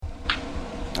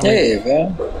Yeah,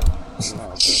 man.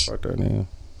 Fuck that name.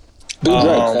 Do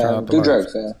Drake, fam. Do Drake,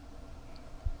 fam.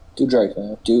 Do Drake,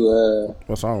 fam. Do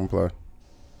what song play?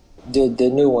 The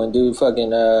new one. Do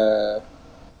fucking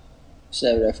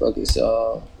say that fucking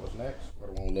song. What's next? Or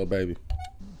the one with Lil Baby?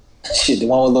 Shit, the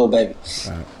one with Lil Baby.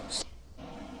 Alright.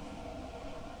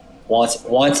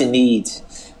 Wants and needs.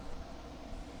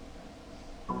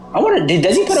 I wonder,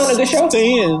 does he put on a good show?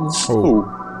 Who?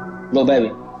 Lil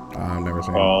Baby. I've never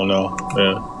seen it. Oh no.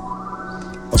 Yeah.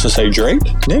 What's to say, Drake?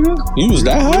 Nigga, you was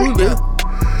that high?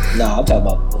 Nah, I'm talking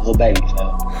about Lil Baby,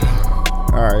 fam.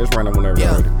 Alright, it's random whenever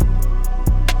you're ready.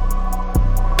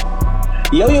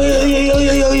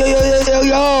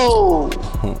 Yo.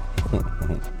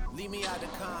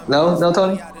 No,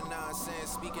 Tony?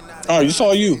 Oh, you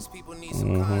saw you.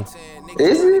 Mm-hmm.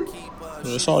 Is it?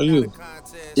 I saw you.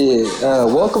 Yeah,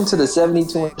 welcome to the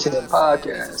 72 and 10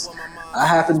 podcast. I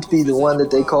happen to be the one that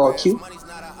they call Q.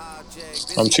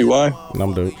 I'm TY. And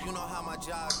I'm Duke.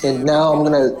 And now I'm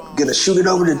gonna shoot it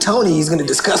over to Tony. He's gonna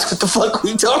discuss what the fuck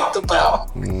we talked about.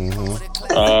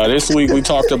 Mm-hmm. This week we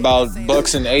talked about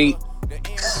Bucks and 8.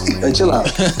 Hey, chill out.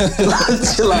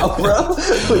 Chill out, bro.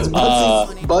 It's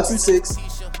Bucks and 6.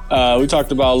 We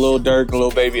talked about Lil Durk,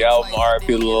 Lil Baby album,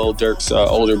 R.I.P. Lil Durk's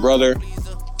older brother.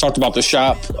 Talked about The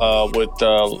Shop with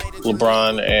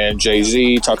LeBron and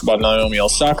Jay-Z. Talked about Naomi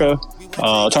Osaka.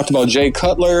 Talked about Jay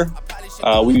Cutler.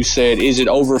 We said, is it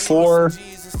over 4?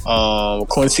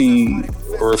 Quincy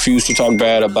refused to talk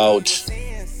bad about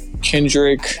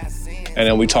Kendrick. And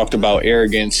then we talked about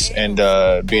arrogance and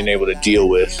being able to deal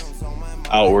with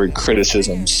outward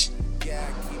criticisms.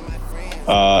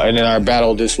 And then our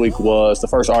battle this week was the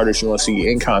first artist you want to see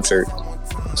in concert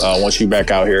once you back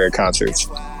out here at concerts.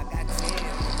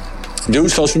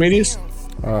 Dude, social medias?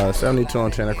 72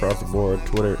 and 10 across the board.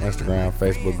 Twitter, Instagram,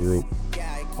 Facebook group.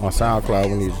 On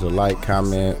SoundCloud, we need you to like,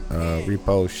 comment,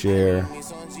 repost, share,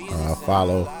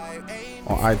 follow.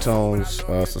 On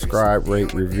iTunes, subscribe,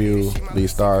 rate, review,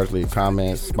 leave stars, leave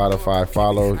comments. Spotify,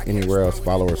 follow. Anywhere else,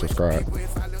 follow or subscribe.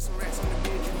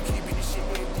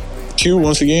 Q,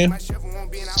 once again.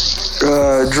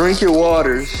 Drink your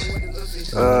waters.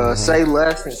 Say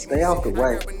less and stay out the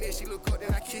way.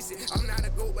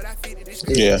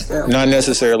 Yeah, not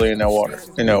necessarily in that order.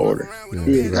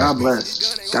 Yeah, God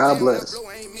bless. God bless.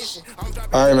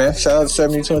 All right, man. Shout out to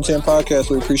 72 and 10 podcast.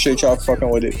 We appreciate y'all fucking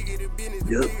with it.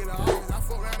 Yep.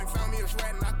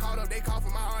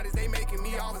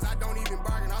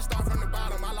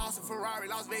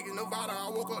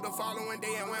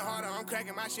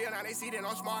 My shit, now they see that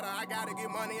I'm smarter. I gotta get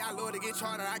money, I love to get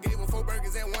charter. I gave her 4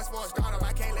 burgers at once for a starter.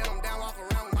 I can't let them down, walk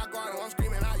around with my guard. I'm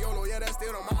screaming out YOLO, yeah, that's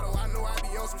still the motto. I know I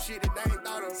be on some shit that they ain't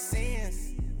thought of.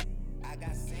 Sins. I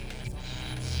got sins.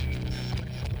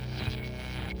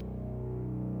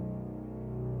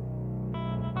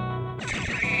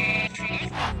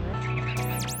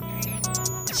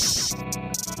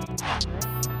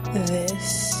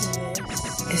 This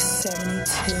is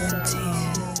 72 and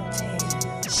 10.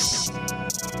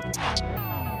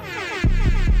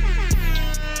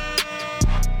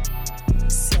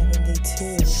 72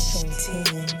 and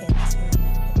 10.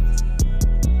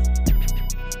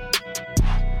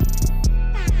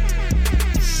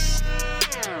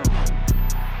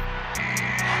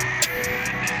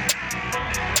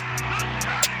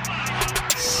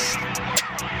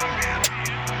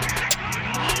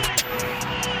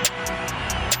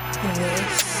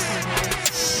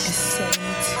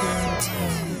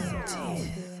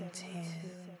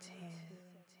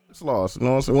 It's lost. You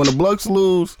know what I'm saying? When the Bucks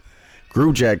lose,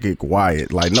 group chat get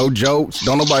quiet. Like, no jokes.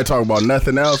 Don't nobody talk about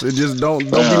nothing else. It just don't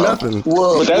be nothing.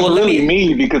 But that's really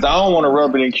me because I don't want to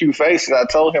rub it in Q's face. I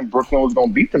told him Brooklyn was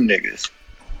gonna beat them niggas.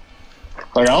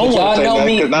 Like, I don't want to say that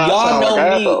because now I sound like an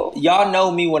asshole. Y'all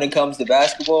know me when it comes to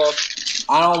basketball.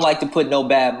 I don't like to put no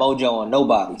bad mojo on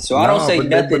nobody. So I don't say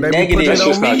nothing negative. That's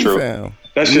just not true. Fam.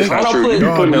 That's just not true.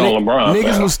 You're putting it on LeBron.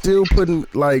 Niggas was still putting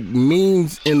like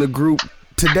memes in the group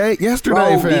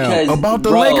yesterday, fam, about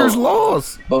the Lakers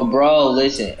loss. But bro,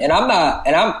 listen, and I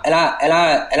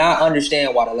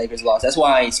understand why the Lakers lost. That's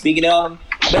why I ain't speaking on them.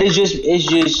 But it's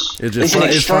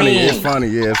funny. It's funny.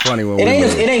 Yeah, it's funny when it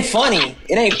ain't funny.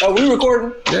 It ain't. Are we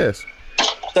recording? Yes.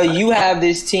 So you have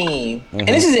this team, and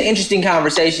this is an interesting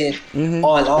conversation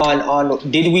on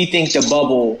did we think the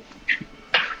bubble?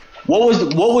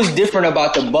 What was different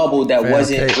about the bubble that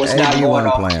was not going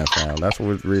on? Playing, fam. That's the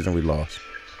reason we lost.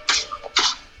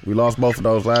 We lost both of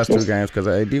those last 2 games because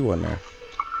AD wasn't there.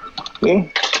 Yeah,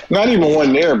 not even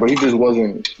one there, but he just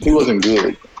wasn't. He wasn't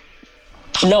good.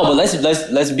 No, but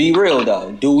let's be real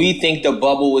though. Do we think the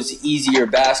bubble was easier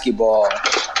basketball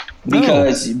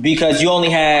because you only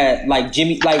had like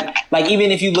Jimmy, like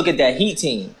even if you look at that Heat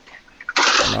team.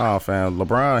 Nah, fam.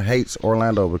 LeBron hates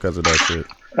Orlando because of that shit.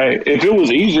 Hey, if it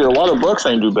was easier, a lot of Bucks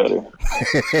ain't do better.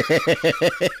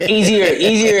 Easier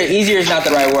is not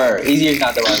the right word. Easier is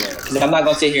not the right word. I'm not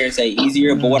gonna sit here and say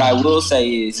easier, but what I will say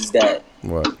is that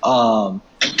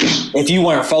if you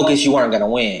weren't focused, you weren't gonna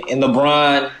win. And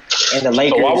LeBron and the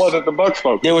Lakers. So why wasn't the Bucks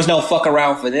focused? There was no fuck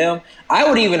around for them. I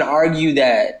would even argue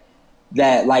that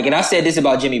like, and I said this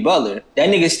about Jimmy Butler, that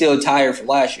nigga's still tired from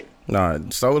last year. Nah,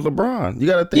 so is LeBron. You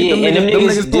gotta think them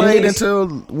niggas played until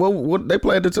what they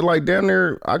played until like damn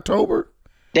near October.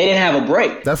 They didn't have a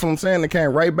break. That's what I'm saying. They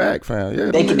came right back, fam.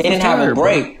 Yeah, they didn't have a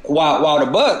break. While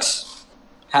the Bucks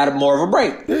had more of a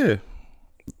break. Yeah.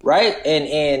 Right?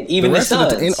 And even the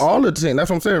Suns. In all the teams. That's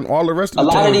what I'm saying. All the rest of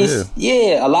the teams.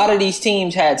 A lot of these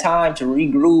teams had time to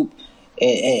regroup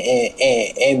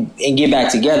and get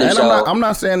back together. And I'm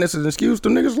not saying this is an excuse.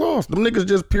 Them niggas lost. Them niggas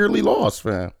just purely lost,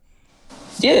 fam.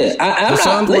 Yeah, the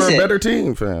Suns were a better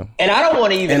team, fam. And I don't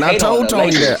want to even. And I told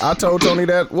Tony that. I told Tony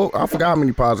that. Well, I forgot how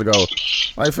many pods ago.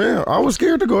 Like, fam, I was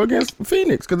scared to go against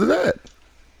Phoenix because of that.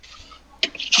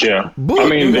 Yeah, Book, I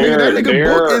mean, that nigga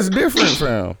Book is different,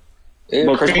 fam. Yeah,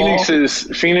 but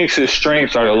Phoenix's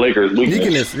strengths are the Lakers'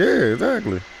 weakness. Yeah,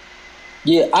 exactly.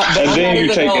 Yeah, and then you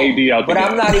take AD out. But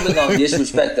I'm not even gonna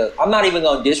disrespect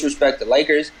the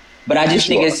Lakers. But I just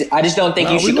don't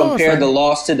think you should compare the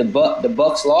loss to the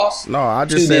Bucks loss. No, I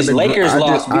just said the Lakers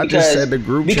loss. I just said the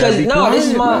group. Because this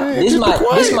is my.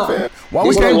 Why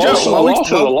we can't joke?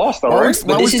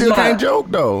 Why we still can't joke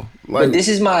though? But this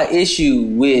is my issue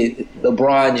with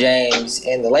LeBron James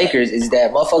and the Lakers is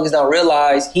that motherfuckers don't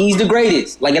realize he's the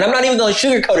greatest. Like, and I'm not even gonna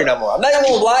sugarcoat it no more. I'm not even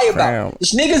gonna lie about it.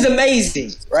 This nigga's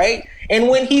amazing, right? And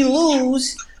when he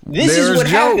lose, this is what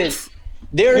happens.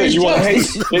 You want to hate.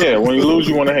 Yeah, when you lose,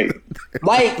 you want to hate.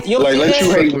 Like, let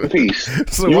you hate in peace.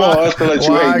 So you want us to let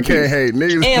you hate. I can't hate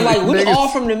niggas. And like we all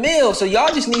from the mill, so y'all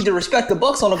just need to respect the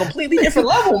Bucks on a completely different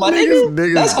level, my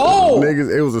nigga. That's whole. Niggas,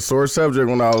 it was a sore subject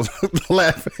when I was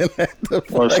laughing at the.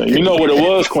 Listen, you know what it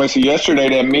was, Quincy? Yesterday,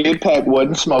 that mid-pack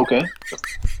wasn't smoking.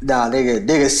 Nah,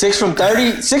 nigga, 6 from 30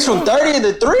 in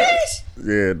the threes.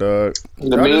 Yeah, dog.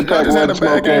 The mid-pack wasn't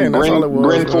smoking.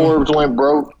 Bryn Forbes went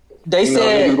broke. They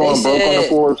said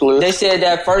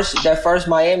that first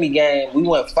Miami game, we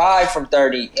went 5 from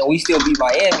 30 and we still beat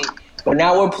Miami. But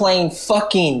now we're playing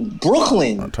fucking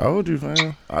Brooklyn. I told you,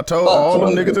 fam. I told all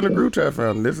them niggas in the group chat,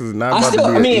 fam. This is not about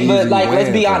to be an easy but like, win, let's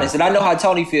be honest. And I know how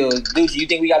Tony feels. Dude, you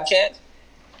think we got a chance?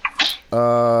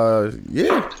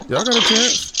 Yeah, y'all got a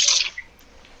chance.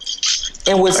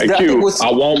 And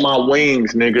I want my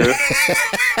wings, nigga.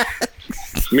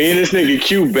 Me and this nigga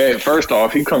Q bet. First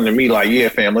off, he come to me like, "Yeah,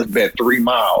 fam, let's bet 3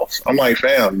 miles." I'm like,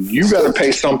 "Fam, you got to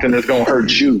pay something that's gonna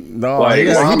hurt you." No, he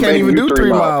can't even do 3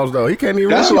 miles though. He can't even.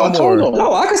 That's what I told him.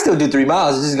 No, I can still do 3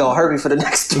 miles. It's just gonna hurt me for the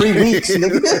next 3 weeks,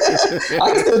 nigga.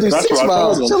 I can still do 6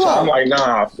 miles. So I'm like,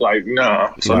 nah.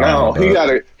 So now he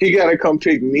gotta come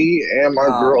pick me and my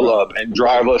girl up and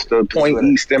drive us to Point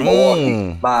East in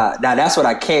Milwaukee. Now that's what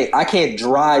I can't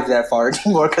drive that far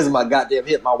anymore because of my goddamn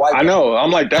hip. My wife. I know.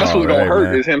 I'm like, that's what's gonna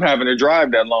hurt. Is him having to drive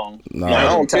that long. No, I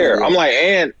don't care. I'm like,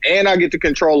 and I get to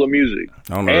control the music.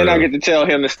 And I get to tell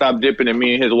him to stop dipping in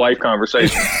me and his wife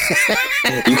conversation.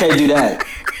 You can't do that.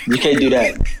 You can't do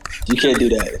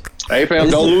that. Hey, fam,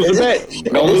 don't lose the bet.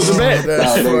 Don't lose the bet.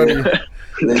 That's funny.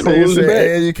 And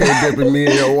you can't dip in me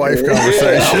and your wife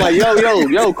conversation. I'm like,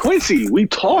 yo, Quincy, we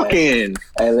talking.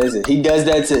 Hey, listen, he does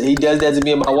that to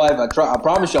me and my wife. I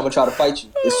promise you, I'm gonna try to fight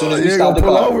you as soon as we stop the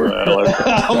car.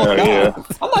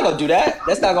 I'm not gonna do that.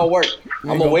 That's not gonna work.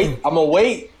 I'm gonna wait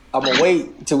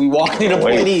till we walk into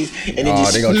Point East and then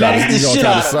just smack the shit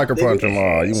out of him. Sucker punch him.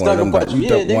 You want them type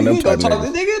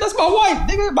nigga, that's my wife,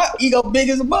 nigga. My ego big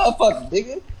as a motherfucker,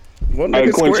 nigga.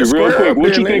 Hey, Quincy, real quick,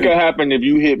 what you think will happen if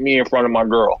you hit me in front of my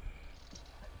girl?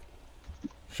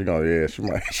 She might.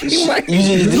 You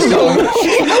just gonna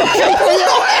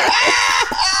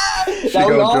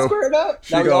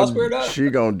She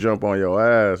gonna jump on your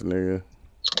ass, nigga.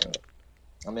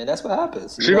 I mean, that's what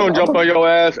happens. She gonna jump on your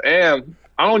ass, and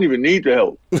I don't even need the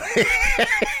help.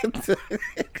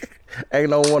 Ain't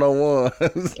no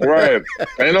one-on-ones. Right.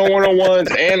 Ain't no one-on-ones,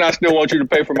 and I still want you to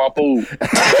pay for my food.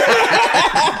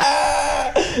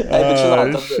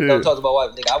 Don't talk to my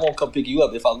wife, nigga. I won't come pick you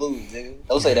up if I lose, nigga.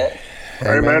 Don't say that.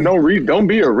 Hey, man, don't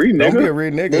be a read, nigga. Don't be a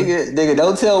read, nigga. Nigga,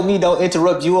 don't tell me don't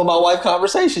interrupt you and my wife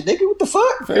conversation, nigga. What the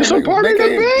fuck? It's a part of the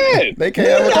bed. They can't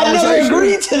have a conversation. I never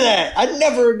agreed to that. I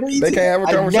never agreed to that. They can't have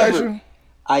a conversation?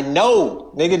 I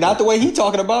know, nigga, not the way he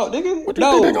talking about, nigga. What you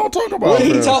think they gonna talk about?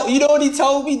 You know what he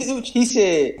told me, dude? He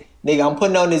said, Nigga, I'm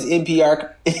putting on his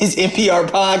NPR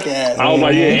podcast. I was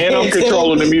like, yeah, and I'm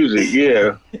controlling the music.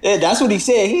 Yeah, that's what he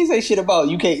said. He didn't say shit about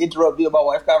you can't interrupt me and my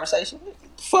wife conversation.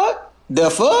 Fuck the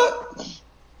fuck.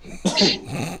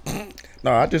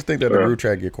 No, I just think that the group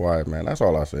chat get quiet, man. That's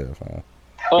all I said, fam.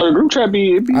 The group chat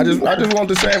be. I just want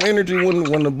the same energy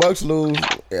when the Bucks lose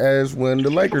as when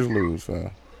the Lakers lose, fam.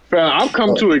 I've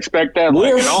come to expect that.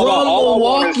 We're from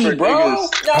Milwaukee, bro.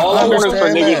 All I want is for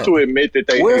niggas to admit that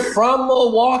they. We're from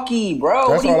Milwaukee, bro.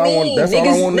 That's what do you mean? That's all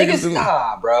I want niggas to.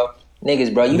 Nah, bro.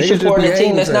 Niggas, bro. You supporting a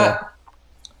team that's not.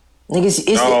 Niggas,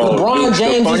 it's LeBron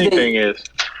James. The funny thing is,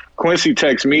 Quincy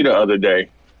texted me the other day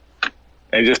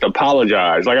and just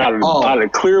apologized, like out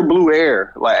of clear blue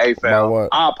air. Like, hey, fam,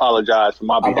 I apologize for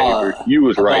my behavior. You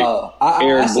was right.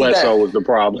 Eric Bledsoe was the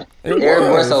problem. Eric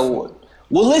Bledsoe.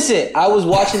 Well, listen, I was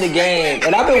watching the game,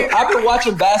 and I've been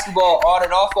watching basketball on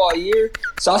and off all year.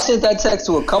 So I sent that text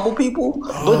to a couple people.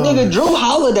 But nigga, Drew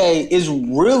Holiday is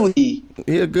really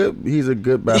he's a good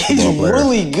basketball player. He's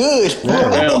really good.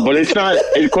 Yeah, but it's not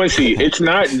Quincy. It's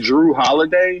not Drew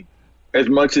Holiday as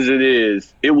much as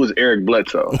it was Eric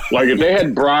Bledsoe. Like if they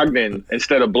had Brogdon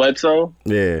instead of Bledsoe,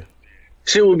 yeah,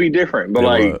 shit would be different. But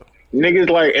niggas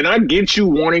like, and I get you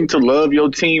wanting to love your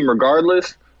team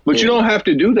regardless. But you don't have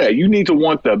to do that. You need to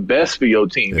want the best for your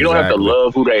team. You don't have to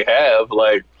love who they have.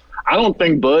 Like, I don't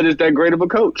think Bud is that great of a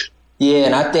coach. Yeah,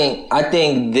 and I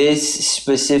think this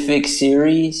specific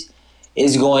series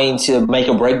is going to make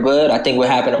or break Bud. I think what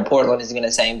happened in Portland is going to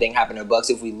the same thing happen to Bucks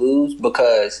if we lose,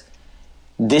 because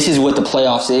this is what the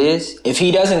playoffs is. If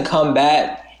he doesn't come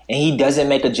back and he doesn't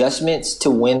make adjustments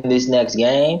to win this next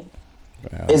game,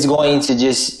 it's going to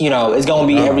just, it's going to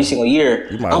be every single year.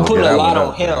 I'm putting a lot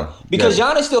on him because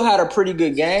Giannis still had a pretty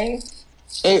good game,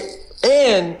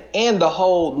 and the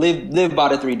whole live by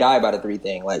the three, die by the three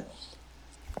thing. Like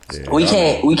we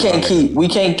can't keep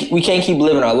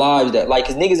living our lives that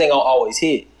because niggas ain't gonna always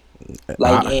hit.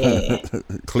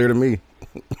 Clear to me.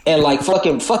 And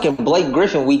fucking Blake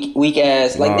Griffin weak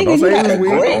ass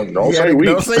niggas. Don't say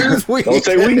weak. Don't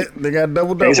say weak. They got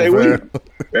double. Can't say weak.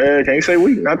 Can't say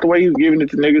weak. Not the way you giving it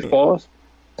to niggas. Pause.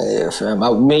 Yeah,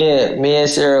 fam. Me and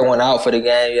Sarah went out for the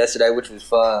game yesterday, which was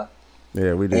fun.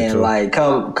 Yeah, we did. And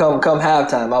too. come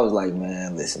halftime, I was like,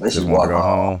 man, listen, let's just walk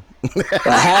home. At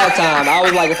halftime, I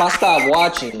was like, if I stop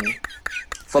watching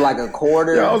for a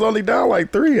quarter, I was only down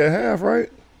 3 at half, right?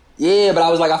 Yeah, but I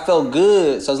was like, I felt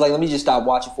good, so I was like, let me just stop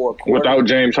watching for a quarter. Without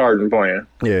James Harden playing.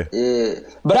 Yeah.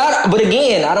 But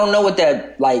again, I don't know what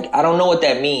that I don't know what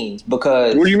that means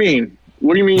because. What do you mean?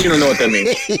 What do you mean you don't know what that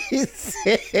means?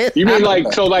 You mean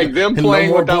them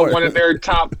playing without one of their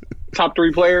top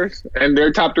 3 players, and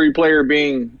their top 3 player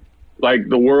being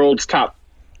the world's top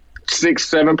 6,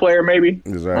 7 player, maybe?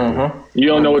 Exactly. You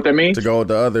don't know what that means? To go with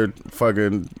the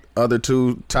other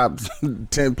 2 top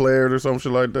 10 players or some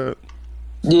shit like that.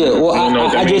 Yeah, well,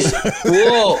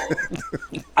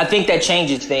 I think that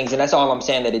changes things, and that's all I'm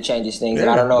saying, that it changes things. And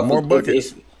I don't know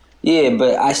if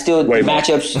but I still the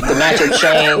matchups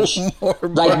change.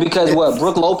 Because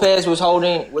Brooke Lopez was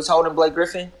holding Blake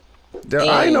Griffin.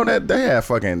 I didn't know that they had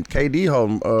fucking KD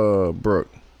holding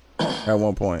Brooke at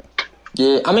one point.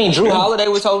 Yeah, I mean Drew Holiday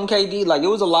was holding KD. It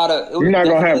was a lot of. You're not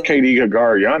gonna have KD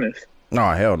guard Giannis. No,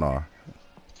 hell no.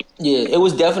 Yeah, it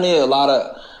was definitely a lot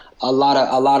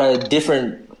of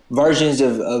different versions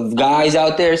of guys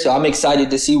out there. So I'm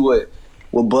excited to see what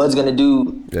Bud's gonna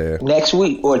do next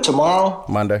week or tomorrow.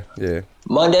 Monday.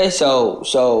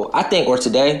 So I think, or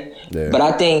today. Yeah. But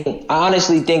I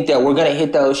honestly think that we're gonna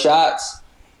hit those shots.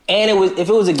 And if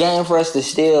it was a game for us to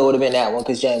steal, it would have been that one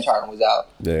because James Harden was out.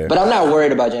 Yeah. But I'm not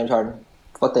worried about James Harden.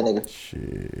 Fuck that nigga.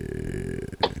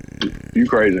 Shit. You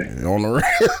crazy. On the real.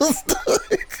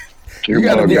 You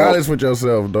gotta be honest with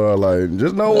yourself, dog.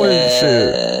 Just know when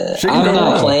shit. I'm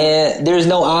not playing. There's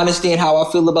no honesty in how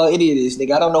I feel about any of this,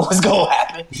 nigga. I don't know what's gonna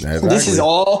happen. Exactly. This is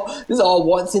all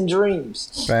wants and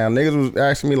dreams. Fam, niggas was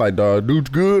asking me dog, dude's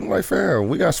good. I'm like, fam,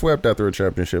 we got swept after a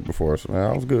championship before, so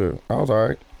man, I was good. I was all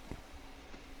right.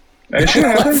 And shit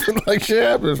happens. Shit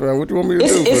happens, man. What you want me to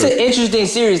do? It's an interesting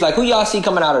series. Who y'all see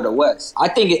coming out of the West? I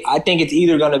think it's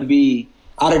either gonna be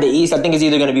out of the East. I think it's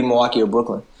either gonna be Milwaukee or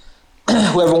Brooklyn.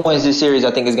 Whoever wins this series,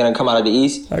 I think, is going to come out of the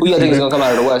East. Who you think is going to come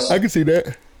out of the West? I can see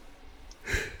that.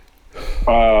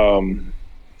 I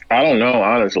don't know,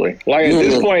 honestly. At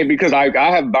this point, because I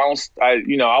have bounced. I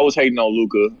was hating on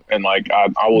Luka, and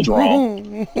I was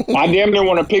wrong. I damn near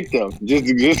want to pick them.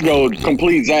 Just go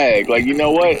complete zag. You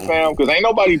know what, fam? Because ain't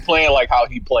nobody playing how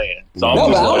he playing. So I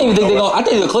don't even think they're going. I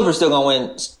think the Clippers still going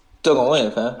to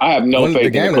win. Fam. I have no faith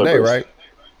in the Clippers. Today, right?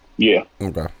 Yeah.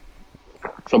 Okay.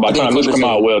 So by the time this come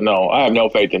out, no, I have no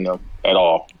faith in them at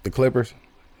all. The Clippers?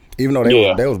 Even though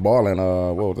they was balling.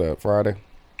 What was that? Friday.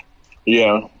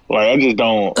 Yeah, like I just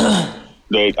don't. I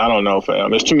don't know, fam.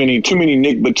 There's too many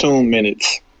Nick Batum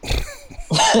minutes.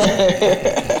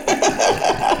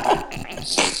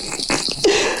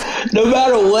 No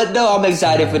matter what, though, I'm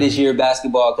excited for this year of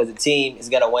basketball because the team is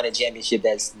gonna win a championship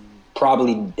that's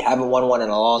probably haven't won one in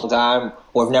a long time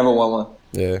or have never won one.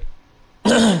 Yeah.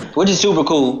 Which is super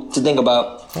cool to think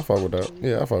about. I fuck with that.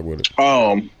 Yeah, I fuck with it.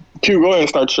 Q, go ahead and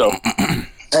start the show.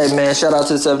 Hey, man, shout out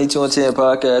to the 72 and 10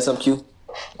 podcast. I'm Q.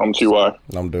 I'm TY.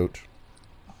 I'm Dooch.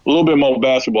 A little bit more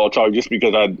basketball talk just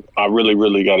because I really,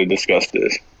 really got to discuss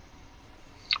this.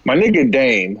 My nigga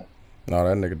Dame. No,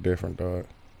 that nigga different, dog.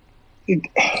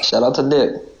 Shout out to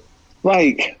Dick.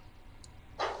 Like,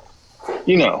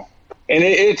 you know, and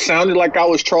it sounded like I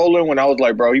was trolling when I was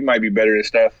like, bro, he might be better than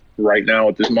Steph right now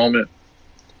at this moment.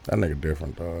 That nigga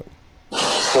different, dog.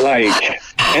 Like,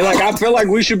 and like, I feel like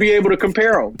we should be able to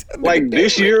compare them. Like,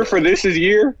 this year for this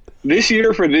year,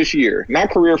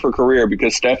 not career for career,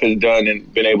 because Steph has done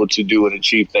and been able to do and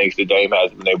achieve things that Dame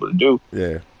hasn't been able to do.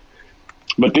 Yeah.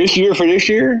 But this year for this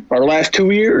year, or last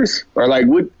 2 years, or like,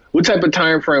 what type of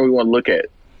time frame we want to look at?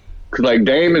 Because like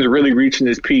Dame is really reaching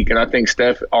his peak, and I think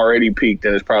Steph already peaked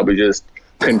and is probably just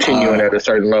continuing at a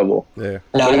certain level. Yeah.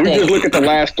 No, if we just look at the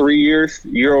last 3 years,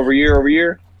 year over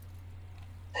year.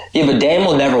 Yeah, but Dame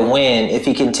will never win if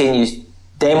he continues.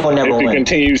 Dame will never win. If he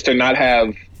continues to not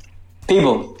have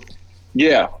people.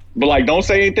 Yeah, but like, don't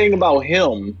say anything about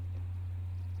him.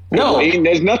 No,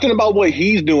 there's nothing about what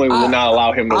he's doing will not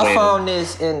allow him to win. I found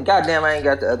this, and goddamn, I ain't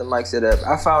got the other mic set up.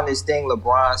 I found this thing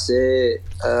LeBron said.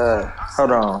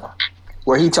 Hold on,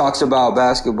 where he talks about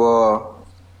basketball.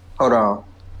 Hold on.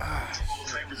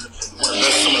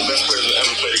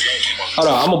 Hold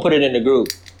on, I'm gonna put it in the group.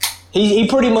 He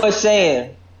pretty much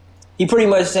saying.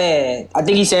 I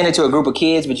think he's saying it to a group of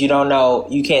kids, but you don't know.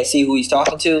 You can't see who he's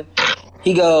talking to.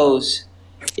 He goes,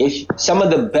 if some of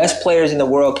the best players in the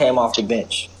world came off the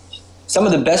bench. Some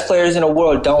of the best players in the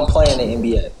world don't play in the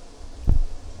NBA.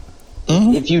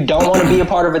 Mm-hmm. If you don't want to be a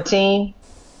part of a team,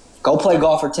 go play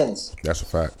golf or tennis. That's a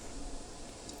fact.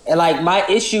 And like my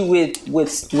issue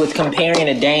with comparing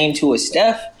a Dame to a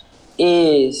Steph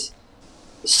is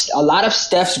a lot of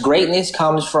Steph's greatness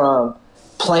comes from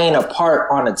playing a part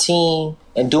on a team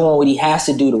and doing what he has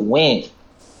to do to win.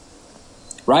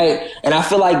 Right? And I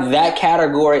feel like that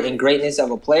category in greatness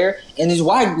of a player, and is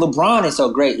why LeBron is so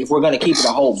great if we're going to keep it a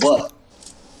whole buck.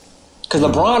 Because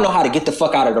LeBron know how to get the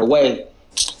fuck out of the way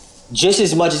just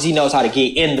as much as he knows how to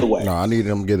get in the way. No, I need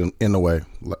him to get in the way.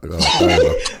 A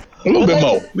little bit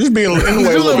more. Just being in the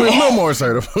way a little more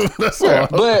assertive. That's all.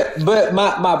 But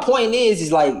my point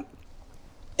is like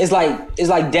it's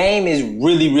like Dame is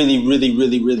really, really, really,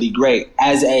 really, really great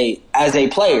as a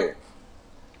player.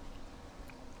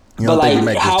 You don't think he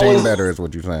makes his team better is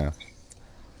what you're saying.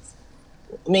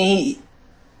 I mean,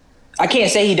 I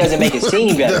can't say he doesn't make his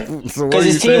team better because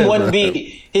his team wouldn't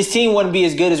be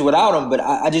as good as without him. But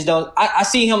I just don't. I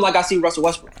see him like I see Russell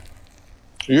Westbrook.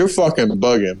 You're fucking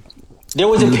bugging. There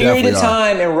was a period of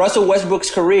time in Russell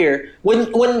Westbrook's career when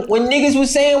niggas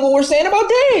was saying what we're saying about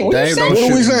Dame. What are you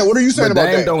saying? What are you saying about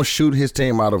Dame? Dame don't shoot his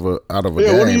team out of a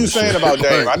game. What are you saying about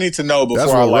Dame? I need to know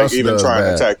before I even try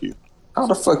and attack you. How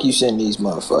the fuck you send these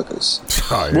motherfuckers?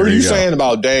 What are you saying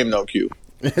about Dame, though, Q?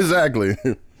 Exactly.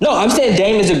 No, I'm saying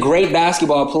Dame is a great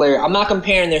basketball player. I'm not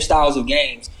comparing their styles of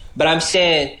games, but I'm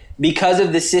saying because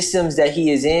of the systems that he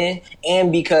is in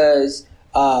and because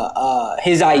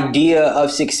his idea of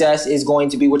success is going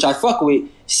to be, which I fuck with,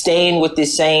 staying with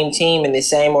this same team and the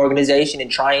same organization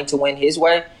and trying to win his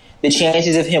way, the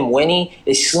chances of him winning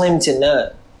is slim to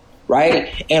none,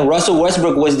 right? And Russell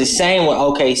Westbrook was the same with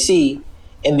OKC.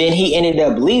 And then he ended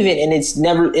up leaving, and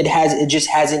it just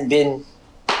hasn't been.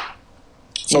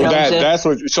 So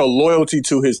so loyalty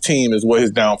to his team is what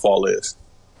his downfall is.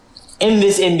 In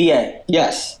this NBA,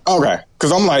 yes. Okay,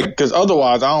 because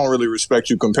otherwise I don't really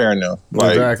respect you comparing them.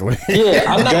 Like, exactly. Yeah,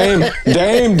 I'm not.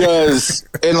 Dame does,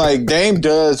 and like Dame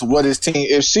does what his team.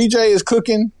 If CJ is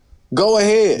cooking, go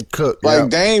ahead. Cook. Like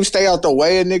Dame, stay out the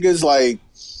way of niggas. Like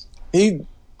he.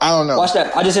 I don't know. Watch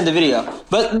that. I just sent the video.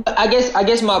 But I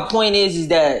guess my point is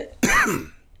that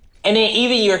and then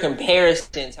even your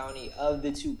comparison, Tony, of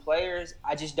the two players,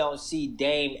 I just don't see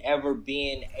Dame ever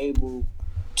being able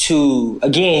to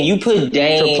you put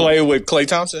Dame to play with Klay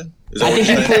Thompson? I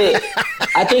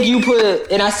think you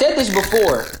put and I said this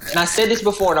before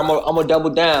and I'm gonna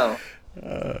double down.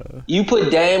 You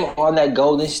put Dame on that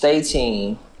Golden State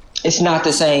team, it's not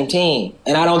the same team.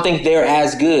 And I don't think they're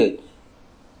as good.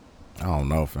 I don't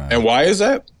know, fam. And why is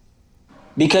that?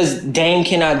 Because Dame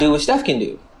cannot do what Steph can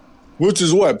do. Which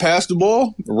is what? Pass the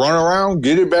ball, run around,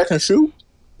 get it back and shoot?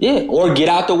 Yeah, or get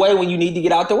out the way when you need to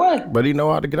get out the way. But he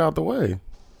know how to get out the way.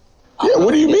 Yeah,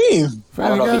 what do you mean? I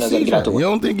don't know if he knows how to get out the way. You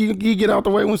don't think he get out the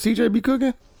way when CJ be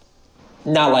cooking?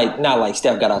 Not like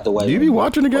Steph got out the way. Do you be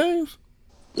watching the games?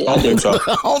 Yeah, I don't think so.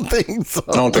 I don't think so.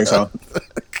 I don't think so.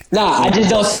 Nah, I just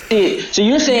don't see it. So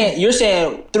you're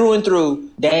saying through and through,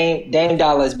 Dame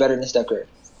Dollar is better than Steph Curry.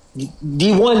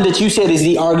 The one that you said is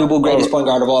the arguable greatest point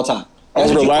guard of all time.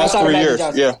 Over the last 3 years,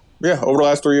 over the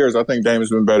last 3 years, I think Dame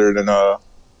has been better than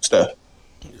Steph.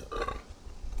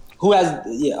 Who has?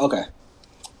 Yeah, okay.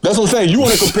 That's what I'm saying. You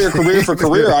want to compare career for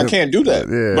career? I can't do that.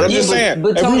 Yeah. But I'm just saying,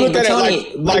 but if Tony, we look at Tony,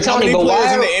 it like how many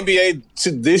players in the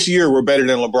NBA this year were better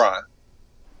than LeBron?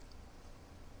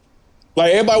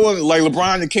 Like everybody was like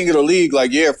LeBron, the king of the league.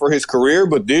 Like for his career,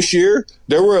 but this year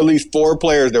there were at least 4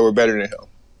 players that were better than him.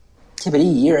 Yeah, but he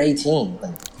year 18. But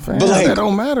like, that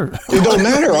don't matter. It don't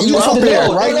matter. I'm just talking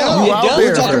about right now.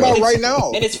 We're talking about right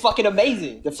now. And it's fucking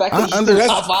amazing. The fact that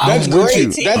that's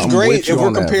great. That's great if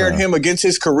we're comparing him against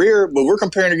his career, but we're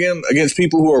comparing him against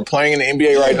people who are playing in the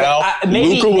NBA right now.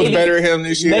 Luka was better than him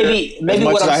this year. Maybe as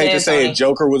much as I hate to say it,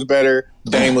 Joker was better,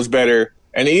 Dame was better,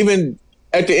 and even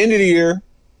at the end of the year,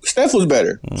 Steph was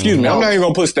better. Excuse me. I'm not even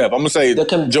going to put Steph. I'm going to say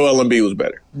Joel Embiid was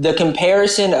better. The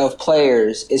comparison of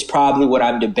players is probably what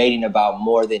I'm debating about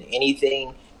more than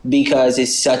anything because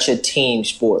it's such a team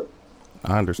sport.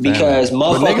 I understand. Because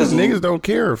motherfuckers... Niggas don't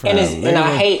care. And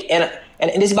I hate... And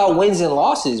it's about wins and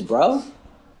losses, bro.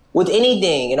 With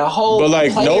anything. In a whole... But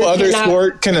like no other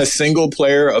sport can a single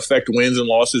player affect wins and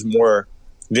losses more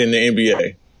than the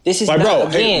NBA. This is like, not, bro,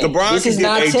 again, LeBron this can is get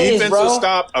not a tennis, defensive bro.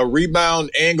 stop, a rebound,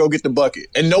 and go get the bucket.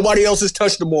 And nobody else has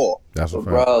touched the ball. That's a fact.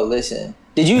 Bro, listen.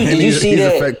 Did you see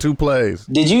that? Affect 2 plays.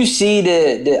 Did you see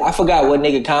the I forgot what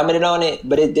nigga commented on it,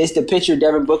 but it's the picture of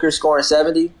Devin Booker scoring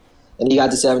 70, and he got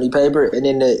the 70 paper, and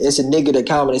then it's a nigga that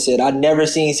commented and said, I've never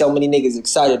seen so many niggas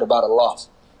excited about a loss.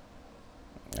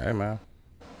 Hey, man.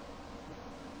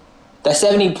 That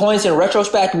 70 points in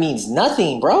retrospect means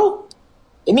nothing, bro.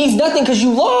 It means nothing because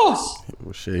you lost.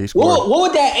 Well, shit, he scored, what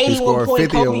would that 81 point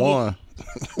 50 Kobe and 1.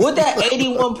 What that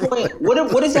 81 point?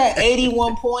 What is that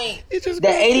 81 point?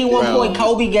 That 81 point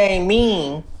Kobe game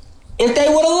mean if they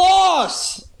would have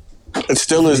lost? It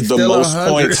still is the most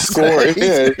points scored.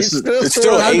 Yeah, it's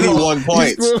still 81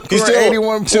 points. He's still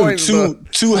 81 points.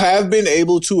 To have been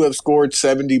able to have scored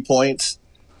 70 points,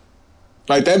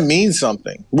 like that means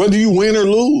something. Whether you win or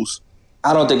lose.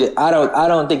 I don't think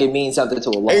it means something to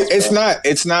a loss.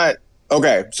 It's not.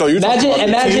 Okay, so you're talking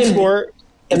about the team sport.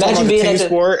 Imagine being team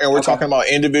sport, and we're talking about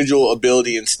individual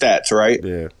ability and stats, right?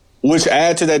 Yeah. Which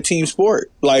add to that team sport,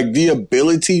 like the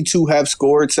ability to have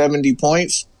scored 70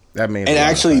 points, that means and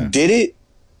actually did it.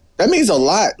 That means a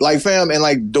lot, like fam, and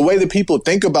like the way that people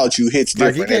think about you hits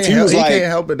different. Like, he can't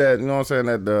help it that you know what I'm saying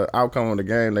that the outcome of the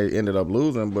game they ended up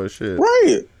losing, but shit,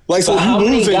 right? Like so, you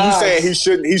losing, you saying he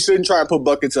shouldn't try and put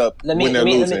buckets up when they're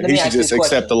losing. He should just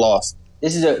accept the loss.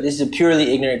 This is a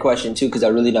purely ignorant question too, because I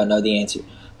really don't know the answer.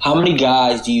 How many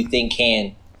guys do you think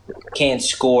can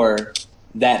score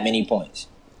that many points?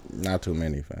 Not too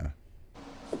many, fam.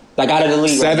 Like out of the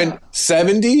league, 70?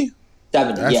 70,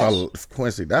 yes.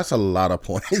 Quincy, that's a lot of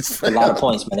points. Fam. A lot of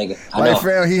points, my nigga. I know.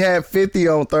 Fam, he had 50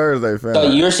 on Thursday, fam.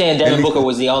 So you're saying Devin Booker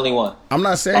was the only one? I'm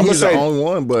not saying he's the only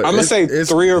one, but I'm gonna say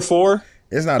 3 or 4.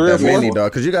 It's not that many, dog,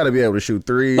 because you got to be able to shoot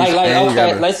threes. Like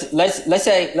okay, let's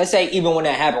say even when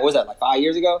that happened, what was that like 5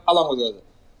 years ago? How long was it?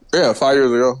 Yeah, 5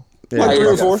 years ago. Yeah, like 3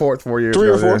 or 4. 4 years 3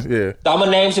 ago, or 4. Yeah. So I'm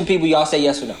gonna name some people. Y'all say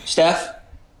yes or no. Steph.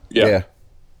 Yeah.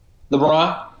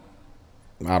 LeBron.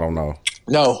 I don't know.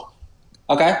 No.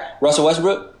 Okay. Russell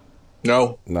Westbrook.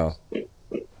 No. No,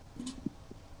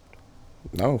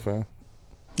 fam.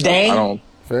 Dame. I don't.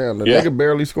 Fam, the nigga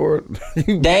barely scored.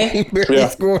 Dame. He barely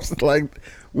scores like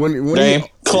when Dame.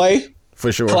 Clay.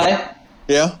 For sure. Clay.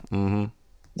 Yeah. Mm-hmm.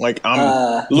 Like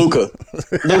I'm Luka.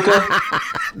 Luka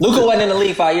wasn't in the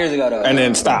league 5 years ago though. And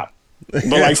then stop. But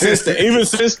like since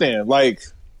then, like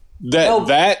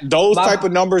those type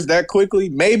of numbers that quickly.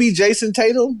 Maybe Jason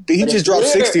Tatum. Did he just drop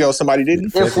 60 on somebody?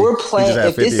 Didn't he? If we're playing,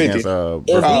 if 50 against, if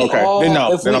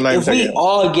we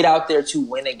all get out there to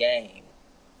win a game,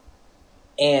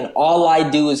 and all I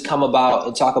do is come about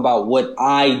and talk about what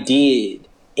I did,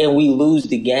 and we lose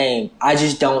the game, I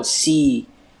just don't see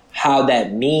how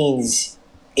that means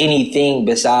anything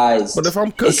besides. But if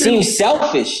I'm cooking, it seems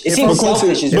selfish. It seems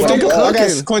selfish as well.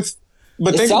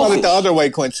 But think about it the other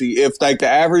way, Quincy. If like the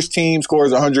average team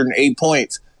scores 108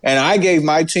 points, and I gave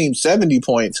my team 70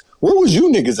 points, where was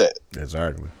you niggas at?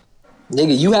 Exactly.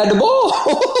 Nigga, you had the ball.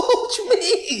 What you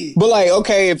mean? But like,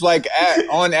 okay, if like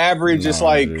on average, it's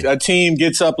like a team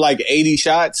gets up like 80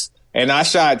 shots, and I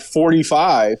shot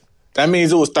 45. That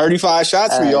means it was 35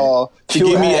 shots for y'all to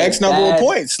give me X number of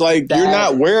points. Like, you're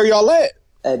not, where are y'all at?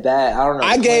 At bad, I don't know.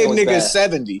 I gave niggas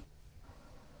 70.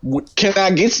 Can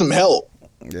I get some help?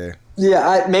 Yeah.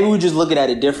 Yeah, maybe we're just looking at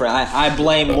it different. I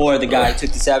blame more the guy who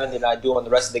took the 70 than I do on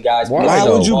the rest of the guys. Why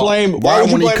would you blame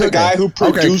the guy who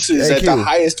produces at the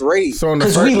highest rate?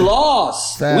 Because we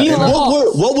lost.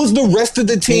 What was the rest of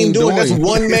the team doing? That's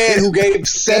one man who gave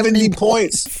 70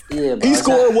 points. Yeah, he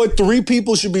scored what 3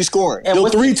 people should be scoring. The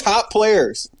 3 top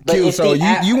players. Q, so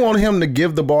you want him to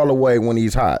give the ball away when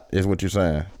he's hot, is what you're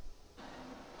saying.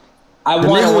 I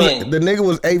want to win. The nigga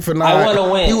was 8 for 9. I want to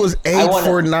win. He was 8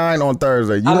 for 9 on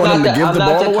Thursday. You want him to give the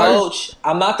ball away?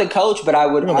 I'm not the coach, but I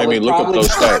would. You made me look up those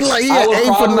stats. Like he had 8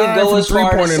 for 9 from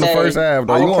 3-point in the first half.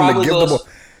 Though. You want him to give the ball?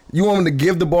 You want him to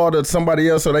give the ball to somebody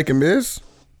else so they can miss?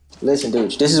 Listen,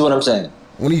 dude. This is what I'm saying.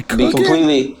 When he be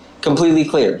completely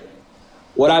clear.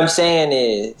 What I'm saying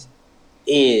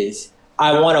is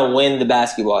I want to win the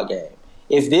basketball game.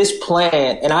 If this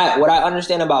plan what I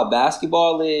understand about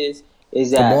basketball is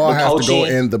that the ball has to go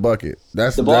in the bucket.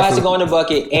 The ball has to go in the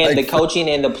bucket, and the coaching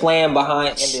and the plan behind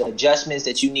and the adjustments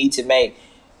that you need to make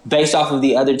based off of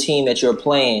the other team that you're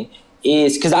playing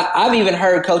is because I've even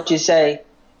heard coaches say,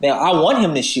 man, I want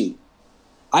him to shoot.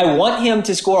 I want him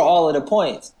to score all of the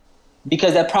points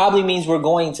because that probably means we're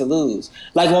going to lose.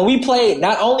 Like when we played,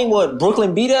 not only would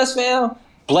Brooklyn beat us, man,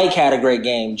 Blake had a great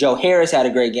game. Joe Harris had a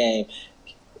great game.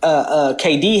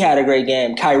 KD had a great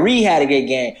game. Kyrie had a great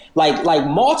game. Like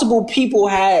multiple people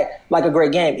had like a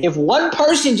great game. If one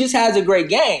person just has a great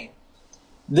game,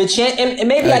 and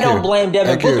maybe I don't blame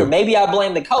Devin Booker. Maybe I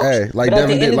blame the coach. Hey,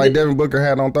 Devin Booker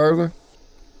had on Thursday.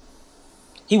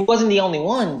 He wasn't the only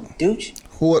one, dude.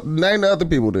 Name the other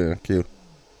people then, Q.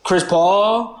 Chris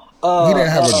Paul. He didn't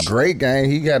have a great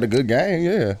game. He had a good game.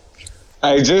 Yeah.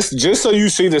 Hey, just so you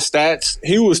see the stats,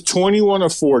 he was 21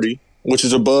 of 40, which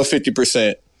is above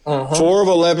 50%. 4 of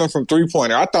 11 from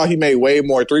 3-pointer. I thought he made way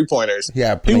more 3-pointers.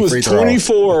 Yeah, he was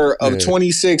 24 of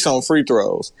 26 on free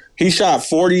throws. He shot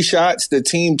 40 shots. The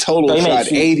team total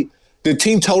shot 80. The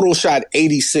team total shot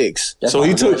 86. So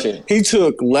he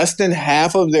took less than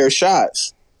half of their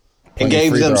shots and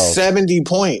gave them 70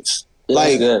 points.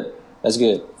 Yeah, that's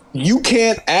good. You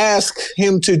can't ask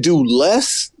him to do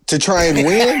less to try and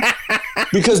win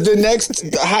because the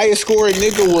next highest scoring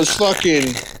nigga was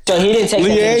fucking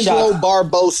Leandro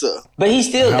Barbosa. But he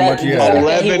still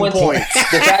 11 points.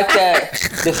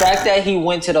 The fact that he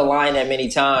went to the line that many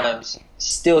times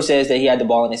still says that he had the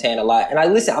ball in his hand a lot. And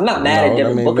I'm not mad at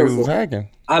Devin Booker.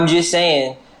 I'm just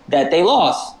saying that they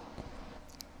lost.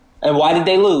 And why did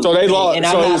they lose? So they lost.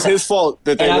 So it was his fault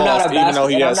that they lost, even though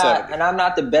he had 7. And I'm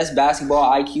not the best basketball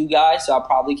IQ guy, so I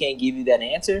probably can't give you that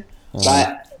answer.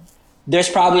 But there's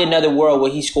probably another world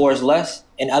where he scores less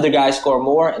and other guys score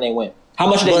more and they win. How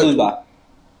much did they lose by?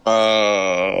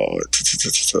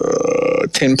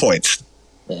 10 points.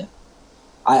 Yeah.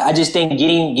 I just think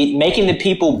making the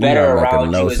people better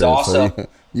around you is also... So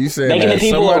you said making that the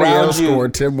people somebody around else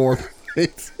scored 10 more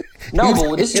points. No,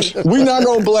 but this is... We're not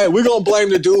going to blame... We're going to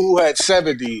blame the dude who had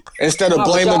 70 instead of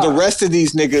blaming the rest of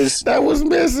these niggas. That was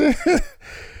missing.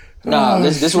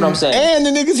 This is what I'm saying. And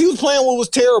the niggas he was playing with was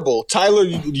terrible. Tyler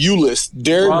Ulis,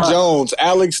 Derek Jones,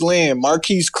 Alex Lamb,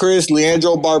 Marquise Chris,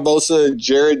 Leandro Barbosa,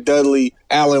 Jared Dudley,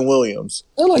 Allen Williams.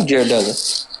 I like Jared Dudley.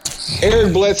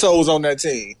 Eric Bledsoe was on that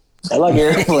team. I like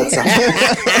Eric Bledsoe.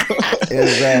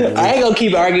 Exactly. I ain't gonna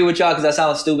keep arguing with y'all because I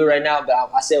sound stupid right now, but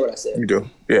I said what I said. You do,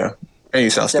 yeah. And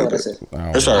you sound stupid.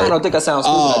 That's all right. I don't think I sound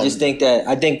stupid. I just think that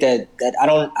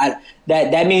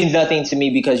that means nothing to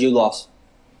me because you lost.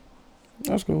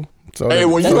 That's cool. So hey,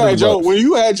 when you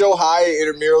had your high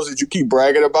intramurals that you keep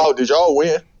bragging about, did y'all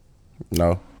win?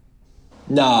 No.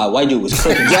 Nah, white dude was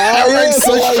cooking. I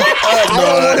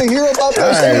don't want to hear about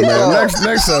that. Hey, man,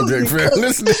 next subject, man.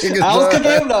 This nigga. I was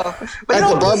cooking him though.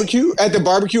 At the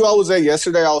barbecue I was at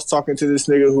yesterday, I was talking to this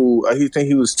nigga who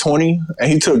he was 20 and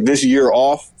he took this year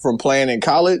off from playing in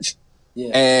college.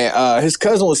 Yeah. And his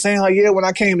cousin was saying, like, yeah, when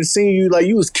I came to see you, like,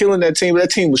 you was killing that team, but that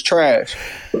team was trash.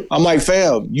 I'm like,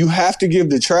 fam, you have to give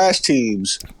the trash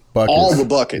teams all the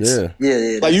buckets.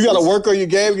 Yeah. Like, you got to work on your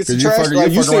game against the trash.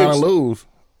 You fuck around and lose.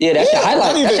 Yeah, that's your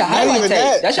highlight. That's your highlight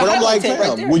tape. That's your highlight tape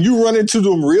right there. When you run into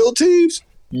them real teams,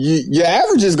 your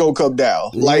average is going to come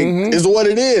down. Like, is what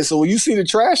it is. So when you see the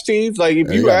trash teams, like,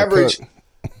 if you average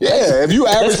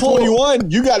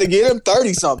 21, you got to get them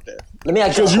 30-something. Let me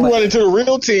ask you, because you run into the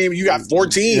real team, you got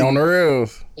 14 on the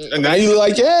rails, and now you look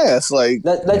like ass. Like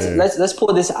let's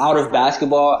pull this out of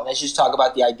basketball and let's just talk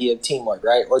about the idea of teamwork,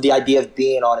 right? Or the idea of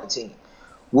being on a team.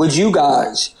 Would you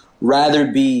guys rather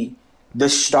be the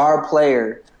star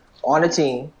player on a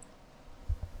team,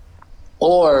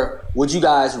 Or would you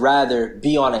guys rather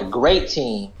be on a great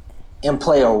team and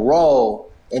play a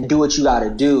role and do what you got to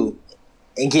do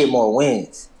and get more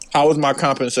wins? How was my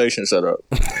compensation set up?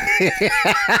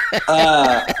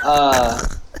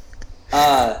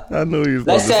 I knew you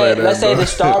was supposed to say that. Let's say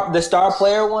the star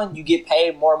player one, you get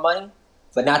paid more money,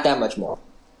 but not that much more.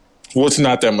 What's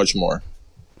not that much more?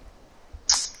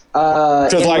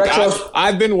 Because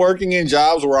I've been working in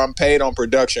jobs where I'm paid on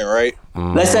production, right?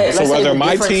 Let's say whether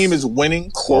my team is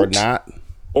winning, quote,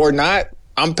 or not,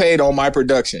 I'm paid on my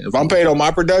production. If I'm paid on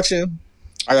my production,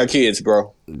 I got kids,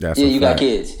 bro. You got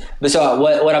kids. But so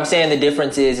what I'm saying the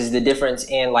difference is the difference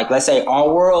in, like, let's say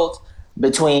our world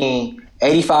between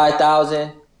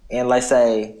 85,000 and let's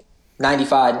say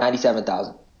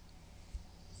 97,000.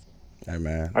 Hey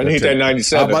man, I need that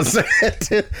 97. I'm about to say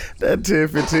that 10,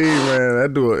 15, man.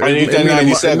 That do it. I need that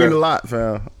 97. It mean a lot,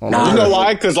 fam. You know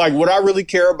why? Because like what I really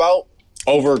care about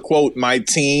over, quote, my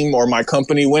team or my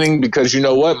company winning, because you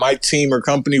know what? My team or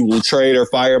company will trade or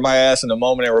fire my ass in a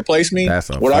moment and replace me.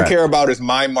 What I care about is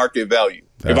my market value.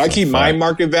 If I keep my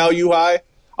market value high,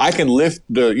 I can lift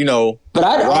the,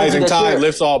 rising tide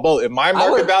lifts all boats. If my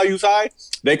market value's high,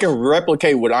 they can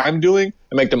replicate what I'm doing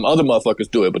and make them other motherfuckers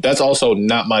do it. But that's also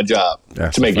not my job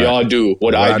to make y'all do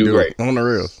what I do great. On the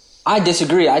real. I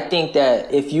disagree. I think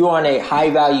that if you're on a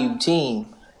high value team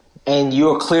and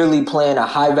you're clearly playing a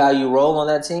high value role on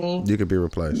that team, you could be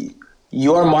replaced.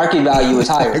 Your market value is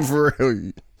higher. For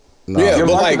real. No. Yeah,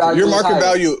 but your market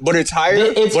value, but it's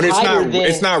higher.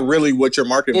 It's not really what your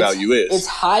market value is. It's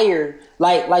higher.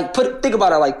 Think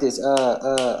about it like this.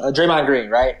 Draymond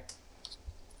Green, right?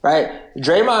 Right?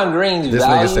 Draymond Green's this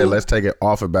value. Nigga said, let's take it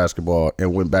off of basketball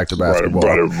and went back to basketball.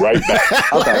 Right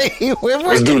back. Okay.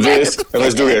 Let's do this and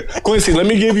let's do it. Quincy, let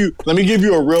me give you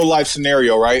a real life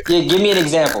scenario, right? Yeah, give me an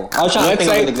example. I was trying to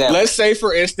think of an example. Let's say,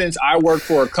 for instance, I work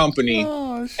for a company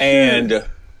and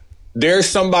there's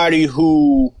somebody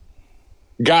who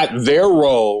got their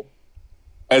role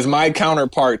as my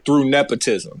counterpart through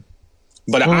nepotism.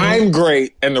 But I'm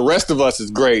great and the rest of us is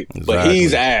great, but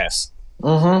he's ass.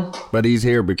 Mm-hmm. But he's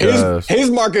here because his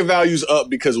market value's up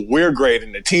because we're great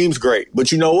and the team's great.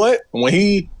 But you know what? When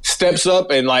he steps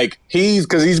up and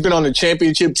because he's been on the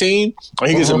championship team, or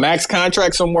he gets a max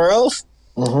contract somewhere else,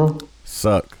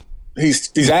 suck. He's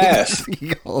ass.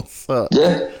 He gonna suck.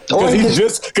 Yeah,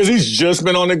 because he's just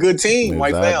been on a good team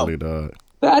right now. Dog.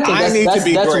 But I think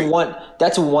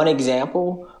that's one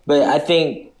example. But I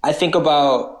think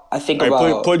about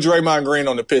put Draymond Green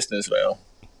on the Pistons, man.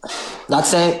 Not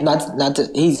saying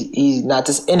he's not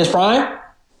in his prime.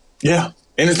 Yeah,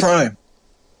 in his prime.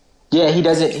 Yeah, he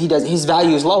doesn't. His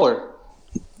value is lower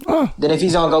than if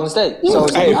he's on Golden State. So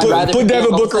put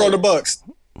Devin Booker on the Bucks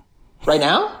right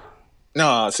now.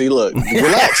 Nah, see, look,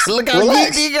 relax, relax. I'm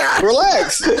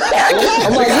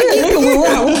like,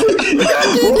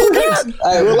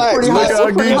 relax.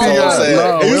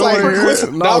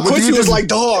 Quincy was like,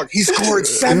 dog, he scored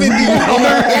 70.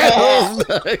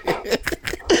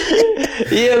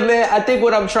 Yeah, man. I think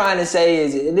what I'm trying to say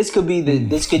is, and this could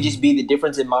just be the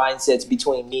difference in mindsets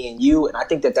between me and you, and I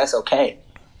think that's okay.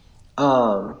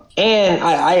 And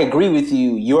I agree with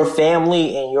you. Your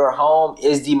family and your home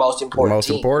is the most important.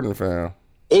 Important, fam.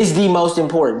 Is the most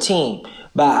important team.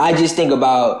 But I just think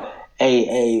about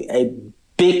a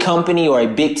big company or a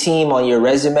big team on your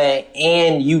resume,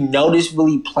 and you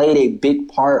noticeably played a big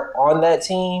part on that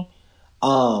team.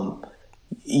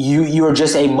 You're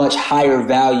just a much higher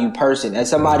value person. As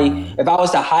somebody, if I was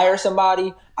to hire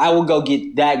somebody, I would go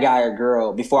get that guy or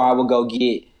girl before I would go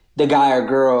get the guy or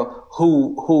girl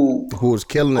who's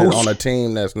killing it on a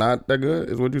team that's not that good,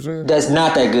 is what you saying? That's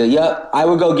not that good. Yep. I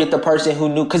would go get the person who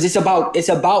knew, because it's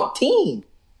about team.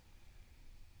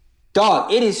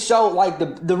 Dog, it is so, like,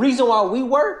 the reason why we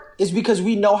work is because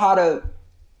we know how to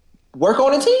work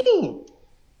on a team.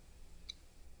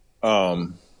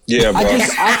 Yeah, bro.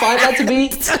 I find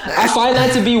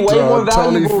that to be way more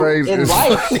valuable in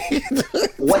life.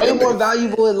 Way more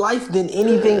valuable in life than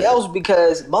anything else,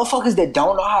 because motherfuckers that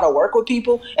don't know how to work with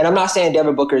people, and I'm not saying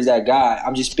Devin Booker is that guy,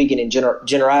 I'm just speaking in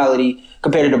generality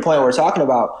compared to the point we're talking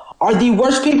about, are the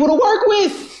worst people to work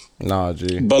with. Nah,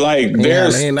 G. But like, he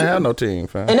ain't have no team,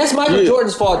 fam. And that's Michael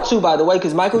Jordan's fault too, by the way,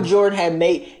 because Michael Jordan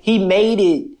made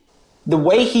it, the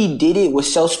way he did it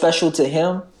was so special to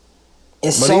him.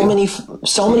 And so many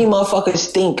motherfuckers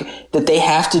think that they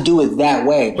have to do it that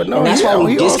way. But no, and that's why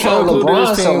we discount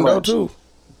LeBron so much.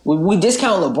 We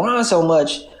discount LeBron so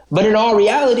much. But in all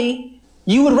reality,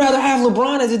 you would rather have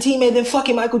LeBron as a teammate than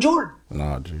fucking Michael Jordan.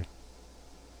 Nah, G.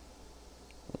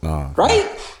 Nah. Right?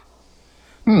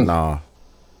 Nah.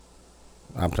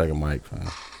 I'm taking Mike,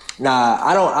 fam. Nah,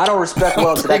 I don't respect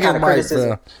well to that kind of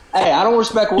criticism. Hey, I don't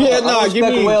respect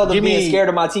well. To being scared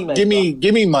of my teammates.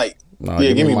 Give me Mike. No,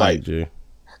 yeah, give me Mike. G.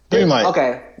 Give me Mike.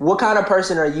 Okay, what kind of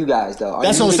person are you guys though?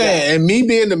 That's what I'm saying. And me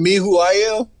being the me who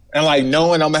I am, and like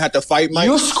knowing I'm gonna have to fight Mike.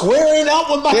 You're squaring up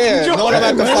with Michael Jordan. Yeah, knowing I'm gonna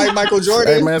have to fight Michael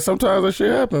Jordan. Hey man, sometimes that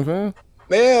shit happens, fam.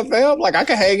 Man, fam, like I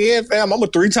can hang in, fam. I'm a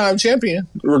 3-time champion,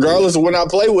 regardless of when I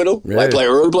play with him. Yeah. Like play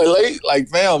early, play late. Like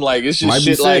fam, like it's just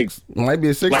shit. Might be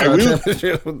a 6-time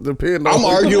championship. Depending. I'm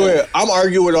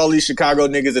arguing with all these Chicago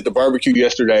niggas at the barbecue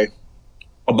yesterday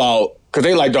about because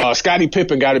they like, dog, Scottie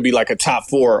Pippen got to be like a top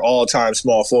 4 all-time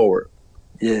small forward.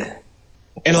 Yeah,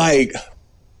 and like,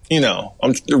 you know,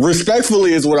 I'm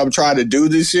respectfully is what I'm trying to do.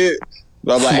 This shit.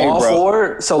 But I'm like, small hey, bro.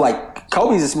 forward. So like,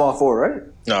 Kobe's a small forward, right?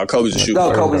 No, Kobe's a shooter.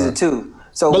 No, Kobe's a 2.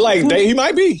 So, but like he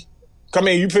might be. I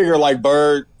mean, you figure like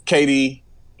Bird, KD,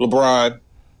 LeBron,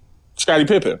 Scottie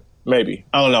Pippen, maybe.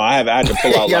 I don't know. I had to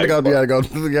pull out. You gotta go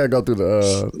through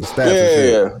the stats.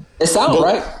 Yeah. It sounds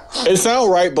right. It sounds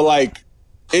right, but like,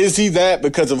 is he that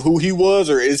because of who he was,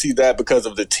 or is he that because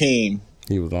of the team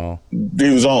he was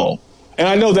on? And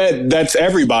I know that's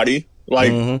everybody.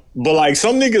 Like, but like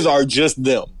some niggas are just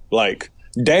them. Like.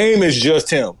 Dame is just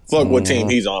him. Fuck what team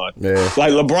he's on. Yeah.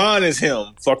 Like LeBron is him.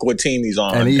 Fuck what team he's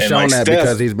on. And he's shown like that Steph,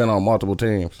 because he's been on multiple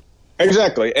teams.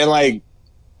 Exactly. And like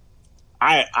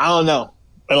I don't know.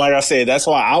 And like I said, that's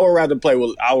why I would rather play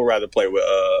with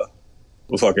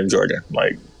fucking Jordan.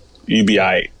 Like you be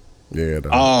alright. Yeah.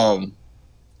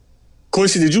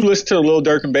 Quincy, did you listen to the Lil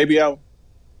Durk and Baby album?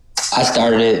 I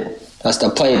started it.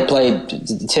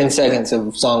 Played 10 seconds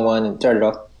of song 1 and turned it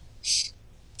off.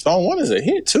 Song 1 is a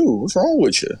hit too. What's wrong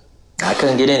with you? I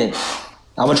couldn't get in it.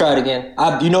 I'm gonna try it again.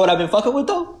 You know what I've been fucking with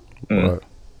though? What?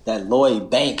 That Lloyd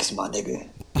Banks, my nigga.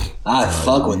 I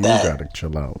fuck with that. You gotta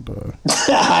chill out, dog.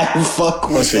 I fuck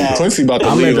with that. Quincy about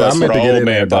to leave us with an old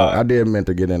man dog. I did meant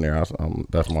to get in there.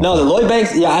 That's my no, the Lloyd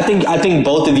Banks. Yeah, I think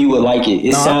both of you would like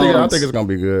it. I think it's gonna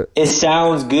be good. It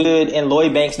sounds good, and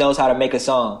Lloyd Banks knows how to make a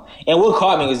song. And what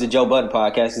caught me was the Joe Budden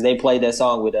podcast because they played that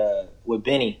song with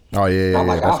Benny. Oh yeah. I'm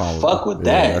like, I fuck with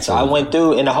that. So I went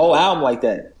through and the whole album like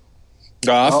that.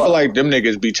 I feel like them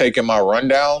niggas be taking my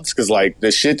rundowns because like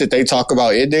the shit that they talk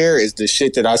about in there is the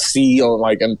shit that I see on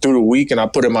like and through the week and I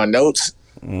put in my notes.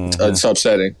 It's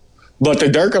upsetting. But the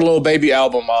Durk and Lil Baby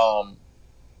album,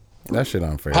 that shit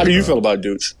unfair. How do you feel about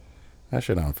Dooch? That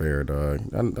shit unfair, dog.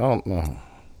 I don't know.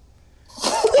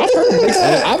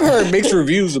 I've heard mixed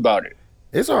reviews about it.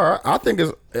 It's alright. I think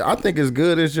it's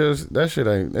good. It's just that shit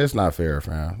ain't. It's not fair,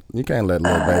 fam. You can't let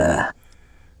Lil Baby.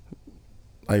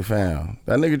 Like, fam,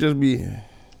 that nigga just be.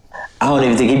 I don't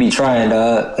even think he be trying,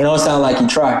 dog. It don't sound like he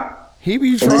try. He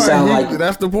be trying.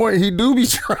 That's the point. He do be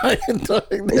trying, dog.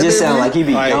 It just sound like he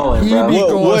be going, bro. He be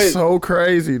going so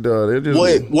crazy, dog.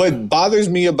 What bothers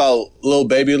me about Lil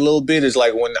Baby a little bit is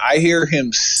like when I hear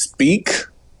him speak,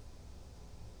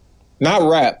 not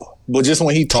rap, but just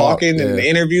when he talking in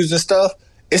interviews and stuff,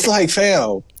 it's like,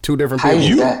 fam, two different people.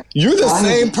 You're the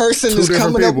same person that's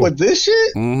coming up with this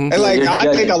shit? Mm-hmm. And like,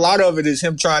 I think a lot of it is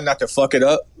him trying not to fuck it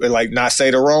up and like not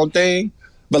say the wrong thing.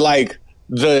 But like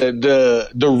the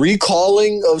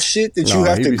recalling of shit that you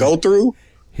have to go through.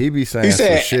 He be saying he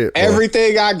said, shit,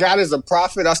 everything I got is a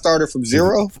profit. I started from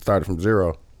zero.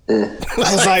 I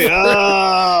was like,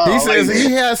 oh. He says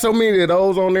he has so many of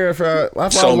those on there. That's why I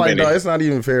was like, no, it's not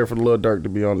even fair for Lil Durk to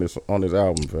be on this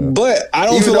album. Fam. But I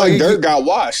don't feel like Durk got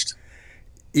washed.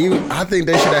 I think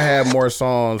they should have had more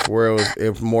songs where it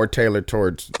was more tailored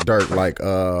towards Durk. Like,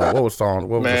 what was the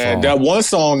song? That one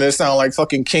song that sounded like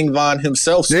fucking King Von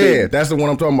himself. Yeah, that's the one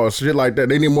I'm talking about. Shit like that.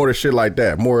 They need more of shit like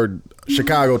that. More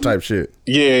Chicago type shit.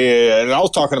 Yeah. And I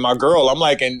was talking to my girl. I'm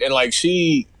like, and like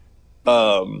she,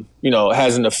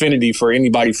 has an affinity for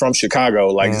anybody from Chicago.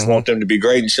 Like, just want them to be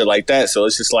great and shit like that. So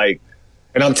it's just like,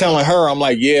 and I'm telling her, I'm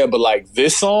like, yeah, but like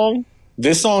this song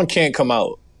can't come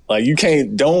out. Like you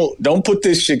can't, don't put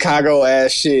this Chicago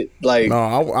ass shit. Like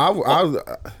no,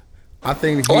 I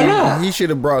think he should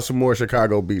have brought some more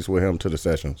Chicago beats with him to the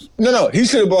sessions. No, he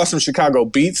should have brought some Chicago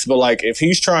beats. But like if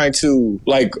he's trying to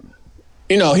like,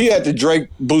 he had the Drake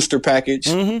booster package,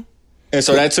 and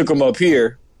so that took him up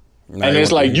here. And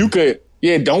it's like you could,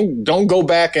 don't go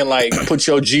back and like put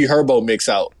your G Herbo mix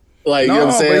out. Like, you know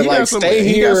what I'm saying? Like, stay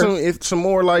here. He got some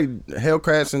more like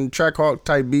Hellcats and Trackhawk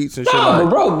type beats and shit. No,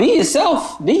 but bro, be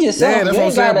yourself. Be yourself. Yeah, that's what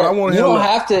I'm saying. But I want him. You don't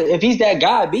have to. If he's that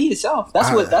guy, be yourself.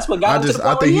 That's what got him to the point.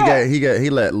 I think he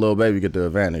let Lil Baby get the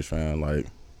advantage, man. Like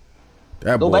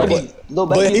that boy. Lil Baby,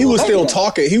 but he was still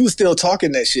talking. He was still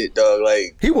talking that shit, dog.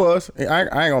 Like he was. I ain't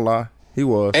gonna lie. He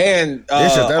was. And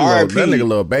it's just that nigga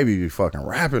Lil Baby be fucking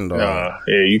rapping though.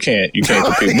 Yeah, you can't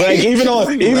compete. But like, even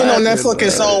on that fucking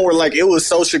song where like it was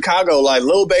so Chicago, like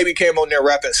Lil Baby came on there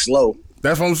rapping slow.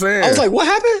 That's what I'm saying. I was like, what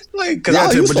happened? Like, because I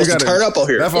was supposed to turn up on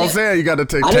here. That's what I'm saying. You got to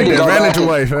take the advantage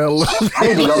away, fella. I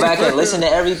need to go back and listen to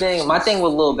everything. My thing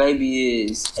with Lil Baby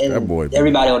is, and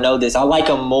everybody will know this, I like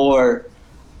him more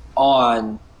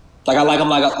on, like I like him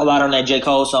like a lot on that J.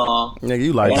 Cole song. Nigga,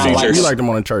 you like them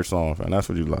on the church song, man. That's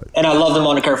what you like. And I love them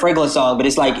on the Kirk Franklin song, but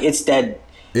it's like, it's that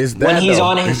when he's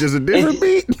on it. It's just a different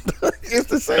beat. It's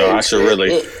the same. No, I should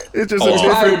really. It's just a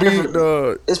different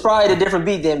beat. It's probably a different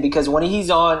beat then, because when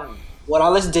he's on, when I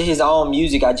listen to his own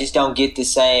music, I just don't get the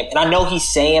same. And I know he's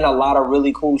saying a lot of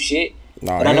really cool shit. And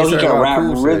I know he can rap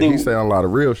really. He's saying a lot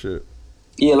of real shit.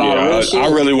 Yeah, a lot of real shit.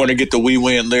 I really want to get the We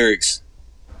Win lyrics.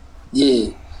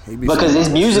 Yeah. Because his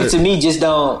music to me just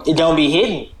don't be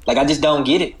hitting. Like, I just don't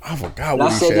get it. I forgot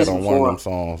what he said on one of them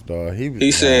songs, dog.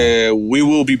 He said, we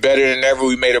will be better than ever.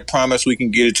 We made a promise we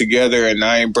can get it together, and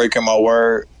I ain't breaking my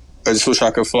word. I just wish I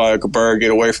could fly like a bird,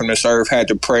 get away from this earth. Had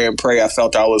to pray and pray. I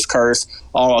felt I was cursed.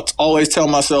 I'll always tell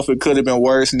myself it could have been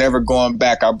worse. Never going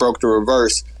back. I broke the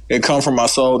reverse. It come from my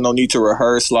soul. No need to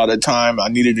rehearse. A lot of time I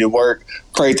needed it work.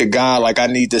 Prayed to God like I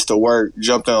need this to work.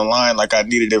 Jumped in the line like I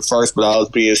needed it first, but I was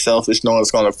being selfish, knowing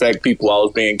it's going to affect people. I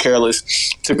was being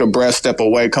careless. Took a breath, step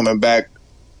away, coming back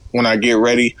when I get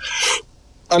ready.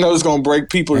 I know it's gonna break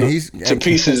people to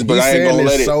pieces, but I ain't gonna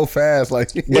let it. So fast,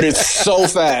 like, but it's so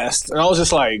fast, and I was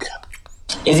just like,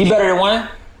 "Is he better than Wayne?"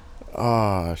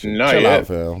 Not chill yet, out,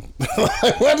 fam.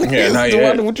 Not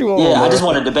yet. What you want? Yeah, I just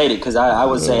want to debate it because I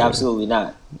would say absolutely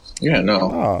not. Yeah,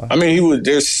 no. I mean,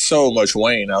 there's so much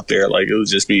Wayne out there. Like, it would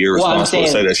just be irresponsible to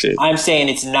say that shit. I'm saying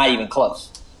it's not even close.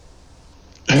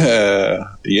 Yeah,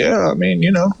 I mean,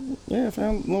 you know. Yeah,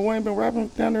 fam. Lil Wayne been rapping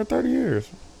down there 30 years.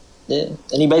 Yeah, and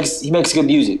he makes good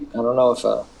music. I don't know if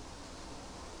Lil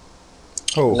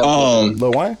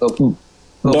Wayne? Lil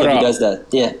Baby does that.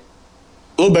 Yeah.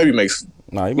 Lil Baby makes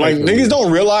like niggas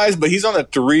don't realize, but he's on a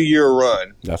 3-year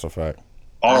run. That's a fact.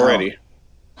 Already.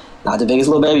 Not the biggest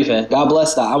Lil Baby fan. God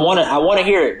bless that. I want to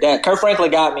hear it. That Kirk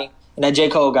Franklin got me and that J.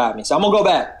 Cole got me. So I'm gonna go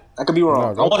back. I could be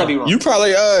wrong. I want to be wrong. You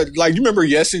probably like, you remember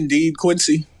Yes Indeed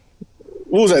Quincy?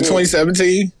 What was that?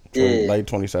 2017? Yeah. Late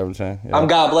 2017. Yeah. I'm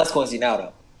God bless Quincy now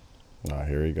though. Nah,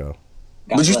 here we go.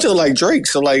 But you still like Drake,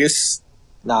 so like it's.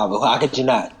 Nah, but how could you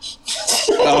not?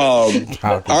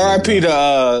 R.I.P.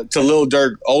 to Lil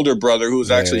Durk older brother who was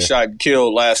actually shot and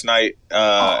killed last night.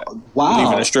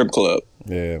 Leaving a strip club.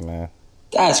 Yeah, man.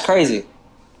 That's crazy.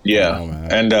 Yeah,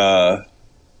 and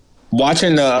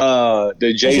watching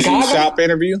the Jay-Z shop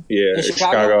interview. Yeah, in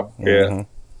Chicago. Yeah, mm-hmm.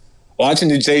 Watching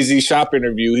the Jay-Z shop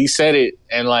interview, he said it,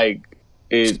 and like.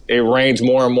 It reigns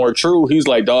more and more true. He's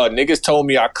like, dog, niggas told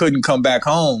me I couldn't come back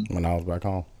home. When I was back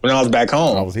home.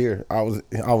 I was here. I was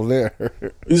there.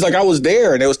 He's like, I was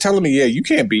there, and they was telling me, yeah, you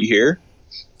can't be here.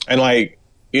 And like,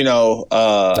 you know,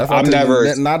 I'm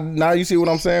never. Now you see what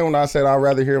I'm saying when I said I'd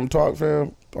rather hear him talk,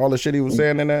 fam. All the shit he was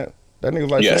saying in that nigga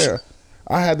was like, yeah.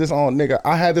 I had this on, nigga.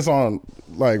 I had this on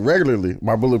like regularly.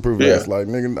 My bulletproof vest, like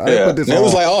nigga. I didn't put this on. It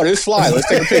was like, oh, this fly. Let's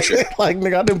take a picture. Like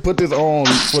nigga, I didn't put this on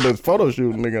for the photo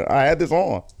shoot, nigga. I had this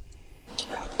on.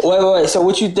 Wait. So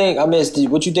what you think? I missed.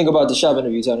 What you think about the shop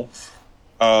interview, Tony?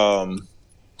 I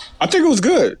think it was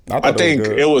good. I think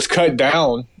it was cut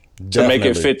down to make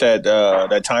it fit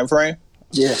that time frame.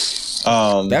 Yes.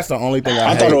 That's the only thing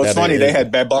I thought it was funny. They had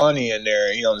Bad Bunny in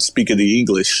there, you know, to speak of the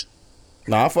English.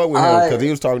 No, I fuck with him because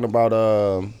he was talking about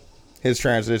his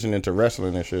transition into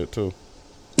wrestling and shit too.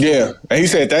 Yeah, and he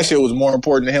said that shit was more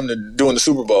important to him than doing the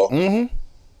Super Bowl. Mm-hmm.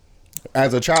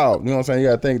 As a child, you know what I'm saying? You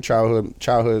gotta think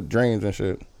childhood dreams and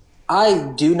shit.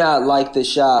 I do not like the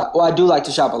shop. Well, I do like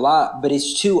the shop a lot, but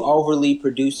it's too overly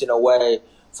produced in a way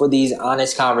for these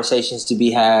honest conversations to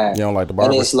be had. You don't like the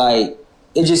barber? And it's like,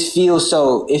 it just feels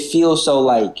so,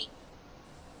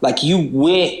 like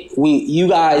you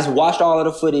guys watched all of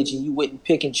the footage and you went and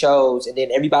pick and chose, and then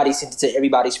everybody sent it to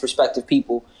everybody's prospective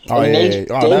people. Oh, and they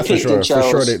that's for sure.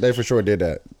 For sure, they for sure did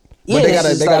that. But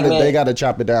they gotta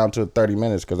chop it down to 30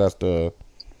 minutes because that's the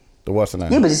what's the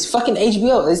name? Yeah, but it's fucking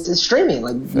HBO. It's streaming.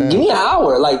 Like, give me an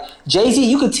hour. Like Jay-Z,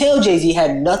 you could tell Jay-Z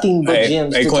had nothing but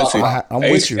gems to Quincy, talk about. I'm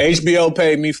with you. HBO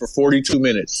paid me for 42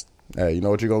 minutes. Hey, you know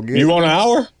what you gonna get? You want an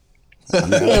hour?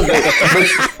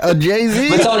 A Jay-Z?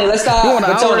 But Tony, let's stop. You want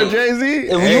an hour of Jay-Z?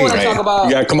 If you want to talk about,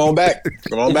 you gotta come on back. If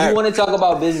you want to talk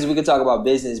about business, we can talk about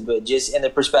business, but just in the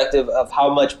perspective of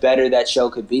how much better that show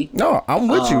could be. No, I'm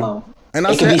with you. And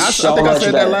I think I said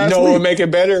that last week. You know what would make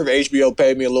it better? If HBO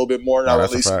paid me a little bit more and I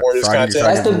released more of this content.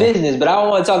 That's the business, but I don't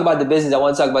want to talk about the business. I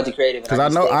want to talk about the creative. Because I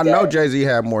know Jay-Z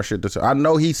had more shit to say. I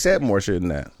know he said more shit than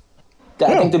that.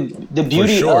 I think the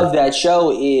beauty of that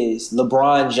show is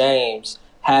LeBron James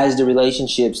has the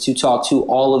relationships to talk to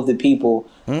all of the people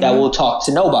that will talk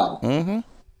to nobody. Mm-hmm.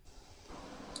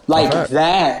 Like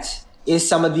that is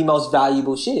some of the most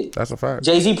valuable shit. That's a fact.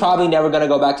 Jay-Z probably never gonna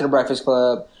go back to the Breakfast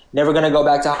Club. Never gonna go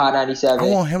back to Hot 97. I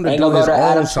want him to do his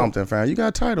own something, fam. You got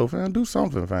a title, fam. Do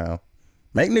something, fam.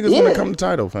 Make niggas want to come to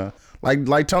title, fam.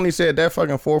 Like Tony said, that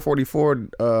fucking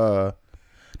 444,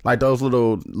 like those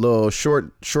little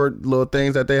short little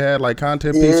things that they had, like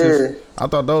content pieces. I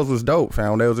thought those was dope,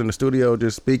 fam. When they was in the studio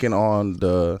just speaking on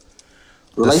the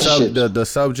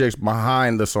subjects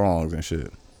behind the songs and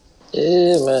shit.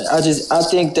 Yeah, man.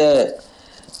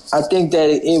 I think that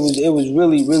it was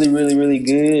really, really, really, really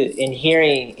good. And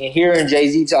hearing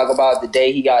Jay-Z talk about the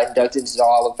day he got inducted into the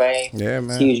Hall of Fame. Yeah,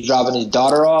 man. He was dropping his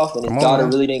daughter off, and his daughter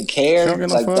really didn't care.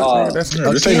 Like, dog, this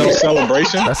ain't no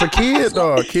celebration. That's a kid,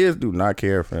 dog. Kids do not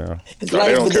care, fam. They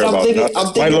don't care about nothing.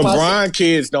 Like LeBron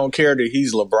kids don't care that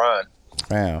he's LeBron.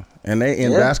 Fam. And they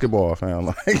in basketball, fam.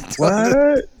 Like,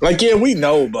 what? Like, yeah, we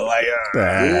know, but like,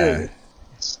 yeah.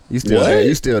 You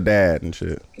still dad and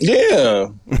shit. Yeah.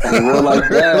 Real like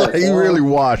that. He really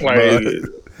washed, like, bro.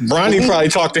 Bronny probably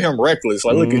talked to him reckless.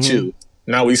 Like, look at you.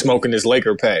 Now we smoking this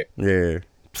Laker pack. Yeah.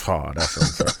 Oh, that's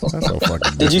so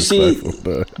fucking Did you see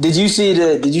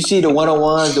the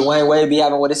one-on-ones Dwayne Wade be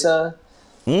having with his son?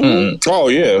 Oh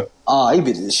yeah. Oh, he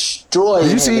be destroyed.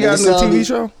 Did you see he got in the TV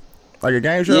show? Like a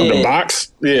game show? Yeah. The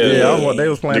box? Yeah. They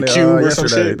was playing it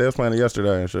yesterday. They was playing it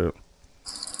yesterday and shit.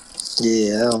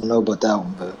 Yeah, I don't know about that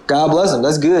one, but God bless him.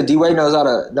 That's good. D-Wade knows how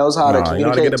to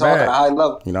communicate and talk at a high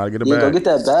level. You know how to get a bag. Go get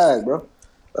that bag, bro.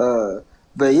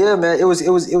 But yeah, man, it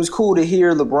was cool to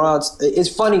hear LeBron's. It's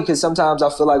funny because sometimes I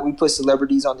feel like we put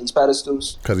celebrities on these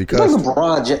pedestals because he cussed. Like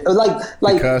LeBron,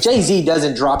 like Jay-Z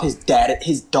doesn't drop his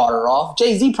daughter off.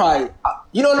 Jay-Z probably,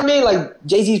 you know what I mean? Like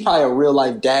Jay-Z's probably a real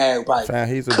life dad. Probably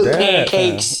he's a dad.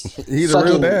 Pancakes. He's a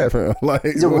real dad, fam. Like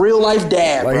he's a real life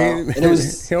dad, like, bro.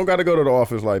 He don't got to go to the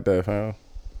office like that, fam.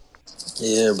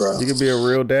 Yeah, bro. You can be a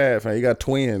real dad, fam. You got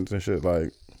twins and shit,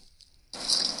 like.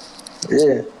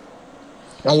 Yeah.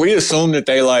 And we assume that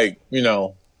they like, you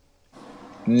know,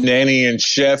 nanny and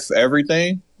chef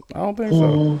everything. I don't think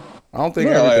so. I don't think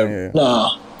everything. Like,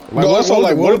 nah. Like,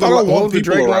 what was the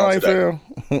Drake line, fam?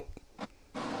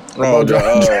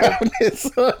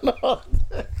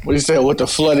 What you say with the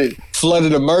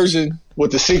flooded immersion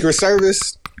with the Secret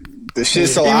Service? The shit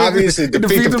so obvious it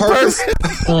defeats the purpose.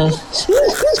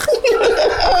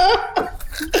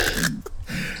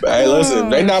 Hey, listen,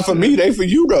 they not for me, they for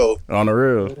you though. On the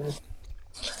real.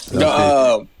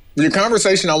 The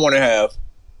conversation I want to have,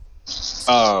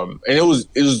 and it was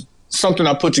something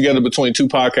I put together between two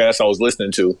podcasts I was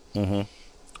listening to.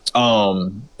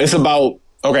 It's about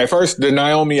first the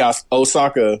Naomi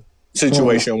Osaka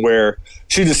situation where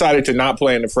she decided to not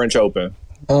play in the French Open.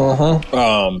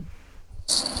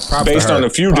 Based on a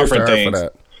few different things.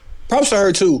 Props to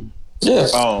her too. Yeah.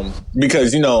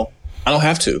 Because I don't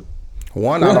have to.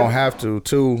 One, I don't have to.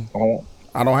 Two,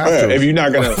 I don't have to. If you're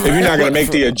not gonna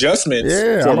make the adjustments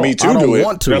for me to do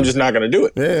it, then I'm just not gonna do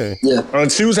it. Yeah.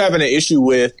 And she was having an issue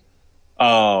with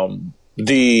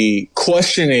the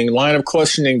line of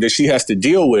questioning that she has to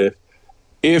deal with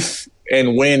if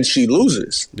and when she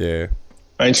loses. Yeah.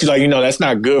 And she's like, that's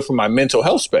not good for my mental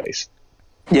health space.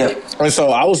 Yeah. And so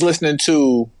I was listening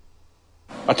to,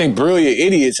 I think, Brilliant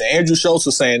Idiots, and Andrew Schultz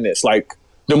was saying this, like,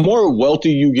 the more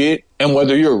wealthy you get, and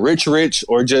whether you're rich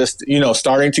or just,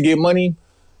 starting to get money,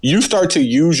 you start to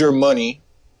use your money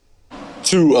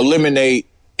to eliminate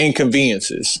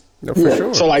inconveniences. Yeah, for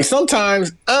sure. So, like,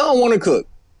 sometimes I don't want to cook.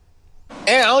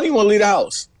 And I don't even want to leave the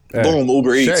house. Hey, boom,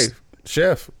 Uber Eats.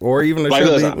 Chef. Or even a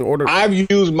chef order. I've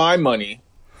used my money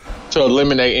to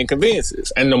eliminate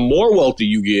inconveniences. And the more wealthy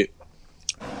you get,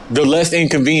 the less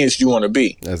inconvenienced you want to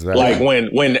be. That's like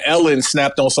when Ellen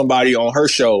snapped on somebody on her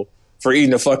show for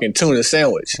eating a fucking tuna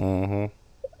sandwich. That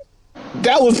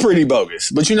was pretty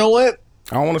bogus. But you know what?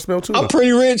 I don't want to smell tuna. I'm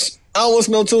pretty rich. I don't want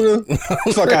to smell tuna.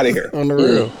 Fuck out of here. On the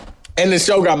real. And the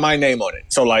show got my name on it.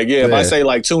 So, like, if I say,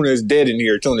 like, tuna is dead in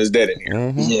here, tuna is dead in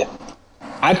here. Yeah.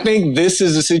 I think this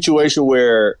is a situation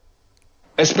where,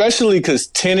 especially because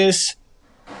tennis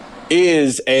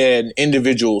is an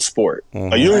individual sport.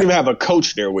 Like, you don't even have a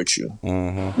coach there with you.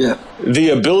 Yeah. The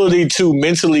ability to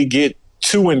mentally get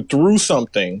to and through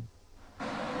something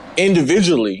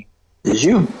individually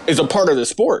is a part of the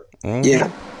sport.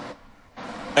 Yeah.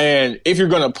 And if you're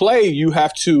going to play, you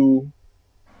have to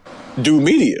do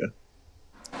media.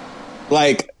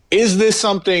 Like, is this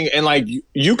something, and like,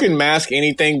 you can mask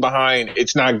anything behind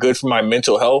it's not good for my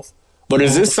mental health, but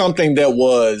is this something that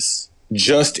was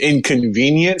just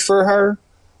inconvenient for her?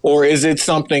 Or is it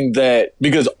something that,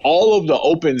 because all of the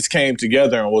Opens came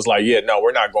together and was like, yeah, no,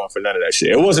 we're not going for none of that shit.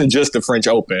 It wasn't just the French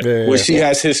Open, which she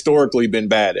has historically been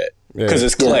bad at, because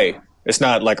it's clay. It's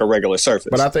not like a regular surface.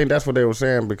 But I think that's what they were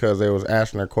saying, because they was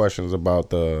asking her questions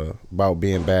about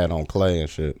being bad on clay and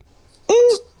shit.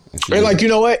 And like, you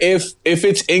know what? If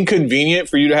it's inconvenient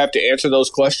for you to have to answer those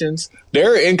questions,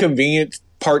 there are inconvenient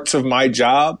parts of my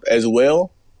job as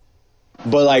well.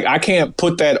 But like, I can't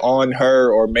put that on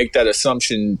her or make that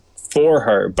assumption for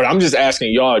her. But I'm just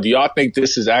asking y'all, do y'all think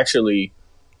this is actually...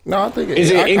 No, I think... Is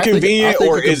it inconvenient,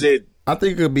 or is it... I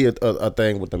think it could be a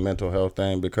thing with the mental health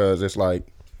thing, because it's like...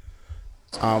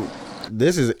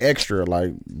 this is extra.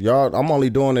 Like, y'all, I'm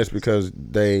only doing this because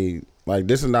they... Like,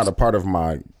 this is not a part of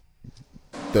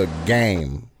the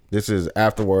game. This is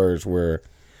afterwards, where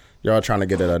y'all trying to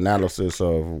get an analysis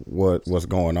of what's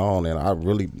going on. And I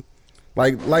really...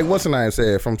 Like what's the name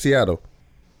said from Seattle?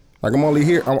 Like, I'm only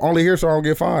here so I don't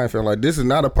get fined, fam. Like, this is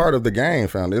not a part of the game,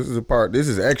 fam. This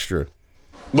is extra.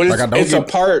 But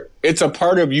it's a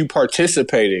part of you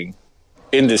participating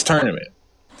in this tournament.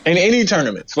 In any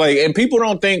tournaments. Like, and people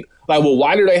don't think, like, well,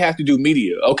 why do they have to do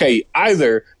media? Okay,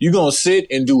 either you're gonna sit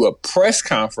and do a press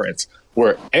conference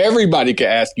where everybody can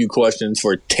ask you questions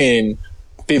for 10,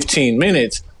 15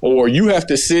 minutes, or you have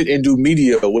to sit and do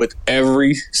media with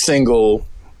every single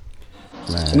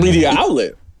media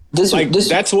outlet.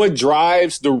 That's what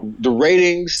drives the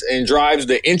ratings and drives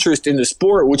the interest in the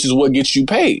sport, which is what gets you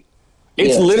paid.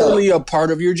 It's literally a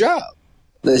part of your job.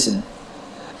 Listen,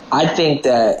 I think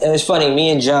that, and it's funny, me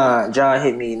and John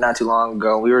hit me not too long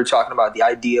ago. We were talking about the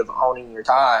idea of owning your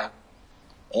time,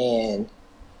 and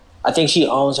I think she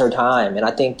owns her time. And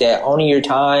I think that owning your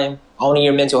time, owning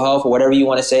your mental health, or whatever you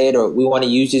want to say it, or we want to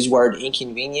use this word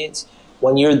inconvenience,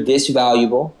 when you're this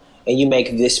valuable and you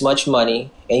make this much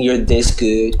money and you're this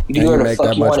good, you do whatever the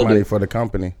fuck you want to do for the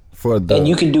company, and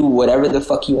you can do whatever the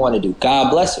fuck you want to do.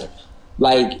 God bless her.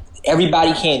 Like,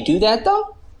 everybody can't do that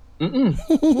though.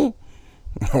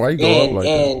 Why you going up like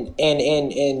that?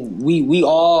 And we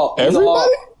all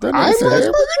everybody.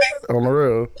 On the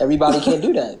real, everybody can't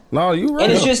do that. No, you right.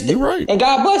 And it's just, you right. And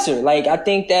God bless her. Like, I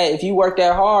think that if you work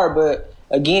that hard, but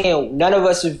again, none of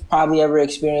us have probably ever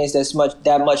experienced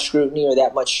that much scrutiny or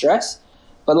that much stress.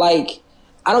 But like,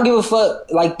 I don't give a fuck.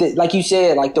 Like you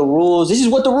said, like the rules. This is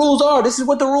what the rules are. This is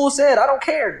what the rules said. I don't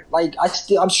care. Like,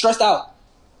 I'm stressed out.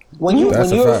 When you're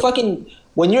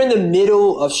in the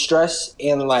middle of stress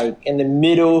and like in the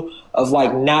middle of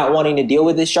like not wanting to deal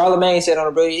with this, Charlamagne said on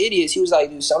A Brilliant Idiots, he was like,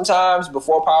 dude, sometimes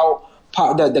before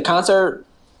the concert,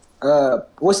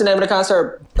 what's the name of the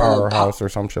concert? Powerhouse or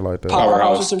some shit like that.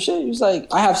 Powerhouse or some shit. He was like,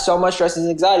 I have so much stress and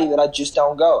anxiety that I just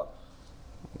don't go.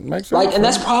 Makes sense. Like, and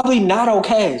that's probably not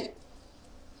okay.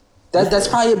 That's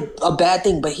probably a bad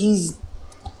thing, but he's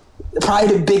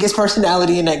probably the biggest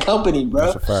personality in that company, bro.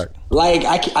 That's a fact. Like,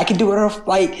 I can do whatever,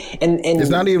 like, and it's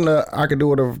not even I can do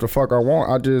whatever the fuck I want.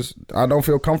 I don't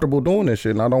feel comfortable doing this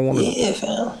shit, and I don't want to. Yeah,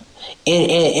 fam.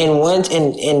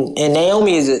 And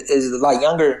Naomi is like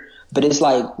younger, but it's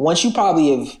like, once you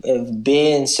probably have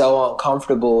been so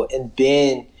uncomfortable and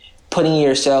been putting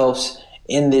yourselves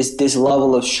in this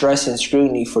level of stress and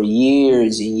scrutiny for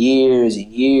years and years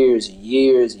and years and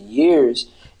years and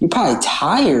years, you're probably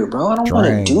tired, bro. I don't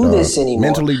want to do this anymore.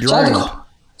 Mentally drained.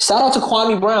 Shout out to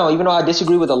Kwame Brown, even though I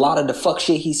disagree with a lot of the fuck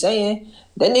shit he's saying.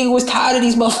 That nigga was tired of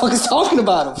these motherfuckers talking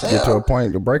about him, fam. Get to a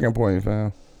point, the breaking point,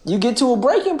 fam. You get to a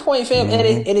breaking point, fam.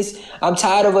 Mm-hmm. And it's I'm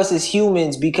tired of us as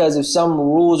humans because of some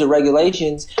rules or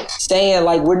regulations saying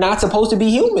like we're not supposed to be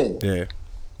human. Yeah.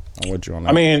 I'm with you on that.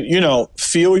 I mean,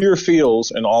 feel your feels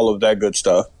and all of that good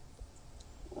stuff.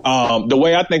 The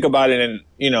way I think about it,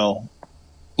 and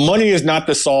money is not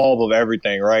the solve of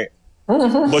everything, right?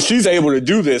 Mm-hmm. But she's able to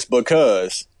do this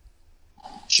because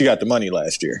she got the money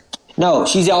last year. No,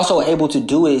 she's also able to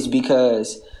do it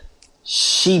because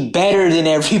she better than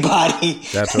everybody.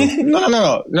 That's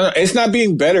No. It's not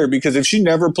being better, because if she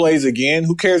never plays again,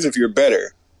 who cares if you're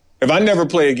better? If I never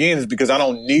play again, it's because I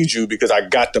don't need you because I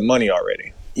got the money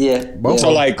already. Yeah. Both.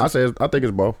 So like, I think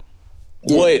it's both.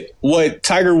 What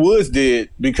Tiger Woods did,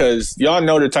 because y'all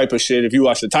know the type of shit, if you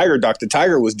watch the Tiger doc, the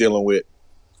Tiger was dealing with,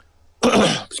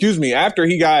 excuse me, after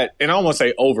he got, and I don't want to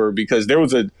say over, because there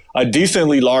was a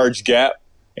decently large gap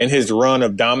in his run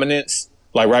of dominance,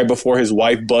 like right before his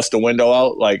wife bust the window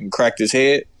out, like, and cracked his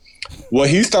head. What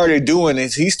he started doing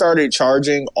is he started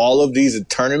charging all of these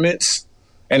tournaments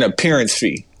an appearance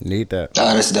fee. Need that.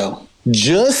 Oh, that's dope.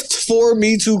 Just for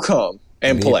me to come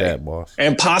and play that, boss.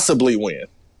 And possibly win.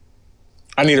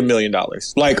 I need $1 million.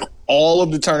 Like, all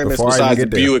of the tournaments besides the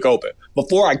Buick Open.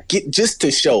 Before I get, just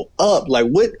to show up. Like,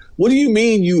 what do you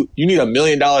mean you need $1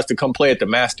 million to come play at the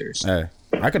Masters? Hey,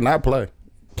 I could not play.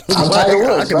 I'm Tiger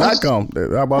Woods. I could not come.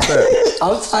 How about that?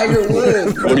 I'm Tiger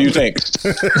Woods. What do you think?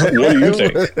 What do you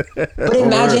think? But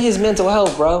imagine his mental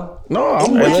health, bro. No,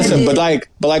 hey, listen,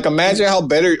 but imagine how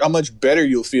much better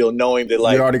you'll feel knowing that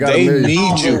like they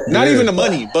need you. Not even the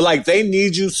money, but like they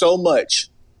need you so much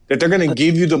that they're gonna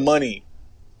give you the money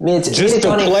just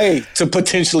to play to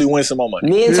potentially win some more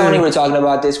money. Me and Tony were talking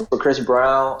about this with Chris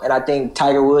Brown, and I think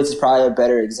Tiger Woods is probably a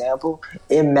better example.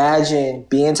 Imagine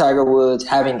being Tiger Woods,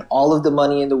 having all of the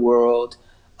money in the world,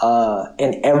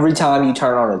 and every time you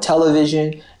turn on a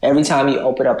television, every time you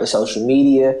open up a social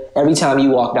media, every time you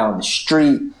walk down the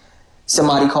street,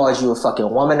 somebody calls you a fucking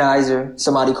womanizer,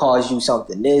 somebody calls you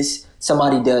something this,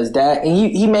 somebody does that, and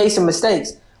he made some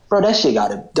mistakes. Bro, that shit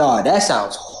gotta die. That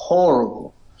sounds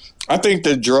horrible. I think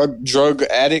the drug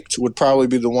addict would probably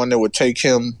be the one that would take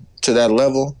him to that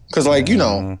level. Because, like, you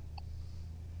know,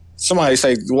 somebody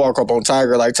say, walk up on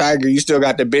Tiger, like, Tiger, you still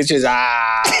got the bitches?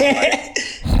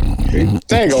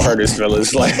 They ain't gonna hurt his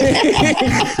feelings. Like,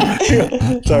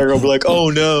 Tiger gonna be like, oh,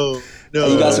 no. No,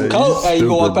 you got some coke? Hey, you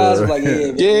can walk past him like,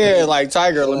 yeah, like,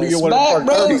 Tiger, let me get one of the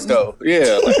Park 30s, though.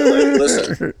 Yeah, like,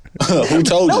 listen. Who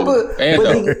told you?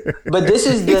 But this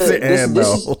is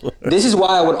this is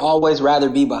why I would always rather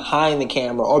be behind the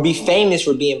camera or be famous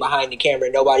for being behind the camera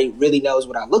and nobody really knows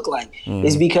what I look like.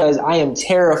 Is because I am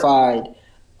terrified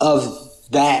of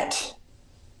that.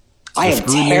 I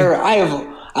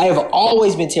have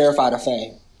always been terrified of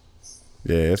fame.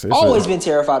 Yeah, it's always been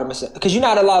terrified of myself because you're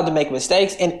not allowed to make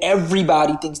mistakes, and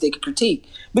everybody thinks they can critique.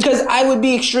 Because I would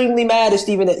be extremely mad if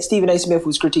Stephen A. Smith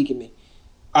was critiquing me.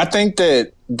 I think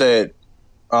that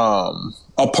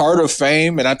a part of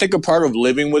fame, and I think a part of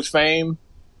living with fame,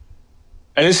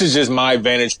 and this is just my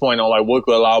vantage point on like what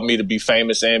could allow me to be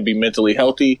famous and be mentally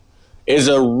healthy, is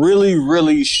a really,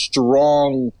 really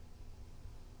strong,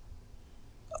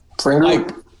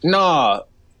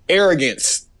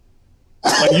 arrogance.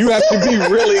 Like you have to be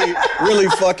really, really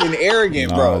fucking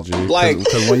arrogant, bro. G, like,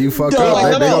 because when you fuck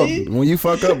up, when you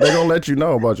fuck up, they gonna let you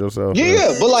know about yourself. Yeah,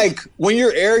 bro. But like when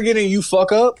you're arrogant and you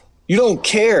fuck up, you don't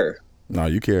care. No,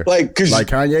 you care. Like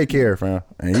Kanye care, fam,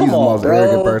 and he's the most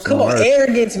arrogant person on earth.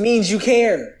 Arrogance means you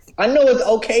care. I know it's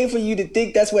okay for you to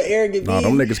think that's what arrogant means. No,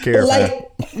 them niggas care, like,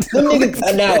 them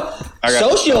niggas now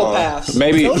sociopaths.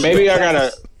 Maybe I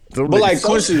gotta. But like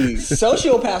Quincy,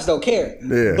 sociopaths don't care.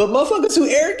 Yeah. But motherfuckers who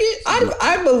arrogant,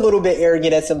 I'm a little bit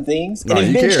arrogant at some things, and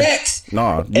it's been checked.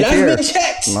 I've been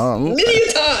checked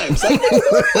many times. Like, who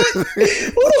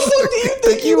the fuck do you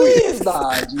think you is?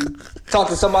 Nah, you talk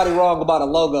to somebody wrong about a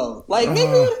logo. Like,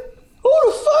 nigga, who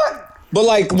the fuck? But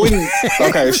like when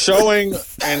showing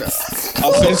an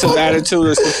offensive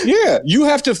attitude, you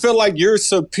have to feel like you're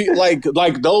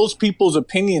like those people's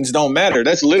opinions don't matter.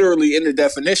 That's literally in the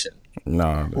definition.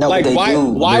 No, like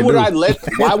why would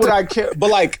I care? But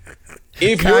like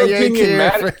if Kanye your opinion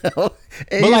matters, but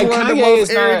like Kanye is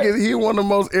arrogant. He's one of the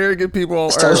most arrogant people on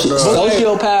earth.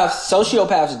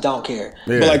 Sociopaths don't care.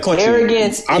 Yeah. But like Quincy,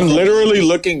 arrogance. I'm literally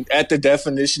looking at the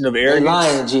definition of arrogance. They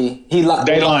lying, G. They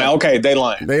lying. Okay, they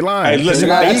lying. They lying. Hey, listen,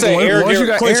 that's an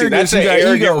arrogant. Quincy, that's an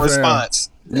arrogant response.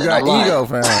 You got ego,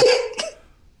 fam.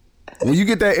 When you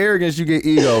get that arrogance, you get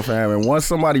ego, fam. And once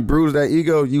somebody bruises that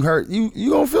ego, you hurt. You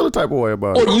gonna feel the type of way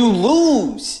about it. Or you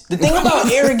lose. The thing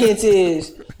about arrogance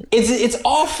is, it's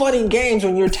all fun and games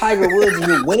when you're Tiger Woods and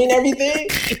you're winning everything,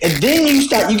 and then you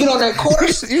get on that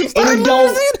course and you start losing.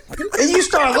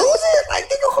 Like,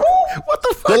 nigga, what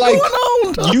the fuck going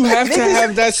on? You have to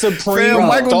have that supreme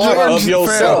thought of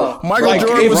yourself. Michael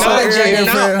Jordan was so arrogant.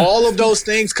 Not all of those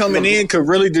things coming in could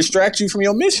really distract you from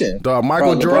your mission. Dog,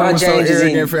 Michael Jordan was so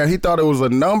arrogant, fam. He thought it was a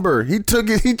number. He took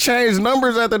it. He changed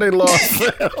numbers after they lost. He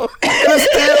still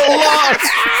lost.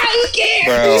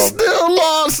 He still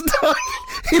lost.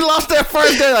 He lost that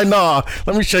first day. Like, nah,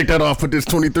 let me shake that off. Put this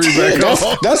 23 back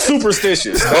on. That's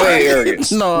superstitious. That ain't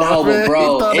arrogance. No, but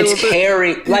bro, it's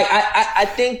scary. Like, I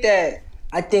think that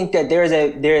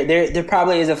there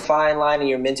probably is a fine line in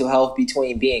your mental health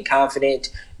between being confident,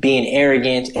 being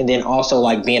arrogant, and then also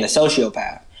like being a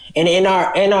sociopath. And in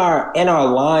our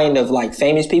line of like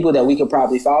famous people that we could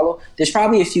probably follow, there's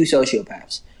probably a few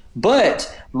sociopaths.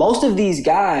 But most of these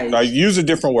guys, use a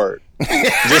different word,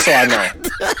 just so I know.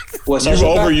 What,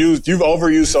 you've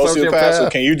overused sociopath. So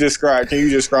can you describe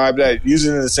that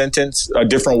using in a sentence, a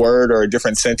different word or a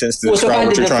different sentence to describe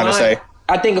what you're trying to say?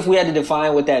 I think if we had to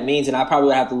define what that means, and I probably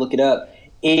would have to look it up,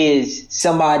 is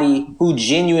somebody who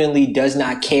genuinely does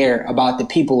not care about the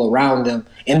people around them,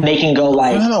 and they can go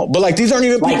like, no, but like these aren't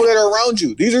even people that are around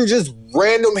you. These are just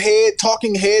random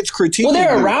talking heads critiquing. Well,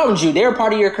 they're around you. They're a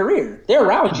part of your career. They're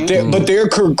around you, but they're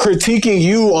critiquing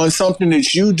you on something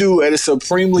that you do at a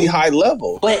supremely high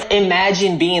level. But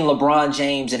imagine being LeBron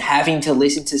James and having to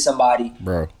listen to somebody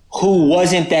who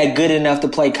wasn't that good enough to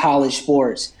play college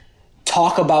sports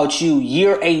talk about you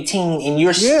year 18 and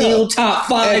you're still top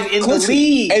 5 in the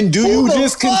league. And do you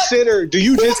just consider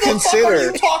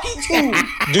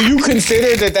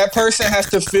that person has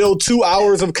to fill 2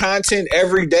 hours of content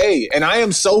every day? And I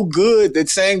am so good that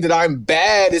saying that I'm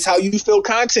bad is how you fill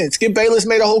content. Skip Bayless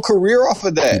made a whole career off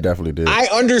of that. He definitely did. I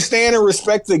understand and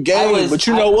respect the game, but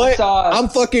you know what? I'm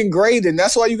fucking great, and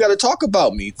that's why you got to talk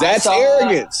about me. That's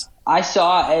arrogance. I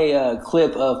saw a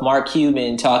clip of Mark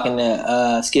Cuban talking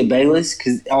to Skip Bayless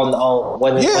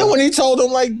when he told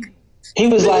him like he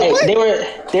was like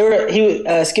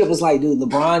Skip was like, dude,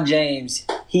 LeBron James,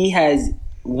 he has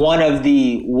one of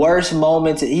the worst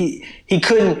moments. He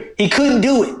couldn't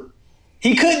do it.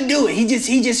 He couldn't do it. He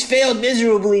just failed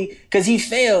miserably because he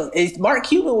failed. Mark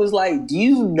Cuban was like, do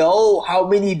you know how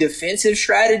many defensive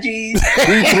strategies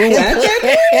we threw at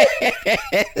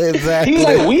that? Exactly. He was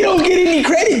like, we don't get any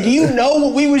credit. Do you know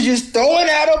what we was just throwing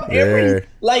at him?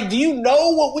 Do you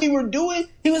know what we were doing?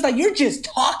 He was like, you're just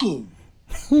talking.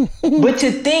 But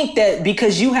to think that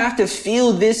because you have to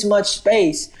fill this much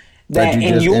space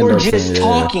you're just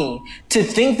talking, to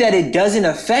think that it doesn't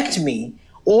affect me,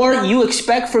 or you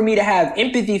expect for me to have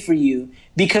empathy for you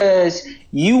because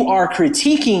you are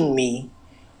critiquing me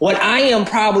when I am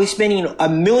probably spending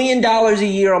 $1 million a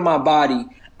year on my body.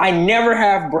 I never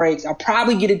have breaks. I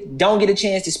probably don't get a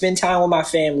chance to spend time with my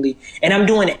family, and I'm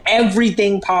doing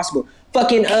everything possible.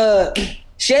 Fucking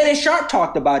Shannon Sharp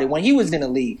talked about it when he was in the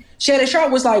league. Shannon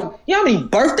Sharp was like, you know how many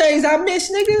birthdays I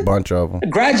miss, nigga? Bunch of them.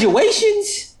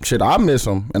 Graduations? Shit, I miss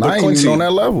them, and I ain't even on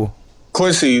that level.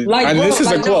 Quincy, this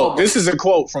is a quote. This is a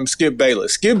quote from Skip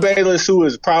Bayless. Skip Bayless, who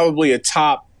is probably a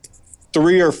top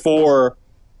 3 or 4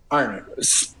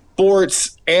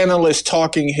 sports analyst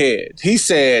talking head. He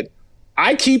said,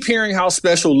 I keep hearing how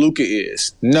special Luka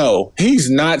is. No, he's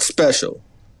not special.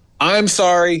 I'm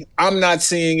sorry. I'm not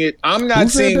seeing it. I'm not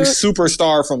seeing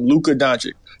superstar from Luka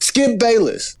Doncic. Skip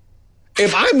Bayless.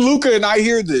 If I'm Luka and I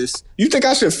hear this, you think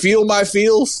I should feel my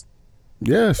feels?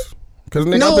 Yes. Because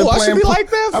nigga, I should be like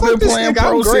that. I've been playing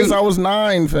pro since I was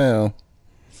 9, fam.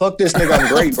 Fuck this nigga, I'm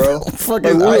great, bro.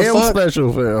 I am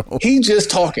special, fam. He just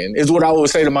talking is what I would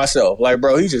say to myself. Like,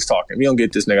 bro, he's just talking. You don't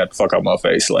get this nigga the fuck out my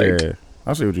face. Like, yeah,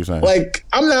 I see what you're saying. Like,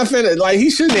 I'm not finna. Like, he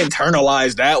shouldn't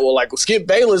internalize that. Well, like Skip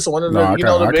Bayless, one of the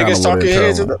the biggest talking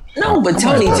heads. No, but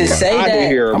Tony, to say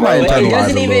that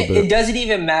it doesn't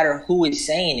even matter who is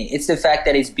saying it. It's the fact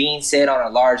that it's being said on a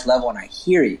large level, and I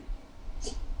hear it.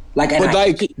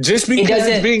 Just because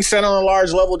it's being said on a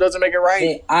large level doesn't make it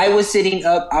right. I was sitting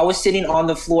on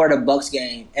the floor at a Bucks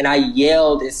game, and I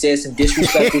yelled and said some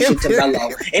disrespectful shit to Melo,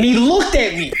 and he looked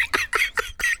at me.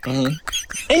 Mm-hmm.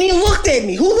 And he looked at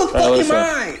me. Who the fuck am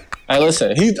I? Hey,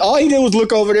 listen. All he did was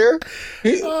look over there.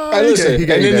 And then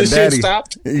this shit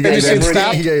stopped.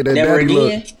 Never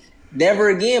again. Never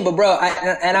again. But bro,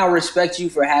 I respect you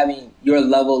for having your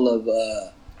level of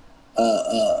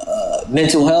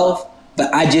mental health.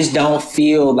 But I just don't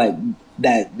feel like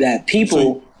that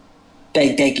people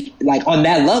they like on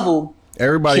that level.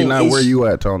 Everybody not where you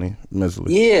at, Tony.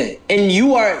 Mentally. Yeah, and you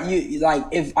like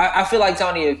if I feel like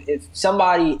Tony, if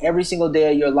somebody every single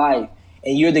day of your life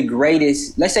and you're the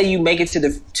greatest. Let's say you make it to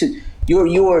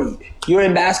you're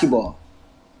in basketball,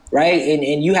 right?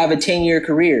 And you have a 10-year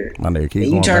career. My nigga, keep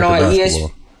and you turn on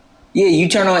ESPN. Yeah, you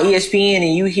turn on ESPN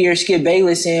and you hear Skip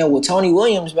Bayless saying, "Well, Tony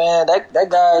Williams, man, that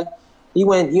guy." He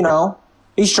went,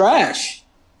 he's trash.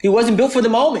 He wasn't built for the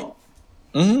moment.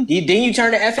 Mm-hmm. Then you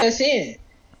turn to FSN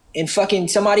and fucking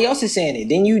somebody else is saying it.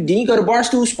 Then you go to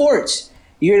Barstool Sports.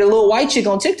 You hear the little white chick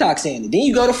on TikTok saying it. Then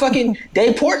you go to fucking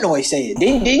Dave Portnoy say it.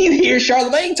 Then you hear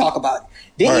Charlamagne talk about it.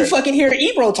 Then you fucking hear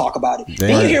Ebro talk about it.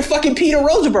 Then you hear fucking Peter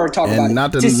Rosenberg talk about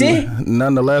it.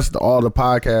 Nonetheless, all the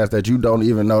podcasts that you don't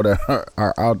even know that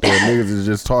are out there, niggas is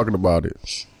just talking about it.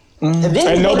 Mm-hmm.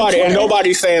 And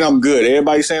nobody's saying I'm good.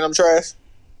 Everybody's saying I'm trash.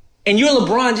 And you're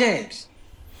LeBron James.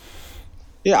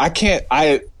 Yeah, I can't.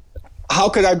 How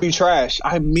could I be trash?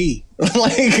 I'm me.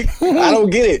 Like, I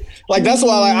don't get it. Like, that's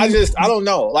why I don't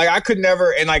know. Like, I could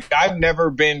never, and like, I've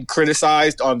never been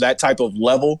criticized on that type of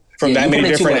level from that many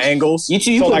different angles. You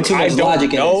put too much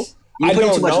logic in this. You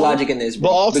put too much logic in this, bro.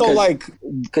 But also,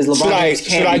 because LeBron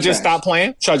should I just stop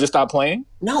playing? Should I just stop playing?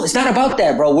 No, it's not about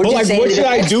that, bro. We're just saying what should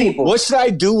I do? People. What should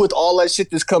I do with all that shit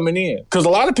that's coming in? Because a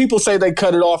lot of people say they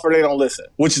cut it off or they don't listen,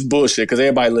 which is bullshit. Because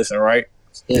everybody listen, right?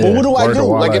 Yeah. But what do I do?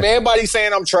 Like, if everybody's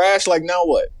saying I'm trash, like, now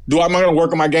what? Am I going to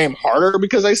work on my game harder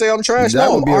because they say I'm trash?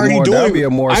 No, I'm already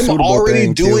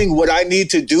doing what I need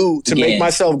to do to make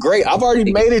myself great. I've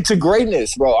already made it to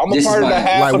greatness, bro. I'm a part of the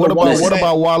half. Like, what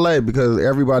about Wale? Because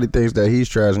everybody thinks that he's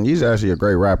trash, and he's actually a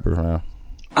great rapper, man.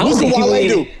 What's Wale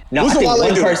do? No,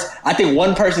 I think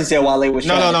one person said Wale was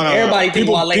trash. No. Everybody think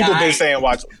Wale. People been saying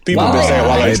Wale trash. People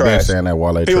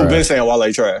been saying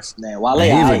Wale trash. Man,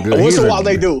 Wale. What's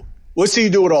Wale do? What's he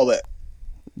do with all that?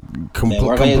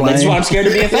 That's why I'm scared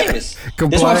of being famous.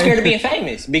 That's why I'm scared of being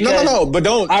famous. Because no. But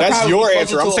don't. That's your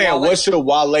answer. I'm saying, what should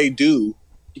Wale do?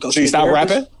 Should he stop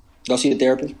rapping? Go see a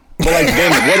therapist. But like,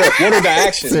 then what are the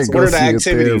actions? What are the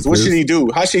activities? What should he do?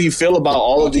 How should he feel about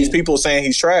all of these people saying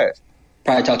he's trash?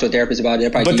 Probably talk to a therapist about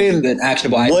it. But then, good,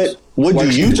 actionable items. What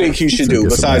do you think he should do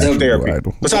besides therapy?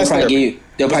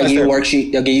 They'll probably give you a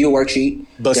worksheet. They'll give you a worksheet.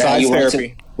 Besides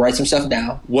therapy. Write some stuff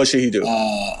down. What should he do?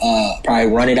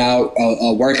 Probably run it out,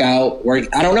 work.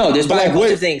 I don't know. There's probably a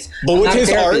bunch of things. But with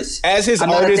his art, as his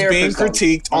art is being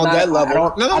critiqued on that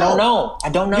level, I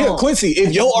don't know. Yeah, Quincy,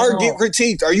 if your art get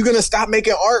critiqued, are you gonna stop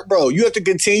making art, bro? You have to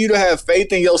continue to have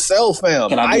faith in yourself,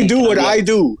 fam. I do what I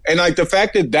do, and like the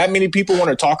fact that many people want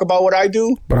to talk about what I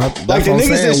do, like the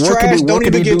niggas that's trash don't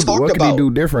even get talked about. What can he do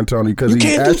different, Tony? Because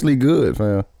he's actually good,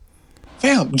 fam.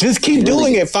 Fam, just keep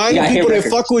doing it. Find people that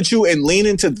fuck with you and lean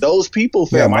into those people,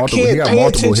 fam. I can't pay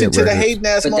attention to the hating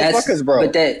ass motherfuckers, bro.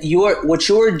 But what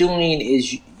you're doing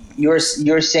is you're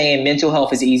saying mental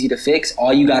health is easy to fix.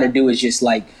 All you got to do is just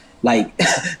like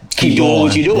keep doing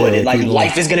what you're doing. And like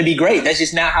life is gonna be great. That's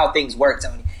just not how things work,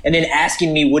 Tony. And then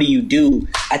asking me what do you do,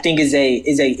 I think is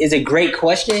a great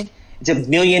question. It's $1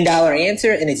 million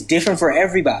answer, and it's different for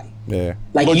everybody. Yeah.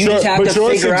 Like you just have to figure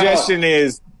out. But your suggestion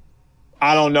is,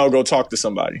 I don't know, go talk to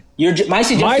somebody. My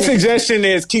suggestion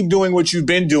is keep doing what you've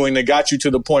been doing that got you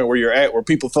to the point where you're at, where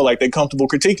people feel like they're comfortable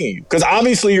critiquing you. Because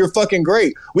obviously you're fucking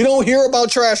great. We don't hear about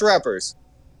trash rappers.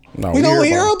 No, we don't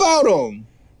hear about them.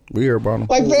 We hear about them.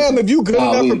 Like, fam, if you good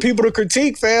enough for people to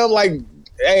critique, fam, like,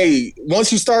 hey,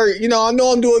 once you start, I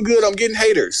know I'm doing good, I'm getting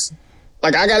haters.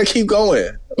 Like, I got to keep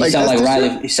going. You sound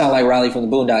like Riley from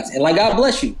the Boondocks. And like, God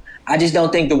bless you. I just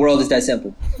don't think the world is that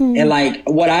simple. And like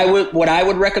what I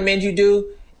would recommend you do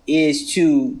is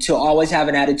to always have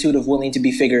an attitude of willing to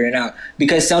be figuring it out.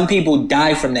 Because some people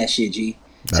die from that shit, G.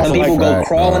 Some people go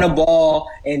crawl in a ball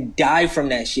and die from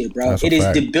that shit, bro. It is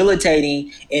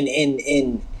debilitating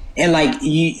and like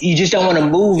you just don't want to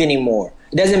move anymore.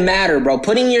 It doesn't matter, bro.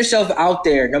 Putting yourself out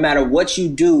there, no matter what you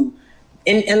do,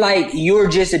 and like you're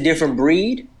just a different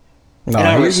breed. No, and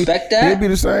I respect that. He'd be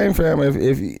the same, fam.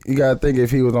 If you gotta think, if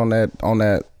he was on that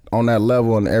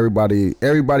level and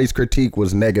everybody's critique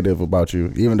was negative about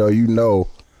you, even though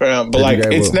but like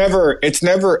it's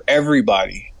never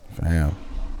everybody. Fam.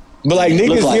 But like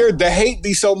niggas here, the hate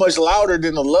be so much louder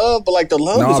than the love. But like the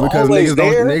love is because always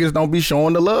there. Niggas don't be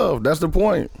showing the love. That's the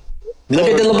point. Look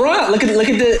at the LeBron. Look at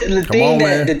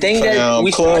the thing that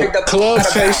we started. Club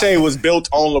Shay Shay was built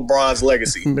on LeBron's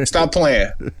legacy. Stop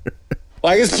playing.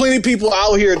 Like, there's plenty of people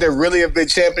out here that really have been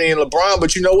championing LeBron,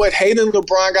 but you know what? Hating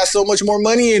LeBron got so much more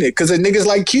money in it because of niggas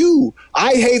like you.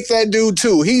 I hate that dude,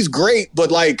 too. He's great,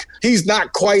 but, like, he's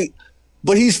not quite,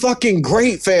 but he's fucking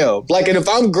great, fam. Like, and if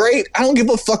I'm great, I don't give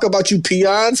a fuck about you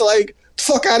peons. Like,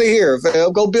 fuck out of here,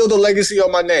 fam. Go build a legacy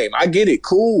on my name. I get it.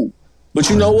 Cool. But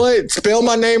you know what? Spell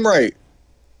my name right.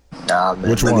 Nah,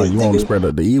 man. Which one? You want to spread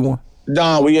the E one?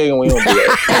 Nah, we don't do that.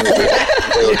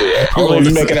 We don't do that. Only if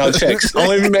you making out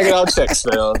checks.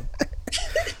 Man.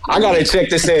 I got a check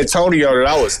that said Antonio that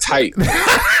I was tight.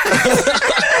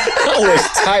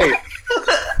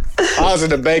 I was in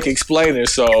the bank explaining,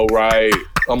 so, right,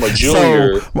 I'm a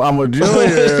junior.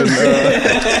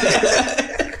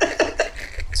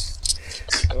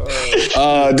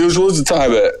 Dudes, what's the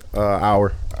time at?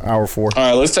 Hour 4. All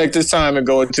right, let's take this time and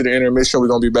go into the intermission. We're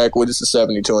going to be back with us, the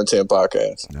 72 and 10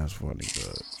 podcast. That's funny,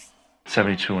 bro.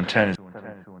 72 and 10.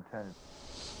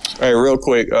 Hey, real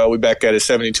quick, we back at a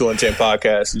 72 and 10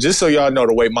 podcast. Just so y'all know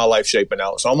the way my life's shaping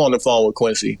out. So I'm on the phone with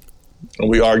Quincy, and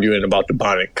we arguing about the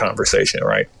bonnet conversation,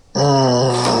 right? Wait, so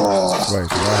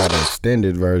I had an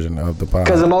extended version of the podcast.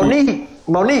 Because of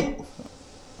Monique.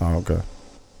 Oh, okay.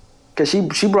 Because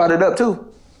she brought it up, too.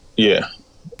 Yeah.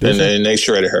 And then they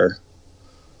shredded her.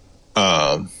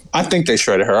 I think they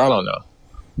shredded her. I don't know.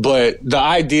 But the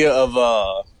idea of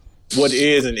what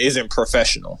is and isn't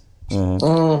professional.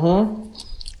 Mm-hmm.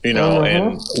 You know,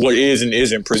 and what is and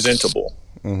isn't presentable.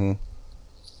 Mm-hmm.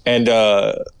 And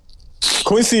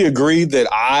Quincy agreed that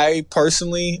I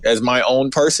personally, as my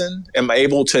own person, am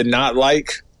able to not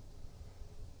like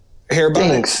hair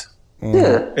bonnets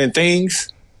and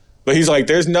things. But he's like,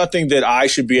 there's nothing that I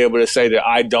should be able to say that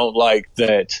I don't like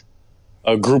that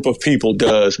a group of people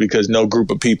does, because no group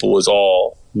of people is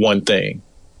all one thing.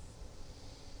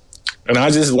 And I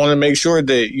just want to make sure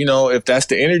that, you know, if that's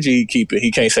the energy he keep it,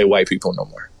 he can't say white people no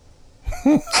more.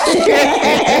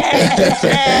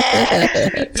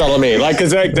 That's all I mean. Like,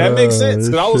 cause that makes sense.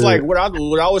 Cause I was like, what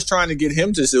I was trying to get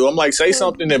him to do, I'm like, say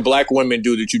something that black women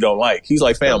do that you don't like. He's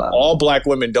like, fam, all black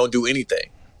women don't do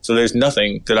anything. So there's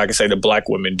nothing that I can say that black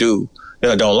women do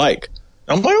that I don't like.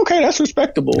 I'm like, okay, that's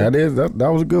respectable. That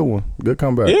was a good one. Good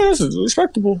comeback. Yeah, it's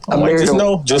respectable. I'm like, just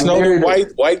know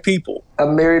the white people.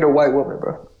 I'm married a white woman,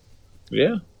 bro.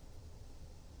 Yeah.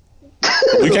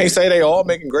 We can't say they all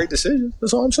making great decisions.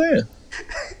 That's all I'm saying.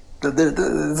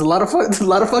 There's a lot of fucked up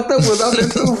ones out there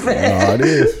too, man. No, it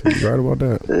is. You're right about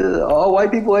that. All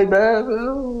white people ain't bad,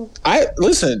 man.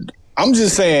 I'm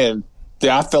just saying that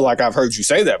I feel like I've heard you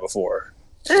say that before.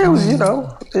 Yeah, it was, you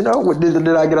know. Did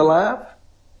I get a laugh?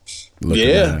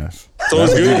 Yeah. So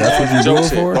it's good. That's what you doing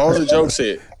for? That was a joke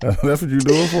hit. That's what you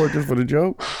doing for? Just for the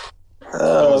joke?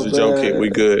 That was a joke hit. We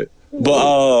good.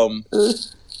 But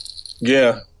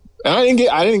yeah. And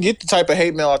I didn't get the type of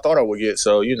hate mail I thought I would get.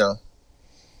 So you know.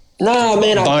 Nah,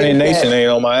 man. Bonnie Nation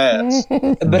ain't on my ass.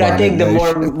 But I think the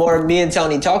more me and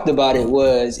Tony talked about it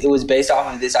was based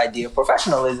off of this idea of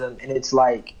professionalism, and it's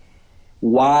like,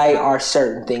 why are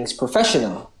certain things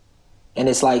professional? And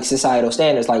it's like societal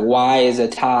standards. Like, why is a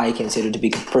tie considered to be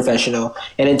professional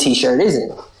and a t-shirt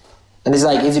isn't? And it's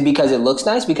like, is it because it looks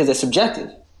nice? Because it's subjective,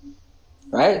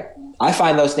 right? I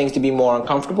find those things to be more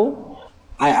uncomfortable.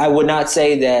 I would not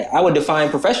say that. I would define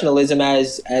professionalism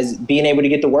as being able to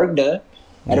get the work done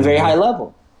at a very high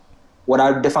level. Would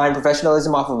I define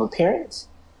professionalism off of appearance?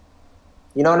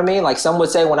 You know what I mean? Like, some would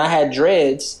say when I had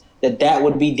dreads that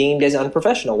would be deemed as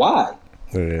unprofessional. Why?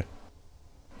 Yeah.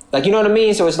 Like, you know what I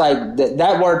mean? So it's like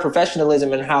that word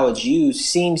professionalism and how it's used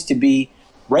seems to be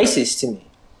racist to me.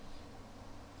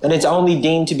 And it's only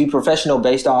deemed to be professional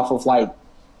based off of, like,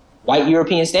 white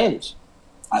European standards.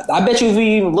 I bet you if you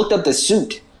even looked up the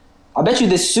suit, I bet you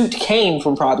the suit came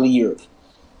from probably Europe.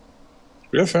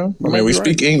 Yeah, fam. I mean, we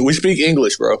speak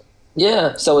English, bro.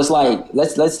 Yeah, so it's like,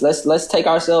 let's take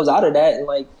ourselves out of that and,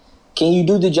 like, can you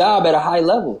do the job at a high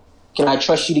level? Can I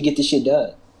trust you to get the shit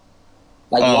done?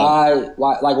 Like,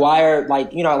 why are,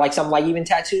 like, you know, like something like even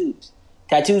tattoos.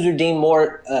 Tattoos are deemed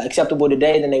more acceptable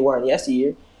today than they were in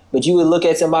yesteryear. But you would look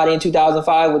at somebody in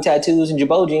 2005 with tattoos and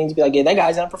Jabot jeans and be like, yeah, that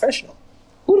guy's unprofessional.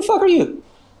 Who the fuck are you?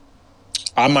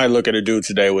 I might look at a dude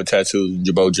today with tattoos and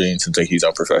Jabot jeans and think he's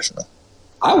unprofessional.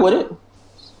 I wouldn't.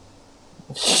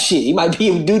 Shit, he might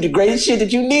be doing the greatest shit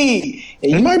that you need.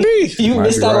 And he might be. You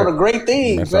missed out on a great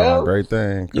thing, missed out on a great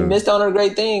thing. You missed out on a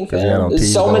great thing, fam.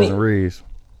 There's so many.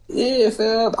 Yeah,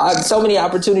 fam. So many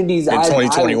opportunities in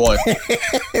 2021.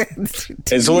 In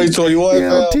 2021,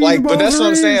 yeah, like, but that's what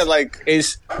I'm saying. Like,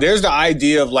 there's the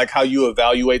idea of like how you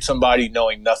evaluate somebody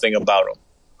knowing nothing about them,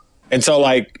 and so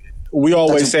like we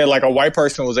always said, like a white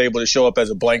person was able to show up as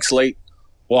a blank slate,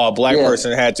 while a black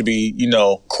person had to be, you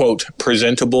know, quote,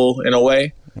 presentable in a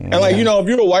way. And like, you know, if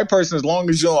you're a white person, as long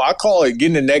as you know, I call it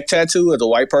getting a neck tattoo as a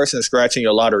white person scratching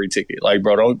your lottery ticket. Like,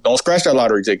 bro, don't scratch that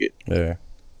lottery ticket. Yeah.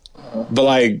 But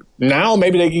like now,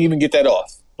 maybe they can even get that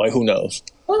off. Like, who knows?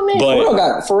 Well, man,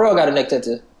 Pharrell got a neck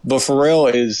tattoo. But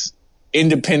Pharrell is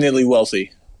independently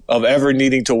wealthy of ever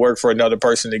needing to work for another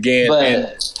person again.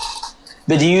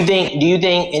 But do you think,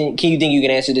 and can you think you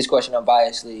can answer this question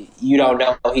unbiasedly? You don't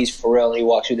know he's Pharrell and he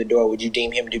walks through the door. Would you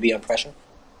deem him to be unprofessional?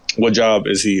 What job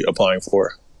is he applying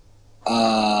for?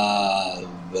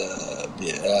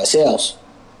 Sales.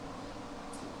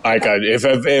 Like, if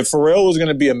Pharrell was going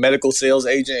to be a medical sales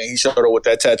agent and he showed up with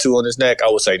that tattoo on his neck, I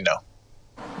would say no.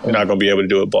 You're not going to be able to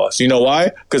do it, boss. You know why?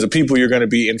 Because the people you're going to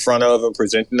be in front of and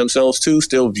presenting themselves to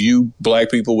still view black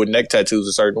people with neck tattoos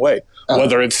a certain way.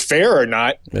 Whether it's fair or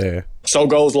not, so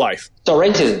goes life. So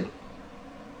racism.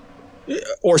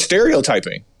 Or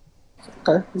stereotyping.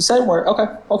 Okay. Same word. Okay.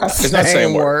 It's not the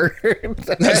same word.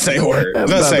 Not the same word. Not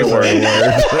the same word.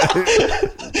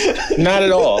 Not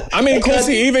at all. I mean,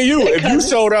 Quincy, even you, if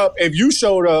you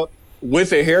showed up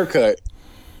with a haircut,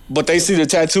 but they see the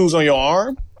tattoos on your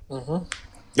arm,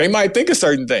 they might think a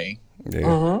certain thing.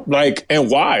 Yeah. Like, and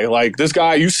why? Like, this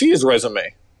guy, you see his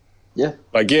resume. Yeah.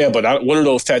 Like, yeah, but what do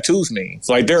those tattoos mean? It's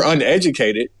like, they're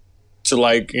uneducated to,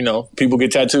 like, you know, people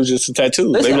get tattoos just to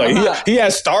tattoo. They like, he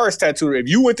has stars tattooed. If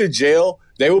you went to jail,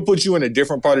 they would put you in a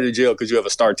different part of the jail because you have a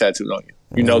star tattooed on you.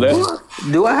 You know that?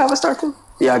 Do I have a star too?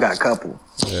 Yeah, I got a couple.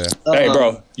 Yeah. Hey,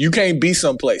 bro, you can't be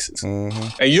some places, and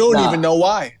you don't even know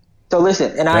why. So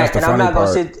listen, I'm not gonna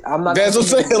sit. I'm not. That's what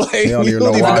I'm saying. Like, you don't even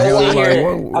know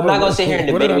why. I'm not gonna sit here and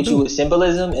debate with you with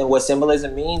symbolism and what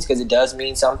symbolism means, because it does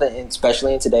mean something, and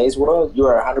especially in today's world. You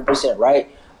are 100% right.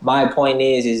 My point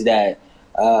is that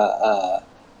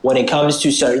when it comes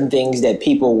to certain things that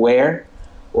people wear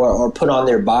or put on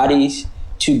their bodies,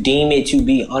 to deem it to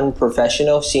be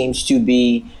unprofessional seems to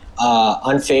be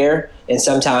unfair and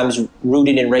sometimes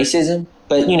rooted in racism.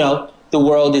 But the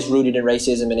world is rooted in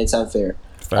racism, and it's unfair.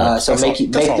 So make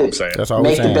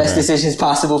the best decisions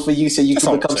possible for you, so you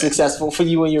can become successful for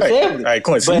you and your family. Hey,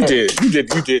 Quincy, you did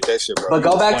that shit, bro.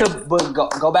 But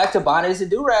go back to bonnets and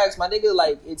do-rags, my nigga.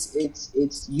 Like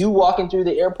it's you walking through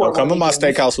the airport. Come to my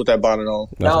steakhouse with that bonnet on.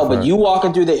 No, but you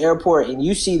walking through the airport and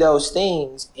you see those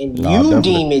things and you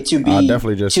deem it to be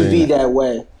that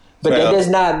way. But that does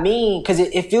not mean, because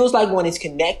it feels like when it's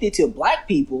connected to black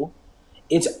people,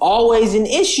 it's always an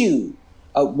issue.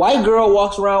 A white girl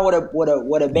walks around with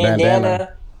a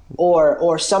bandana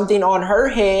or something on her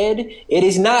head. It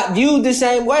is not viewed the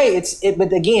same way.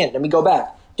 But again, let me go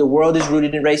back. The world is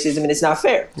rooted in racism, and it's not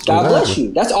fair. God bless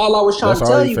you. That's all I was trying to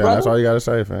tell you, bro. That's all you gotta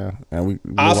say, fam. And we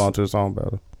move on to the song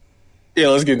battle. Yeah,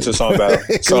 let's get into the song battle.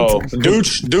 So,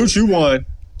 Dooch, you won.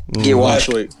 Get watched.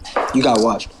 Last week. You got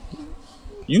watched.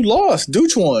 You lost.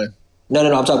 Dooch won. No.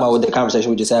 I'm talking about with the conversation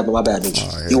we just had. But my bad, dude.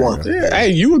 You won. Yeah. Hey,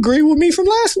 you agree with me from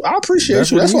last week. I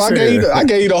appreciate you. That's why I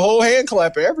gave you the whole hand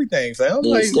clap and everything, fam.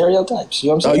 Yeah, like, stereotypes. You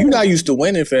know what I'm saying? You're not used to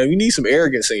winning, fam. You need some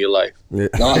arrogance in your life. Yeah.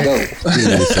 No, I don't.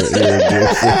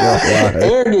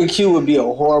 Arrogant Q would be a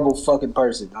horrible fucking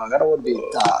person, dog. I don't want to be a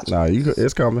dodge. Nah,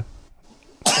 it's coming.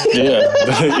 Yeah.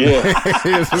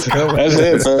 It's coming. That's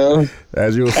it, fam.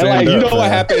 As you were saying, and you know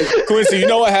what happens, Quincy? You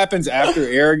know what happens after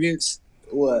arrogance?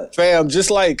 What? Fam, just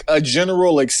like a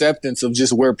general acceptance of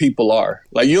just where people are.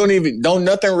 Like, don't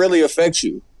nothing really affect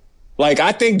you. Like,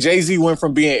 I think Jay-Z went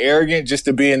from being arrogant just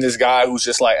to being this guy who's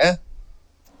just like,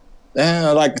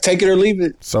 like, take it or leave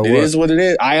it. So it is what it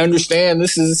is. I understand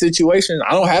this is a situation.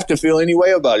 I don't have to feel any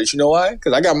way about it. You know why?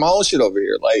 Because I got my own shit over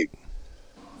here. Like,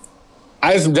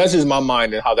 that's just my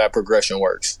mind and how that progression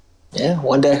works. Yeah,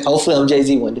 one day. Hopefully I'm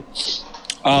Jay-Z one day.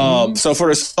 So for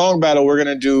the song battle, we're going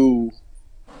to do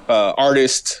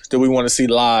artists that we want to see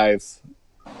live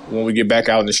when we get back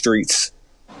out in the streets.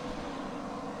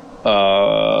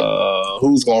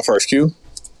 Who's going first, Q?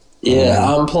 Yeah,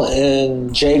 I'm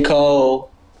playing J.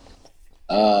 Cole.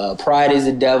 Pride is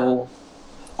the Devil.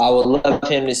 I would love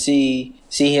him to see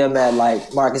him at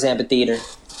like Marcus Amphitheater,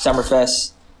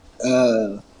 Summerfest.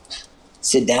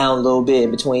 Sit down a little bit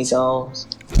in between songs.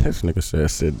 This nigga said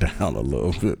sit down a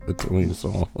little bit between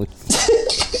songs.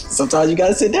 Sometimes you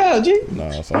gotta sit down, G.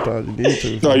 Nah, sometimes you need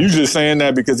to. No, you just saying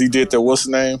that because he did the what's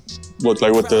the name? With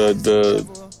the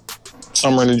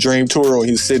Summer in the Dream tour when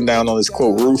he's sitting down on his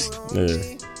quote roof.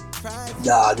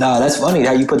 Yeah. Nah, that's funny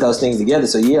how you put those things together.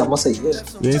 So yeah, I'm gonna say yeah.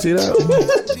 You didn't see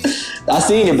that? I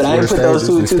seen it, but I ain't put those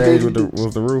two things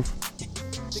with the roof.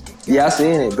 Yeah, I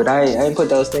seen it, but I ain't put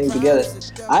those things together.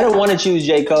 I don't want to choose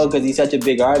J. Cole because he's such a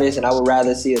big artist, and I would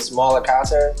rather see a smaller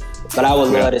concert. But I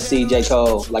would love to see J.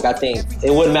 Cole. Like, I think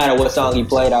it wouldn't matter what song he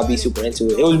played, I'll be super into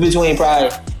it. It was between probably,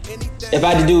 if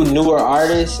I had to do newer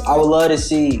artists, I would love to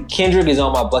see Kendrick is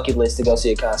on my bucket list to go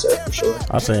see a concert for sure.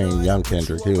 I seen young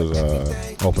Kendrick. He was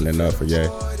opening up for Ye.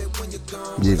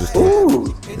 Jesus.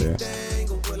 Ooh. Yeah.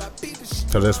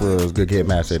 So this was Good Kid,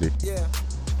 Mad City.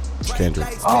 Kendrick.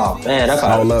 Oh man, that's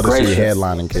I would love to see shit.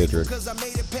 headlining Kendrick.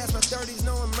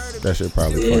 That shit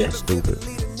probably fucking stupid.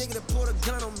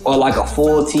 Or like a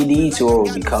full TD tour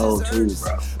would be cold too,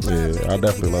 bro. Yeah, I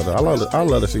definitely love that. I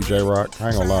love to see J-Rock. I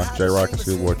ain't gonna lie, J-Rock and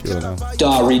Schoolboy Q now.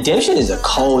 Dog, Redemption is a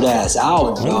cold ass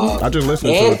album, dog. I just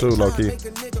listened to it too, low key.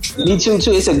 Me too.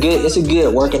 It's a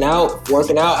good working out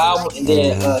album. And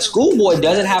then Schoolboy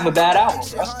doesn't have a bad album,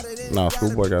 bro. No,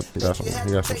 Schoolboy got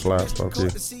some slaps, low key.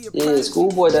 Yeah,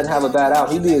 Schoolboy doesn't have a bad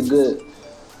album. He'd be a good.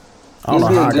 I don't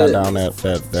know how I got down that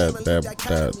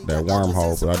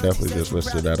wormhole, but I definitely just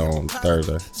listened to that on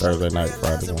Thursday night,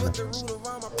 Friday morning.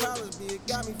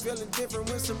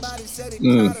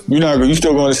 You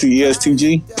still going to see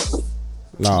ESTG?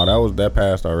 No, that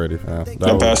passed already, fam.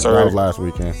 That passed already? That was last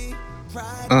weekend.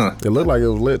 It looked like it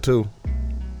was lit too.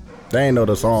 They ain't know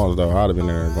the songs though. I'd have been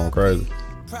there going crazy.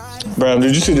 Bro,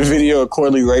 did you see the video of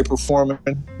Coily Ray performing?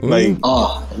 Like,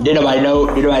 did nobody know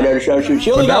the show?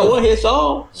 She only got one hit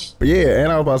song. Yeah,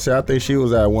 and I was about to say, I think she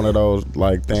was at one of those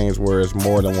like things where it's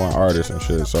more than one artist and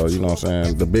shit. So you know what I'm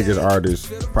saying? The biggest artist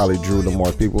probably drew the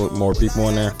more people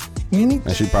in there.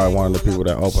 And she probably one of the people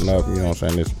that open up. You know what I'm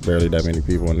saying? There's barely that many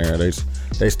people in there.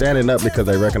 They standing up because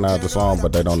they recognize the song,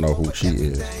 but they don't know who she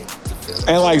is.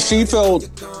 And like she felt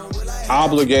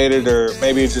obligated, or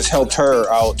maybe it just helped her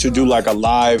out to do like a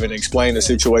live and explain the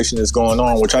situation that's going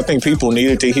on, which I think people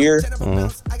needed to hear.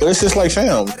 But it's just like,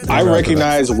 fam, I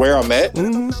recognize where I'm at.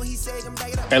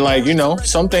 And like, you know,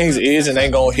 some things is and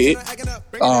ain't gonna hit.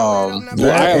 I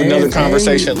have another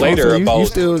conversation later about you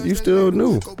still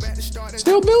new,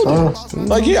 still building.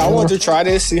 Like, yeah, I want to try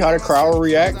this, see how the crowd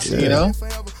reacts. You know,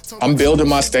 I'm building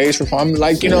my stage performance.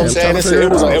 Like, you know what I'm saying?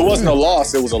 It wasn't a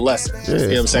loss. It was a lesson. You know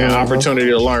what I'm saying? An opportunity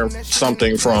to learn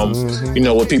something from, you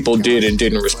know, what people did and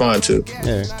didn't respond to.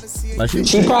 Yeah. Like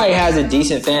she probably has a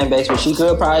decent fan base, but she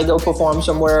could probably go perform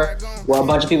somewhere where a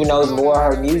bunch of people knows more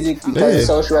of her music because of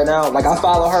social right now. Like, I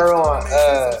follow her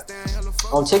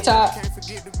on TikTok.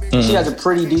 She has a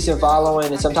pretty decent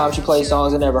following, and sometimes she plays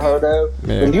songs I never heard of.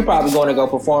 But you're probably going to go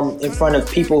perform in front of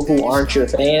people who aren't your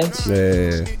fans.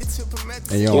 Yeah.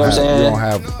 And you don't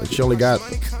have. She only got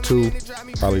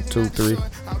probably two, three.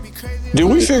 Did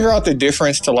we figure out the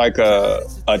difference to like a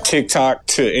TikTok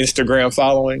to Instagram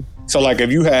following? So like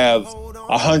if you have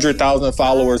 100,000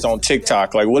 followers on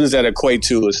TikTok, like what does that equate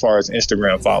to as far as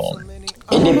Instagram following?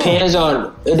 It depends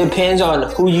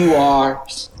on who you are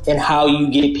and how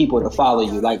you get people to follow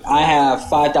you. Like, I have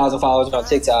 5,000 followers on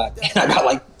TikTok, and I got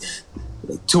like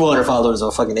 200 followers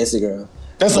on fucking Instagram.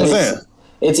 That's what I'm saying.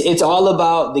 It's all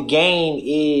about the game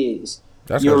is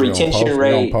your retention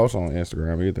rate. You don't post on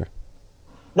Instagram either.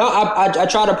 No, I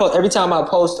try to post every time I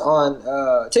post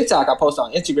on TikTok. I post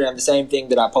on Instagram the same thing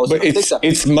that I post on TikTok.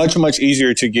 It's much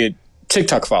easier to get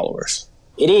TikTok followers.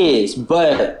 It is,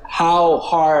 but how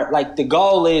hard? Like, the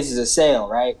goal is a sale,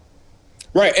 right?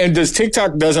 Right, and does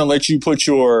TikTok doesn't let you put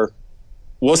your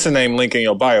what's the name link in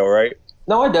your bio, right?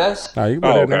 No, it does. No, you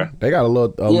can put it in there. They got a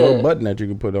little button that you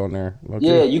can put on there. Okay.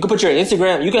 Yeah, you can put your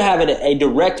Instagram. You can have a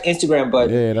direct Instagram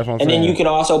button. Yeah, that's what I'm saying. And then you can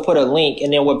also put a link.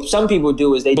 And then what some people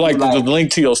do is they do like the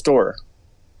link to your store.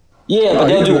 Yeah, but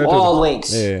they'll do all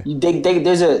links. Yeah.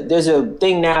 There's a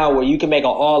thing now where you can make an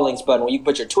all links button where you can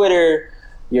put your Twitter,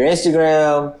 your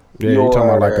Instagram, your you're talking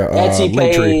about like a Etsy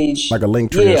page, like a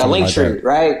link tree. Yeah, a link tree,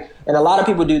 right? And a lot of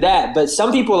people do that, but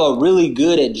some people are really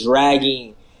good at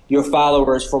dragging your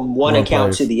followers from one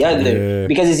account to the other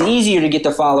because it's easier to get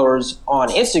the followers on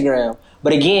Instagram.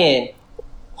 But again,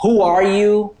 who are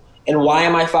you and why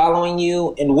am I following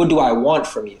you and what do I want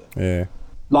from you? Yeah.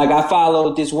 Like, I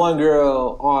followed this one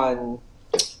girl on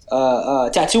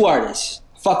tattoo artist.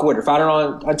 Fuck with her. Found her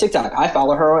on TikTok. I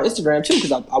follow her on Instagram too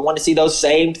because I want to see those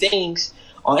same things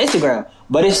on Instagram.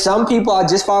 But it's some people I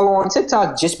just follow on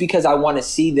TikTok just because I want to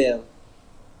see them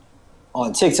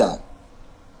on TikTok.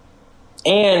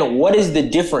 And what is the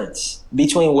difference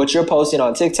between what you're posting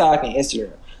on TikTok and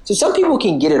Instagram? So some people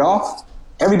can get it off.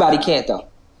 Everybody can't, though.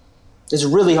 It's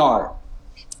really hard.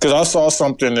 Because I saw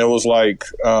something that was like,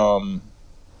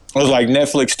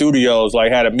 Netflix Studios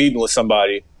like had a meeting with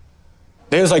somebody.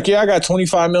 They was like, yeah, I got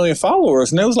 25 million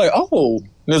followers. And they was like, oh. And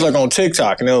it was like on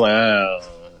TikTok. And they were like,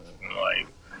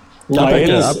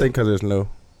 I think because it's new.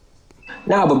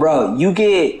 No, but bro,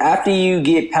 after you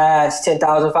get past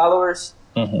 10,000 followers,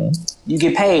 you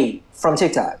get paid from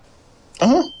TikTok.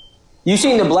 You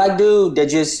seen the black dude that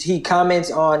he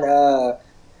comments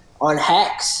on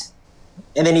hacks,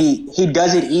 and then he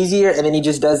does it easier, and then he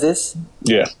just does this?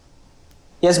 Yeah.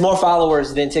 He has more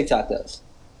followers than TikTok does.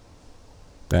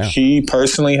 Damn. He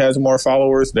personally has more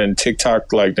followers than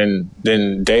TikTok, like than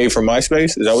Dave from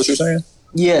MySpace? Is that what you're saying?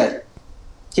 Yeah.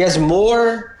 He has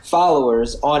more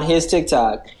followers on his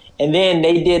TikTok. And then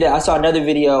I saw another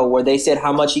video where they said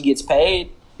how much he gets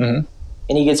paid. And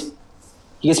he gets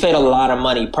paid a lot of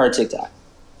money per TikTok.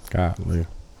 Godly.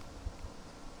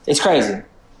 It's crazy.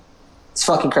 It's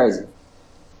fucking crazy.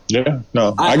 Yeah.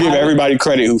 No. I give everybody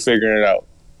credit who figured it out.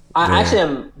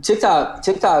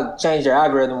 TikTok changed their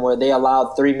algorithm where they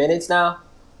allowed 3 minutes now.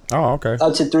 Oh, okay.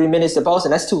 Up to 3 minutes to post,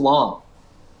 and that's too long.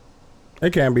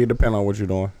 It can be, depending on what you're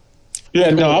doing.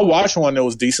 Yeah, no, I watched one that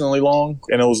was decently long,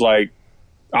 and it was like,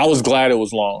 I was glad it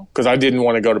was long, because I didn't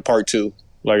want to go to part 2.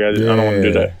 Like, I don't want to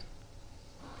do that.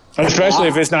 Especially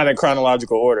if it's not in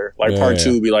chronological order. Like, part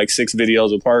 2 would be like 6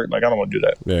 videos apart. Like, I don't want to do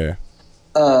that. Yeah.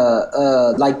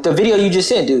 Like, the video you just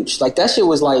sent, dude, like, that shit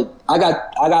was like, I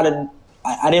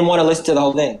didn't want to listen to the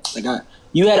whole thing. Like,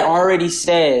 you had already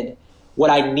said what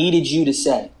I needed you to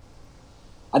say.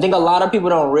 I think a lot of people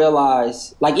don't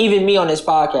realize, like even me on this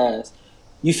podcast,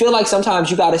 you feel like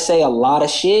sometimes you got to say a lot of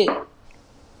shit,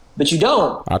 but you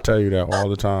don't. I tell you that all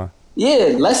the time.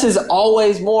 Yeah, less is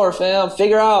always more, fam.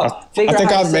 Figure out. I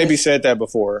think I've maybe said that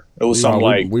before. It was something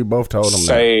like we both told him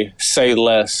say less. Say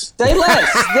less. There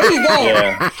you go.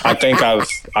 Yeah, I think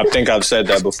I've said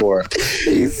that before.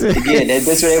 Yeah,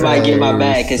 that's where everybody get my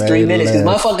bag. Cause 3 minutes, cause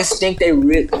motherfuckers think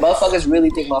motherfuckers really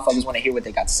think motherfuckers want to hear what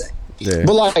they got to say. Yeah.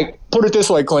 But like, put it this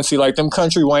way, Quincy, like them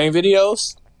Country Wayne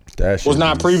videos was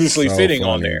not previously fitting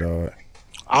on there. Dog.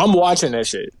 I'm watching that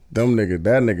shit. That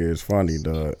nigga is funny,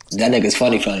 dog. That nigga's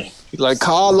funny. Like,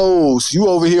 Carlos, you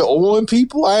over here owing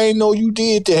people? I ain't know you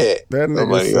did that. That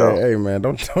nigga said, "Hey man,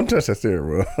 don't touch that shit,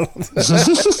 bro."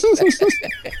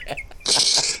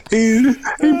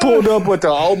 he pulled up with the,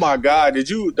 oh my God,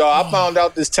 I found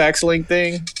out this tax link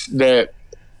thing that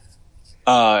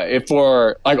if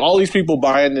for like all these people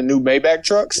buying the new Maybach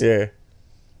trucks, yeah,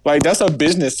 like that's a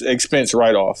business expense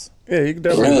write off. Yeah, you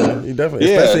definitely,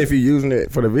 especially if you're using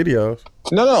it for the videos.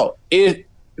 No,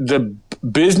 the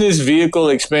business vehicle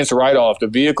expense write off. The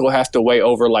vehicle has to weigh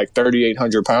over like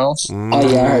 3,800 pounds.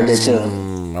 Oh yeah, I heard that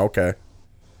too. Okay.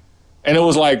 And it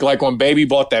was like when Baby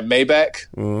bought that Maybach.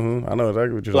 Mm-hmm. I know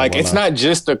exactly what you're like. It's not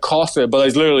just the cost of it, but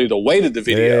it's literally the weight of the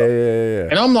video. Yeah.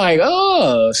 And I'm like,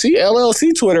 see,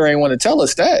 LLC Twitter ain't want to tell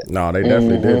us that. No, they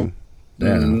definitely didn't.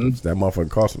 Damn, that motherfucker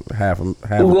cost half a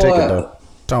ticket though.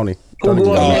 Tony. I'm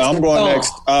going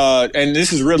next. And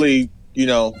this is really,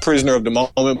 prisoner of the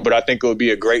moment, but I think it would be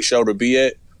a great show to be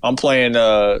at. I'm playing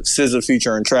SZA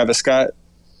featuring Travis Scott.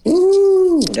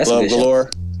 Ooh, that's Love Galore.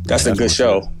 That's a good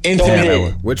show.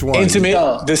 Intimate. Which one? Intimate.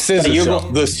 The SZA show.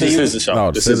 The SZA show.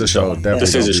 No, the SZA show. The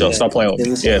SZA show. Stop playing with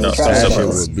me. Yeah, no. That shit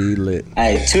would be lit.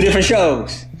 Hey, 2 different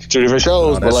shows. 2 different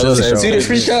shows. But like, 2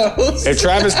 different shows. If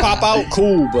Travis pop out,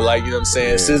 cool. But like, you know what I'm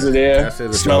saying? SZA there.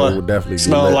 Smelling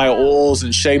like oils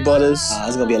and shea butters.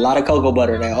 There's going to be a lot of cocoa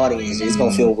butter in that audience. It's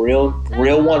going to feel real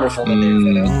wonderful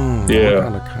in there. Yeah. What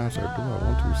kind of concert do I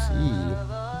want to see?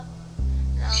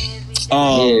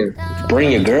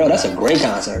 Bring Your Girl. That's a great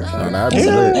concert.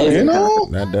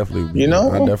 That definitely.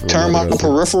 Turn my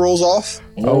peripherals off.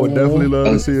 I would definitely love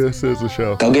to see a SZA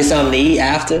show. Go get something to eat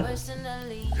after.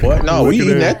 What? No, we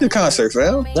eating at the concert,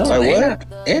 fam. No, like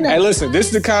what? Hey, listen, this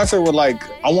is the concert with like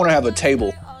I want to have a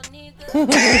table.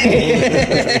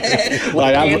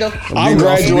 Like I've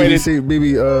graduated.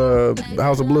 BB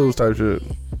House of Blues type shit.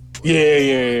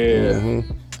 Yeah.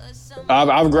 Mm-hmm.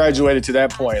 I've graduated to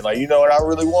that point. Like, you know what I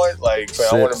really want? Like,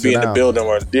 I want to be in the building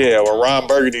where Ron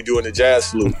Burgundy doing the jazz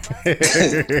flute.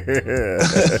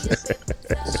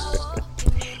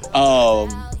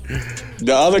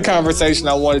 The other conversation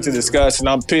I wanted to discuss, and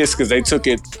I'm pissed because they took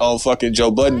it on fucking Joe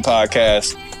Budden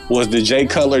podcast, was the Jay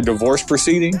Cutler divorce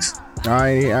proceedings. I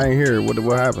ain't hear what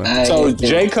happened. So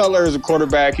Jay Cutler is a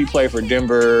quarterback. He played for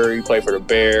Denver. He played for the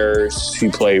Bears. He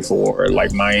played for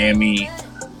like Miami.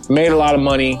 Made a lot of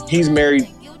money. He's married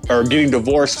or getting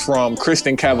divorced from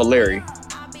Kristen Cavallari,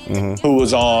 who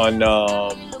was on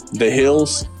The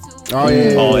Hills on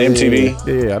MTV.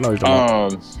 Yeah, I know he's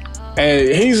talking about. And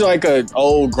he's like an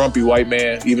old grumpy white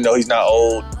man, even though he's not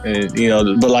old, and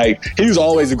but like he was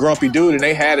always a grumpy dude. And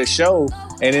they had a show,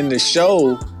 and in the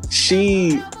show,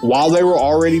 she, while they were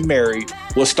already married,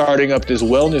 was starting up this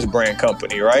wellness brand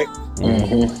company, right?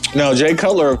 Mm-hmm. Now Jay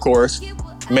Cutler, of course,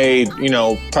 made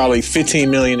probably $15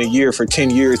 million a year for 10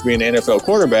 years being an NFL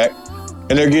quarterback,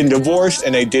 and they're getting divorced,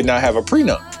 and they did not have a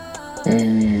prenup.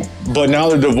 But now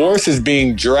the divorce is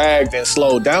being dragged and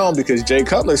slowed down because Jay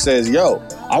Cutler says, "Yo,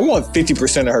 I want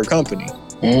 50% of her company."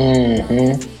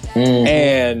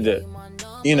 And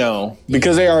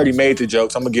because they already made the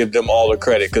jokes, I'm gonna give them all the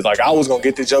credit because like I was gonna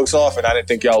get the jokes off, and I didn't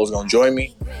think y'all was gonna join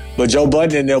me. But Joe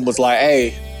Budden and them was like,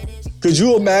 "Hey, could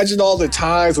you imagine all the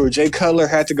times where Jay Cutler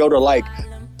had to go to like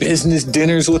business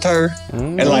dinners with her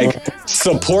and like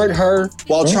support her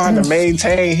while trying to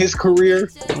maintain his career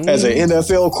as an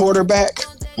NFL quarterback?"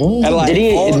 And like, did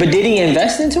he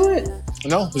invest into it?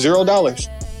 No, $0.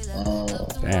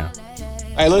 Damn.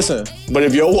 Hey, listen, but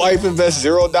if your wife invests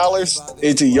 $0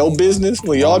 into your business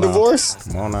when y'all divorce,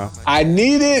 come on now, I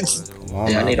need it.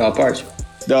 I need all parts.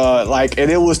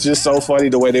 And it was just so funny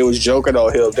the way they was joking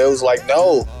on him. They was like,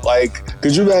 no, like,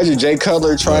 could you imagine Jay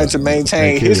Cutler trying to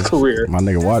maintain his career? My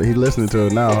nigga, what? He listening to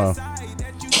it now, huh?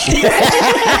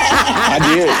 I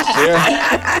did,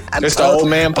 yeah. It's the old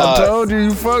man pod. I told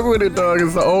you fuck with it, dog.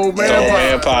 It's the old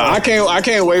man pod. I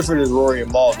can't wait for this Rory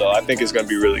and Maul, though. I think it's gonna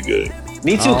be really good.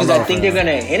 Me too, because I think they're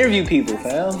gonna interview people,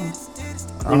 fam.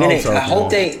 I hope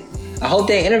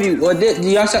they interview. Well,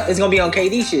 it's gonna be on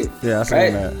KD shit. Yeah, I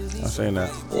seen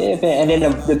that. Yeah, man. And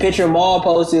then the picture Maul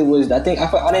posted was I think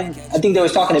they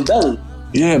was talking to Belly.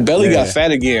 Yeah, Belly got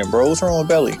fat again, bro. What's wrong with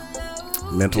Belly?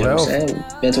 Mental health.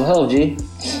 Mental health, G.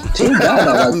 G,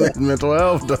 God, like mental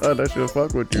health, dog. That shit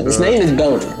fuck with you. His name is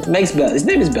Belly. His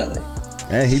name is Belly.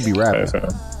 And he be rapping.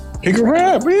 He can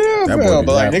rap, yeah, fam.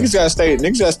 But like niggas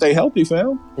gotta stay healthy,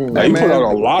 fam. Like, he put on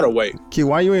a lot of weight. Key,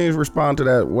 why you ain't respond to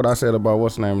that? What I said about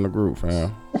what's the name in the group,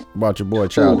 fam? About your boy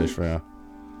Childish, fam.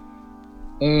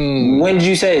 When did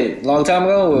you say it? Long time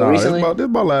ago or recently? This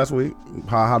about last week.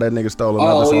 How that nigga stole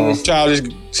another song.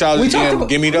 Childish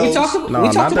Give Me Those.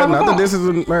 Not that This Is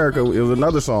America. It was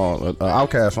another song, an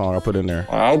Outkast song I put in there.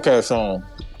 Outkast song.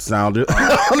 Sounded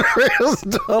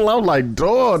I'm like,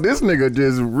 dog, this nigga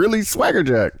just really swagger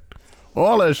jacked.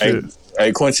 All that shit.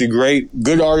 Hey, Quincy,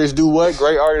 good artists do what?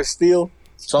 Great artists steal?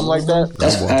 Something like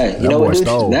that? You know what, dude?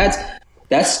 Stole.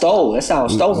 That's stole. That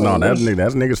sounds stolen. No, that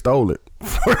nigga stole it.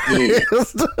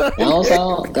 That don't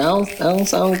sound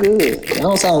good. That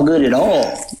don't sound good at all.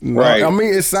 Right. I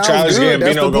mean, it sounds Childish good.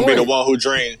 Gambino gonna be the one who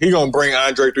dream. He gonna bring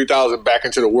Andre 3000 back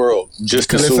into the world just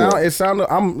to sue him. It sounded.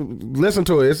 I'm listen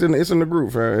to it. It's in the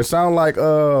group, fam. It sound like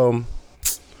what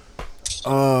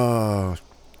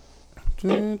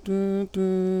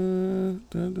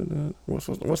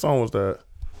song was that?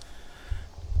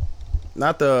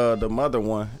 Not the mother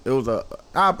one. It was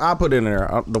I put it in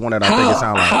there. The one that I think it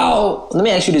sound like. Let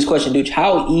me ask you this question, dude.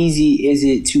 How easy is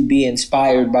it to be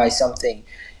inspired by something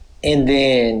and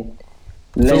then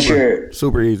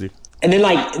super easy. And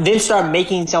then start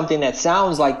making something that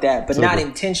sounds like that, but not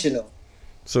intentional.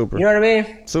 Super. You know what I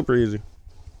mean? Super easy.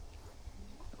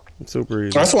 Super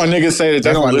easy. That's why niggas say that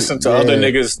they don't listen to other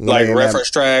niggas like reference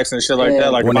tracks and shit like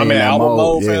that. Like when I'm in album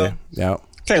mode, fam. Yeah.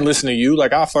 Can't listen to you.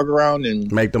 Like I'll fuck around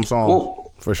and make them songs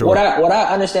for sure. What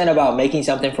I understand about making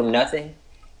something from nothing,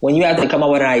 when you have to come up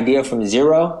with an idea from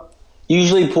zero, you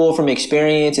usually pull from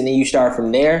experience and then you start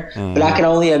from there. Mm-hmm. But I can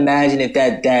only imagine if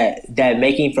that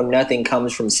making from nothing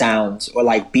comes from sounds or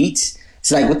like beats.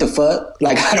 It's like, what the fuck?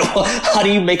 Like how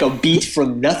do you make a beat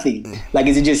from nothing? Like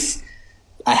is it just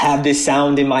I have this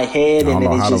sound in my head and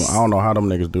then it's just I don't know how them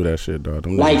niggas do that shit, dog.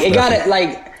 Like it got it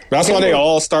like. That's why they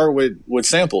all start with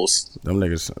samples. Them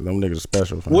niggas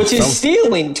special. Which is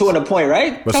stealing to a point,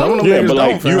 right? But some of them niggas but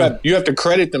like don't, you have to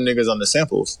credit them niggas on the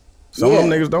samples. Some of them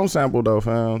niggas don't sample though,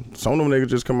 fam. Some of them niggas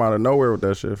just come out of nowhere with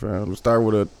that shit, fam. Let's start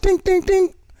with a ding ding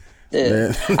ding.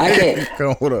 Yeah. I can't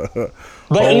come with a.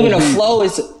 But even a flow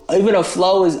is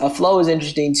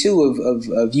interesting too.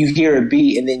 Of you hear a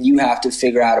beat and then you have to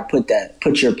figure out how to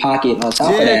put your pocket on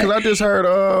top of that. Yeah, because I just heard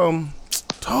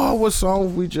what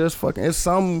song we just fucking? It's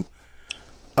some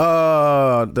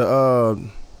I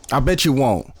Bet You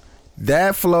Won't.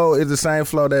 That flow is the same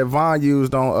flow that Von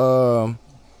used on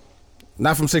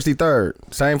not from 63rd.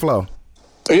 Same flow.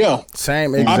 Yeah.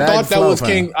 Same exact flow.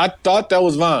 I thought that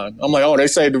was Von. I'm like, oh, they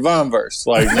say the Von verse.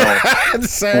 Like, no.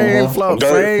 Same flow.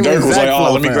 Dirk was like,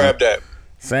 oh, let me grab that.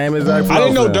 Same exact flow. I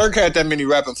didn't know Dirk had that many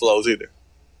rapping flows either.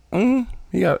 Mm-hmm.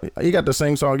 He got the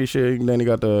sing-songy shit, and then he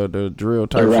got the drill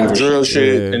type shit. Drill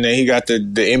shit, and then he got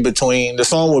the in-between. The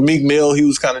song with Meek Mill, he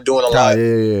was kind of doing a lot.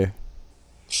 Yeah.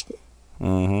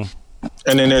 Mm-hmm.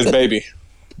 And then there's Baby.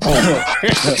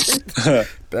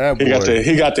 That boy.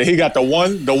 He got the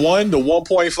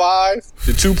 1.5,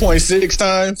 the 2.6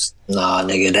 times. Nah,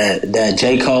 nigga, that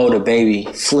J. Cole, the Baby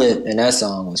flip, and that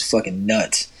song was fucking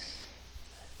nuts.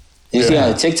 You see how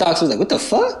the TikToks was like, what the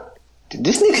fuck?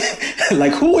 This nigga,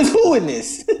 like, who is who in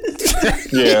this?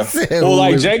 Yeah. Well,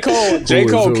 like, J.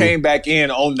 Cole came back in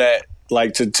on that,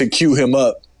 like, to cue him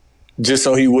up, just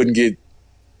so he wouldn't get,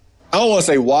 I don't want to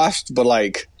say washed, but,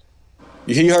 like,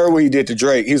 he heard what he did to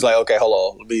Drake. He was like, okay, hold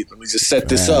on, let me just set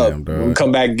this up. We'll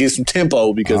come back and get some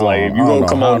tempo, because, like, if you gonna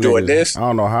come on doing this. I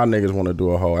don't know how niggas want to do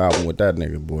a whole album with that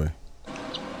nigga, boy.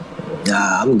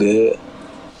 Nah, I'm good.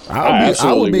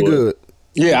 I would be good.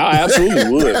 Yeah, I absolutely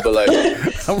would, but like,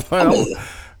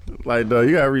 dog,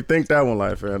 you gotta rethink that one,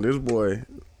 like, fam. This boy,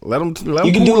 let him cool off a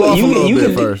little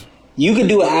bit first. You could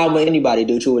do an album with anybody,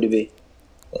 dude. Who would it be?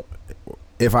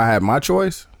 If I had my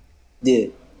choice, yeah.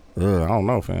 I don't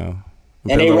know, fam.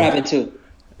 And they rapping too.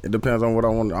 It depends on what I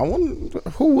want.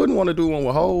 Who wouldn't want to do one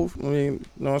with Hov? I mean, you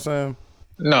know what I'm saying?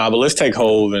 Nah, but let's take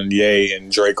Hov and Ye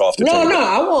and Drake off the table.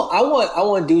 No, I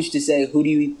want Douche to say who do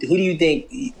you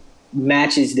think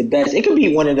matches the best? It could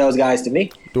be one of those guys to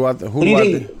me.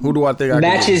 Who do I think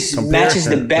matches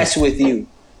the best with you?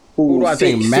 Who do I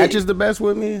think matches the best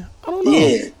with me? I don't know.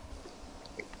 Yeah.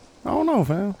 I don't know,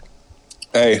 fam.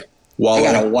 Hey, Wale.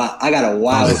 I got a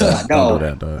wild thought. Don't do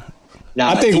that, dog.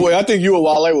 Nah, I think you and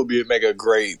Wale would make a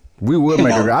great. We would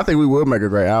make I think we would make a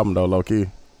great album though, low key.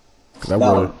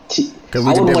 Because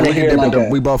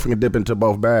we both can dip into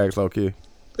both bags, low key.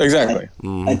 Exactly.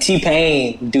 A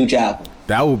T-Pain Douche album.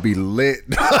 That would be lit.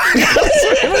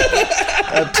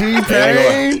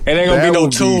 T-Pain. It ain't gonna be no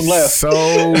tune left.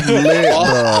 So lit,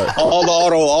 dog. All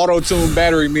the auto-tune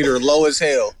battery meter low as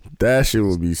hell. That shit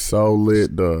would be so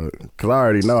lit, dog. Cause I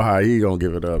already know how he gonna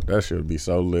give it up. That shit would be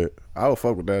so lit. I would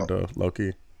fuck with that, though, low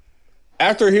key.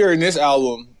 After hearing this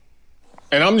album,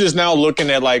 and I'm just now looking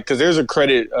at like, cause there's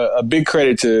a big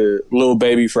credit to Lil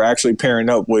Baby for actually pairing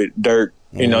up with Durk.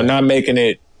 You know, not making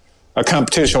it a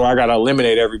competition where I gotta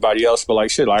eliminate everybody else, but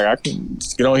like shit, like I can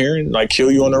just get on here and like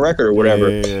kill you on the record or whatever.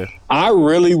 Yeah. I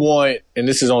really want, and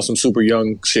this is on some super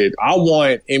young shit, I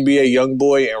want NBA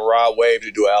Youngboy and Rod Wave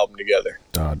to do an album together.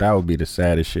 Dog, that would be the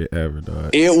saddest shit ever, dog.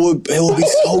 It would be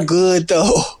so good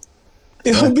though.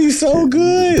 It would be so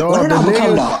good.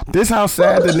 Dog, this how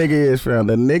sad the nigga is, fam.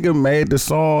 The nigga made the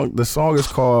song. The song is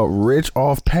called "Rich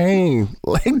Off Pain."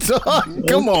 Like, dog,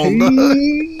 come on, dog.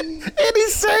 And he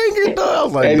sang it, dog. I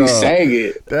was like, and he sang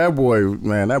it. That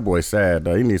boy sad,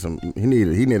 dog. He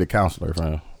need a counselor,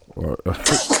 fam. For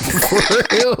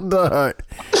real, dog.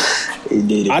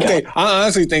 I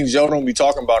honestly think Joe don't be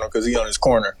talking about him because he on his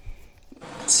corner.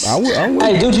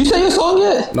 Hey, dude, you say your song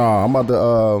yet? No, I'm about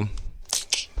to.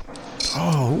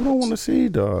 Who don't want to see,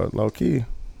 dog? Low key.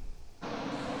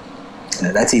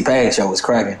 That T-Pain show was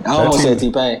cracking. I almost said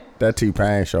T-Pain. That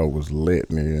T-Pain show was lit,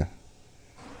 nigga.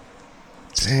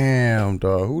 Damn,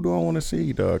 dog. Who do I want to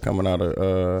see, dog? Coming out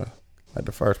of like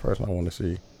the first person I want to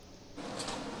see.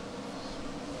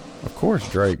 Of course,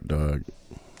 Drake, dog.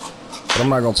 But I'm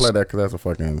not gonna play that because that's a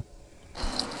fucking.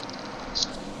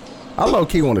 I low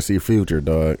key want to see Future,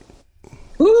 dog.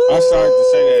 I started to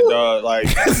say that, dog.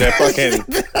 Like that fucking,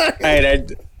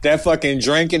 that fucking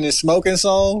drinking and smoking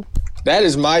song. That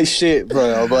is my shit,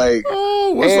 bro. Like, and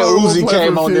Uzi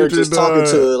came on there just talking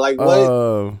to it. Like,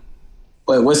 what?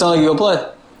 Wait, what song you gonna play?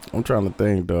 I'm trying to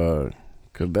think, dog.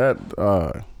 Cause that,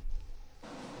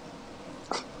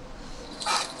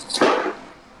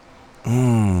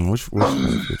 which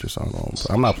Future song on?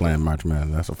 I'm not playing March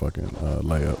Man. That's a fucking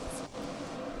layup.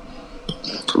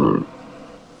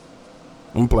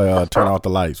 I'm gonna play Turn Off the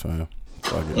Lights, man.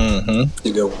 Fuck it. Mm-hmm.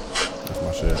 You go. That's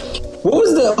my shit. What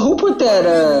was who put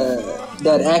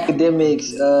that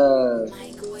academics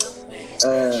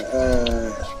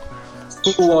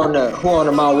who on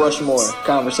the Mount Rushmore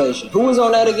conversation? Who was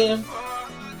on that again?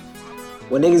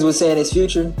 When niggas was saying it's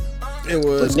Future? It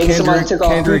was somebody took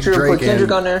off Future and put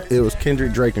Kendrick on there? It was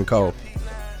Kendrick, Drake, and Cole.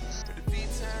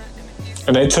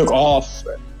 And they took off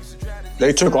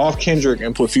Kendrick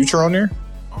and put Future on there?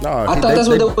 No, I thought that's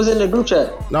what was in the group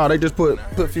chat. No, they just put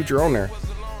Future on there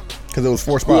because it was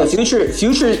 4 spots. Yeah,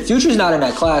 Future's not in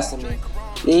that class to me.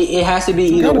 It has to be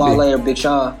either Wale or Big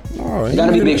Sean. No, it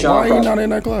gotta be Big Sean. Why he not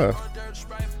in that class?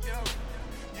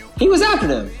 He was after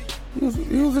them. He was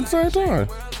in the same time.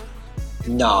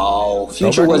 No,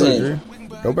 Future wasn't.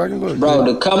 Go back and look, bro.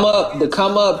 The come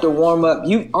up, the warm up.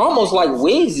 You almost like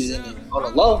Wiz is in it on the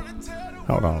low.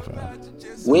 Hold on, fam.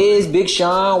 Wiz, Big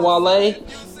Sean, Wale.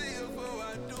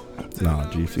 Nah,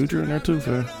 Future in there too,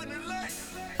 fam.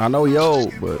 I know Yo,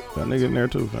 but that nigga in there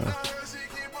too, fam.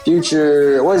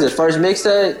 Future, what is it? First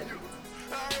mixtape?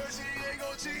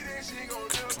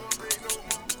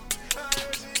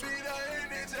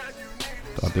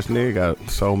 This nigga got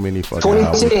so many fucking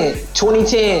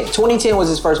 2010 was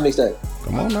his first mixtape.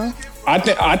 Come on now.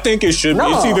 I think it should be.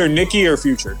 It's either Nicki or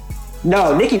Future.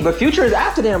 No, Nicki, but Future is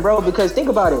after them, bro, because think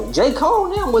about it. J. Cole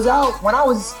and them was out when I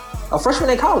was a freshman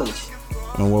in college.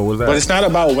 And what was that? But it's not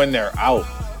about when they're out.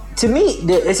 To me,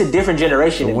 it's a different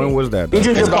generation. So when was that? It's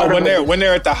about when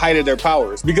they're at the height of their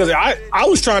powers. Because I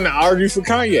was trying to argue for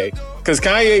Kanye. Because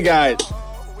Kanye got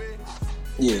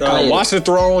Watch the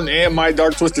Throne and My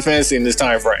Dark Twisted Fantasy in this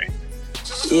time frame.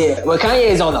 Yeah, well, Kanye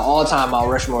is on the all-time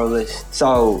Mount Rushmore list.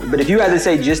 So, but if you had to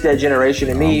say just that generation,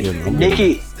 to me,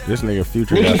 Nicki... This nigga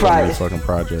Future got so many fucking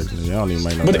projects. You don't even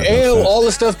make no. But all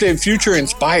the stuff that Future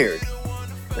inspired.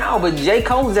 No, but J.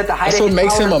 Cole's at the height of his powers. That's what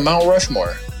makes him a Mount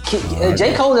Rushmore.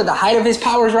 J. Cole's at the height of his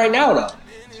powers right now, though.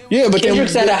 Yeah, but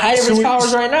Kendrick's at the height of his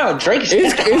powers right now. Drake's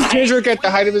is Kendrick at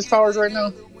the height of his powers right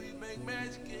now?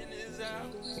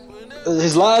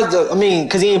 His lives, I mean,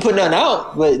 because he ain't putting nothing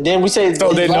out. But then we say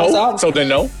so they know. Out. So they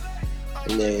know.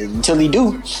 Until he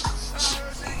do.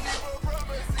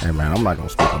 Hey man, I'm not gonna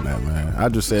speak on that, man. I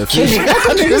just said Kendrick.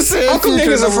 How come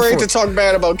niggas afraid to talk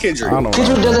bad about Kendrick?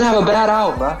 Kendrick doesn't have a bad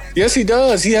out, bro. Yes, he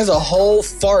does. He has a whole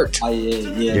fart. Oh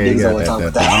yeah. Niggas always talk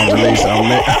about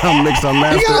that. I'm mixed on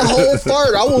master. He got a whole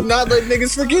fart. I will not let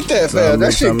niggas forget that, fam.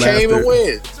 That shit came and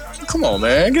went. Come on,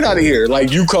 man. Get out of here.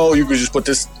 Like, you Cole, you could just put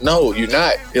this. No, you're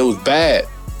not. It was bad.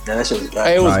 Yeah, that shit was bad.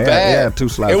 Hey, it was bad. Yeah, 2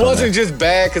 slaps. It wasn't just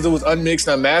bad because it was unmixed,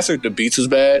 unmastered. The beats was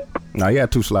bad. No, he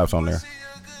had 2 slaps on there.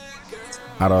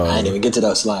 I didn't even get to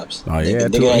those slaps. Oh yeah,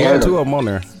 two of them on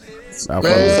there.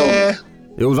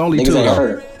 It was only two. Niggas ain't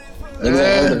heard her. Niggas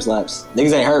ain't heard them slaps.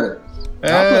 Niggas ain't heard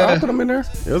her. I put them in there.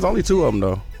 It was only two of them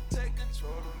though.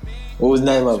 What was the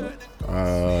name of it?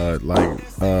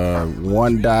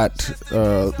 One dot.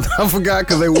 I forgot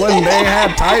because they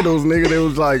had titles, nigga. They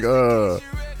was like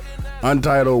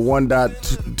Untitled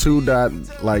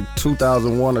 1.2 like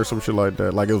 2001 or some shit like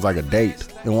that. Like it was like a date.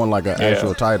 It wasn't like an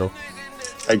actual title.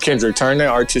 Hey Kendrick, turn that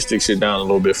artistic shit down a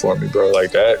little bit for me, bro.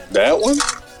 Like that one,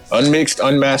 unmixed,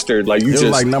 unmastered. Like it was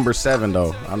like number 7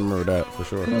 though. I remember that for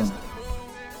sure.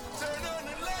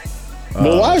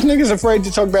 But why is niggas afraid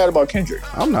to talk bad about Kendrick?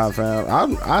 I'm not,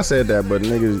 fam. I said that, but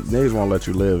niggas won't let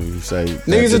you live if you say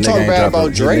niggas that talk bad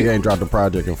about Drake. Nigga ain't dropped the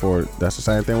project and for it. That's the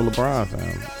same thing with LeBron,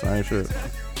 fam. Same shit.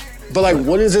 But like,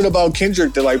 what is it about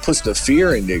Kendrick that like puts the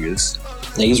fear in niggas?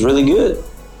 Niggas really good.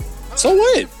 So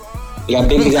what? You got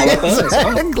big fans.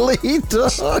 Exactly,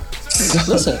 dog.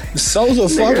 Listen, so the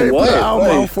fuck what?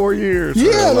 About 4 years.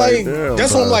 Yeah, like damn,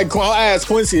 that's what I'm like. I asked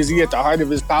Quincy, is he at the height of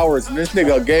his powers? And this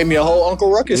nigga gave me a whole Uncle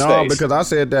Ruckus face. No, because I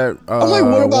said that. I'm like,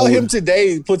 what about him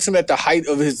today puts him at the height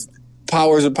of his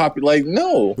powers of like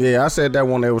no. Yeah, I said that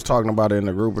when they was talking about it in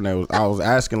the group, and I was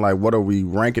asking like, what are we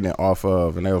ranking it off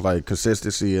of? And they was like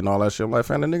consistency and all that shit. I'm like,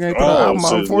 fam, the nigga ain't put an album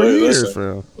out in 4 years,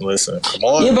 fam. Listen, come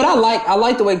on. Yeah, but I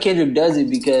like the way Kendrick does it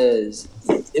because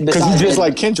you just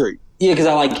like Kendrick. Yeah, because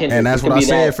I like Kendrick. And that's what I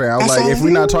said, fam. I was like, if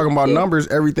we're not talking about numbers,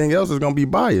 everything else is gonna be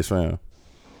biased, fam.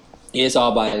 Yeah, it's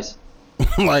all biased.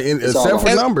 Like except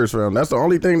for numbers, fam. That's the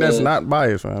only thing that's not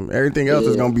biased, fam. Everything else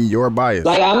is gonna be your bias.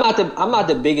 Like I'm not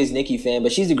the biggest Nicki fan,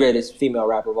 but she's the greatest female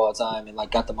rapper of all time, and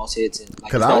like got the most hits. And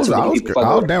like, I was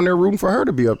down there rooting for her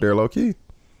to be up there, low key.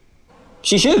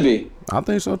 She should be. I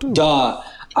think so too. Dog,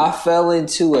 I fell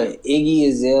into an Iggy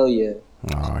Azalea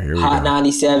Hot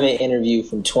 97 interview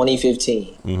from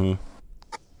 2015. Mm-hmm.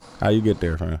 How you get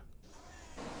there, fam?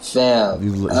 Fam,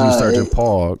 you searching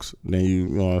Pogs, then you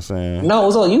know what I'm saying? No, it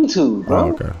was on YouTube, bro. Oh,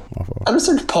 okay, my fault. I just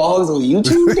searched Pogs on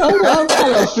YouTube. I'm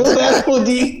trying to feel that. What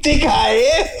do you think I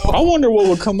am? I wonder what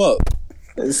would come up.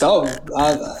 So I'm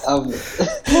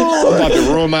about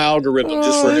to ruin my algorithm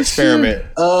just for an experiment.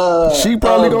 She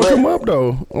probably gonna come up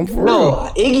though.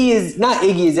 Iggy is not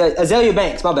Iggy. Azalea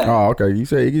Banks. My bad. Oh, okay. You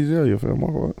said Iggy Azalea, fam. My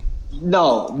fault.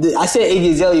 No, I said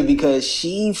Iggy Azalea because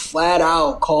she flat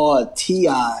out called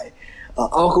T.I.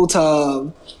 Uncle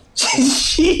Tom.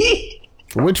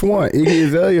 Which one? Iggy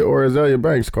Azalea or Azalea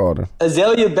Banks called her?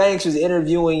 Azalea Banks was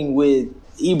interviewing with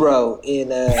Ebro in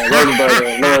Rosenberg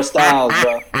and Laura Styles,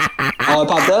 bro. Oh, it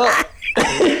popped up?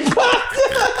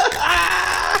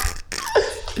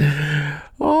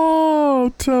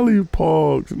 Oh, tell you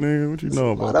Pogs, nigga. What you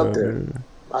know about that? There.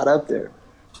 Right up there.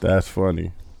 That's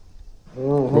funny.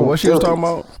 Mm-hmm. But what she was talking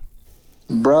about?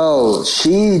 Bro,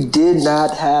 she did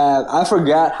not have... I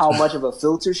forgot how much of a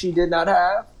filter she did not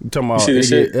have. You talking about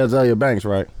Azalea Banks,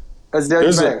 right?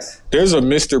 Azalea Banks. There's a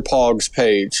Mr. Pogs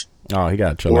page. Oh, he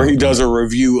got to chill out. Where he does a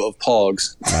review of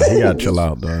Pogs. Nah, he got to chill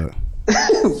out, dog.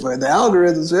 For the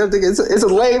algorithms, it's a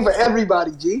lane for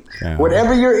everybody, G. Yeah,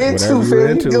 whatever you're into,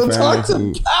 fam, you go talk to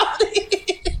me about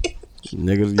it.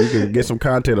 Niggas, you can get some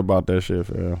content about that shit,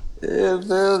 fam. Yeah,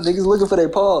 fam. Niggas looking for their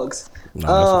Pogs.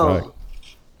 Nah, that's a fact.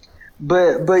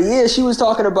 But yeah, she was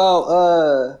talking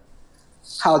about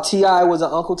how T.I. was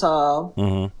an Uncle Tom.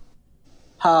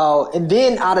 Mm-hmm. And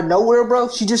then out of nowhere, bro,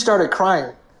 she just started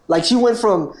crying. Like she went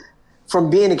from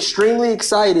being extremely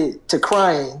excited to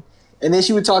crying. And then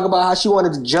she would talk about how she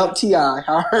wanted to jump T.I.,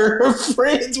 how her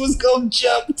friends was going to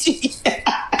jump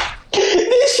T.I.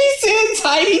 Then she said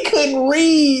Tiny couldn't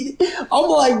read. I'm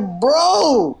like,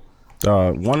 bro.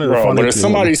 One of the funny but if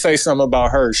somebody say something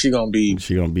about her, she gonna be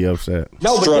upset.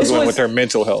 No, but struggling with her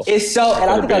mental health. It's so, and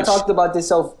I think I talked about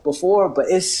this before, but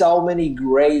it's so many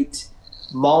great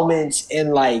moments in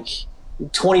like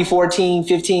 2014,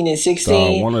 15, and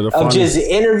 16 of just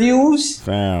interviews.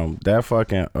 Fam, that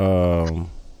fucking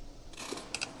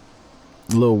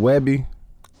Lil Webby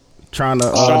trying to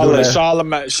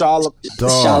Charlamagne.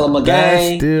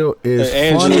 That still is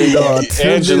funny, dog. To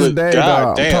this day,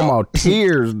 dog. I'm talking about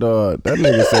tears, dog. That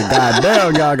nigga said, "God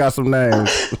damn, y'all got some names."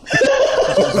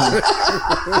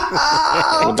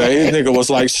 His nigga was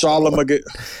like Charlamagne.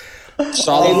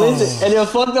 Hey, listen, and the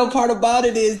fucked up part about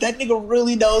it is that nigga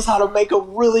really knows how to make a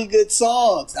really good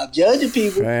song. Stop judging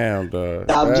people. Fam, dog.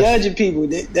 Stop judging people.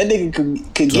 That nigga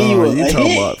could give you a hit.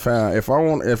 About, fam,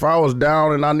 if I was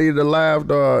down and I needed to laugh,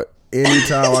 dog,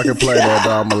 anytime I can play that,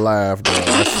 dog, I'ma laugh, dog.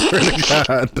 I swear to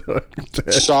God, dog.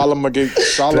 Charlamagne.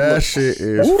 That shit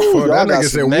is funny. That nigga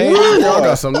said, y'all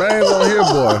got some names on here,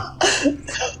 boy.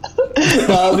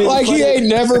 Like he ain't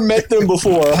never met them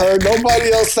before. Heard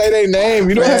nobody else say their name.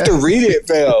 You don't have to read it,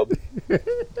 fam.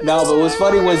 No, but what's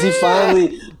funny was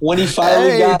when he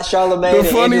finally got Charlamagne and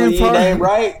Andrew Yee name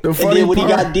right, and then when he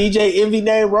got DJ Envy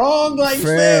name wrong, like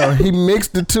fam, he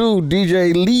mixed the two,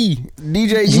 DJ Yee,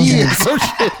 and some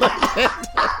shit like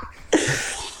that.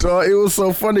 So it was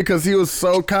so funny because he was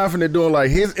so confident doing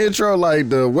like his intro, like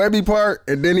the Webby part,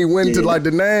 and then he went to like the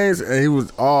names, and he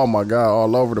was, oh my God,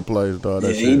 all over the place, dog.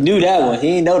 That shit. He knew that one. He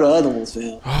didn't know the other ones,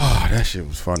 fam. Oh, that shit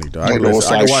was funny, dog. I can watch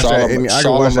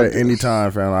that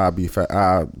anytime, fam. I'll be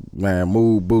man,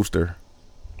 mood booster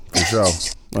for sure.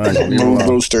 Mood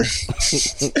booster.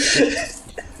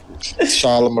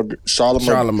 Charlamagne.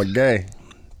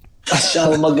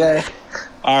 Charlamagne.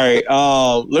 All right,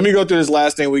 let me go through this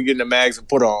last thing we get in the mags and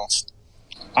put ons.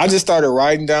 I just started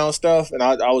writing down stuff, and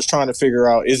I was trying to figure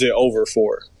out, is it over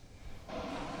for?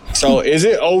 So, is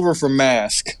it over for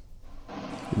Mask?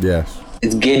 Yes.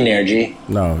 It's getting there, G.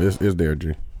 No, it's there,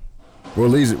 G. Well,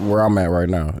 at least where I'm at right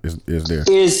now is there.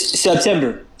 It's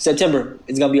September. September.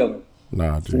 It's going to be over.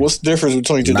 Nah, G. What's the difference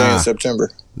between today and September?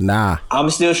 Nah.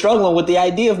 I'm still struggling with the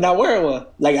idea of not wearing one.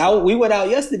 Like, we went out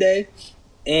yesterday.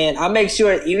 And I make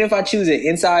sure, even if I choose an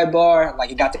inside bar, like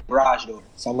it got the garage door.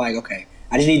 So I'm like, okay,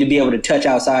 I just need to be able to touch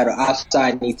outside, or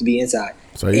outside needs to be inside.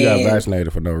 So you got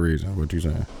vaccinated for no reason. What you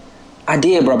saying? I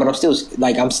did, bro, but I'm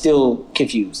still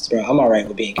confused, bro. I'm all right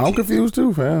with being confused. I'm confused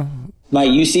too, fam.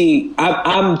 Like, you see,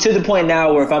 I'm to the point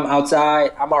now where if I'm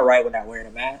outside, I'm all right with not wearing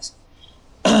a mask.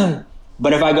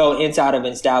 But if I go inside of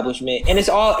an establishment, and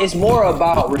it's more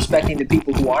about respecting the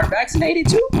people who aren't vaccinated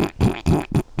too.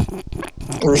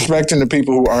 Respecting the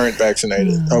people who aren't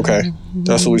vaccinated. Okay.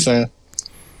 That's what we're saying?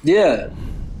 Yeah.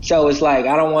 So it's like,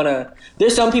 I don't want to...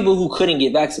 There's some people who couldn't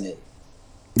get vaccinated.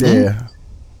 Yeah.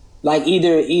 Like,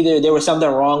 either there was something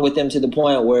wrong with them to the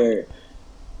point where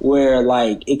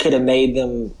like, it could have made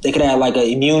them... They could have like an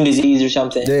immune disease or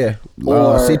something. Yeah.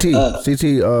 CT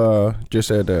just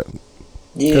said that.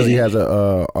 Yeah. Because he has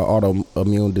a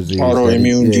autoimmune disease.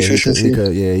 Autoimmune deficiency.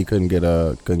 He couldn't get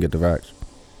the vax.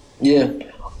 Yeah.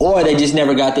 Or they just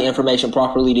never got the information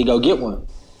properly to go get one.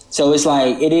 So it's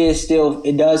like, it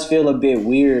does feel a bit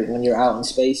weird when you're out in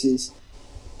spaces.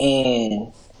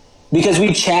 And because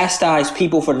we chastise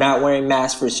people for not wearing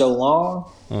masks for so long,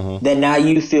 that now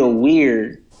you feel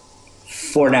weird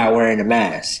for not wearing a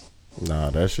mask. Nah,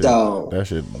 that shit.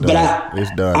 But it's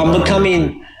done.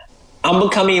 I'm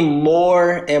becoming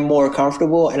more and more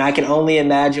comfortable, and I can only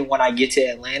imagine when I get to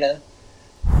Atlanta.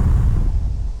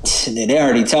 They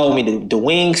already told me the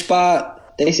wing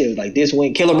spot. They said, like, this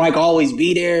wing, Killer Mike always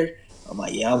be there. I'm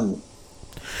like, yeah,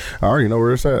 I already know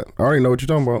where it's at. I already know what you're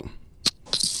talking about.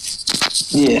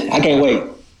 Yeah, I can't wait.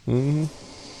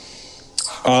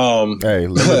 Hey,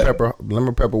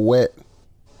 lemon pepper wet.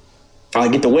 I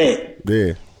get the wet.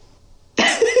 Yeah.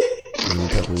 Lemon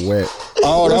pepper wet.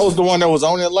 Oh, that was the one that was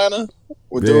on Atlanta?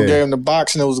 Where dude gave him the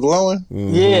box and it was glowing?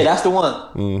 Yeah, that's the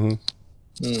one.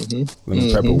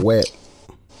 Lemon pepper wet.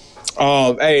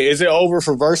 Hey, is it over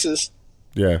for Versus?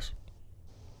 Yes.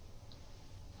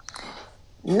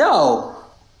 No.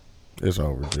 It's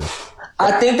over, Jeff.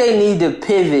 I think they need to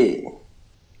pivot.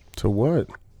 To what?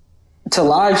 To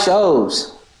live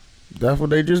shows. That's what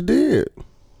they just did.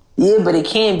 Yeah, but it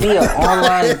can't be an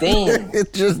online thing.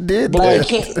 It just did. But it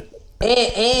can't, and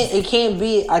it can't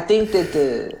be. I think that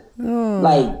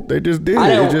they just did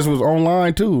it. It just was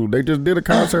online too. They just did a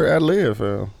concert at Live.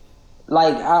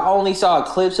 Like, I only saw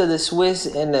clips of the Swiss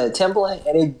and the Timbaland,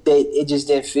 and it just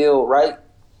didn't feel right.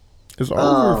 It's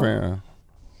over, fam.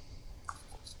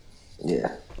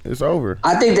 Yeah. It's over.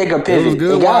 I think they could pivot. It was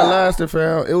good while it lasted,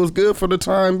 fam. It was good for the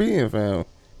time being, fam.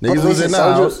 Niggas was in the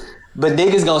house. But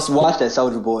niggas gonna watch that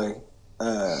Soulja Boy.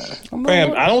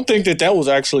 Fam, I don't think that was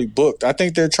actually booked. I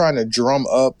think they're trying to drum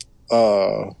up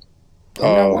I'm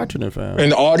not watching it, fam.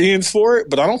 An audience for it,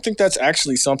 but I don't think that's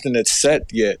actually something that's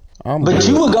set yet. But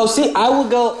you would go see. I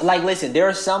would go. Like, listen, there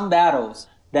are some battles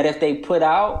that if they put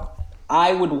out,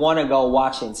 I would want to go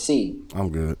watch and see.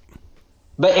 I'm good.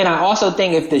 And I also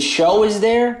think if the show is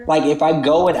there, like if I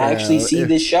go and actually see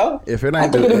this show, I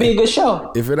think it'll be a good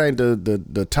show. If it ain't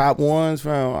the top ones,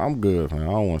 fam, I'm good, fam. I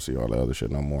don't want to see all the other shit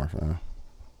no more, fam.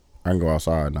 I can go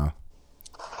outside now.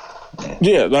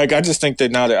 Yeah, like I just think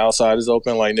that now that outside is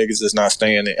open, like niggas is not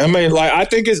staying in. I mean, like I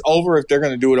think it's over if they're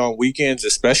gonna do it on weekends,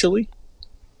 especially.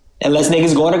 Unless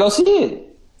niggas going to go see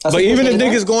it. But even if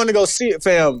niggas going to go see it,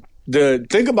 fam,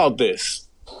 think about this.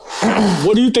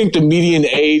 What do you think the median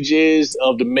age is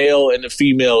of the male and the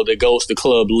female that goes to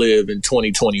Club Live in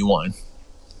 2021?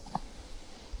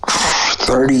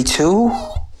 32?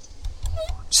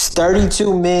 It's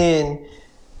 32 men,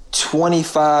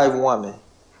 25 women.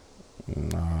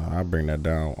 Nah, I bring that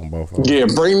down on both of them. Yeah,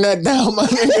 bring that down, my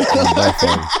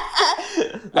nigga.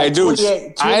 Hey, dude,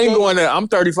 I ain't going there. I'm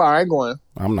 35. I ain't going.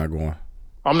 I'm not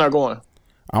going.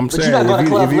 I'm saying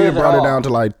if you brought it down to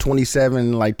like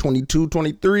 27, like 22,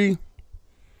 23.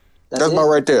 That's about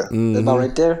right there. Mm-hmm. That's about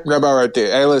right there. That's about right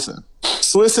there. Hey, listen.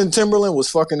 Swiss and Timberland was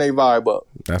fucking their vibe up.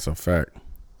 That's a fact.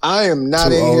 I am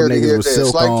not in here to hear this.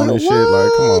 Silk like, on and shit.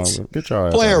 Like, come on, get your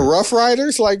ass playing out. Rough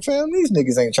Riders. Like, fam, these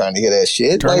niggas ain't trying to hear that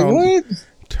shit. What?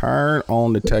 Turn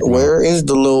on the techno. Where is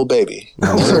the little baby?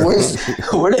 Where's the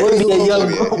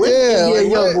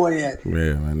young boy at?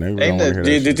 Yeah, man.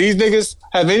 They did these niggas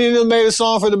have any of them made a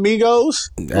song for the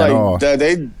Migos? At all.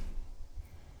 They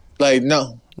like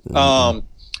no.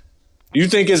 You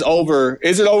think it's over?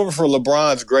 Is it over for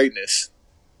LeBron's greatness?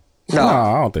 No,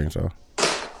 I don't think so.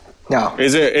 No.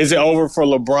 Is it over for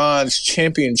LeBron's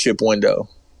championship window?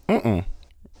 I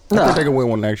think they can win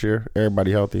one next year.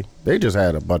 Everybody healthy. They just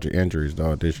had a bunch of injuries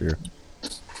though this year.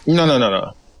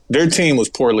 No. Their team was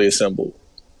poorly assembled.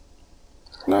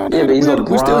 No, we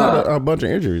still had a bunch of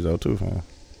injuries though too, man.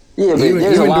 Yeah, but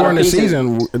even during the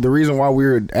season, the reason why we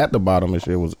were at the bottom and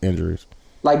shit was injuries.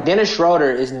 Like Dennis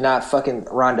Schroeder is not fucking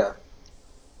Rondo.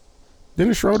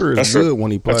 Dennis Schroeder is good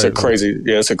when he plays.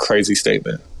 That's a crazy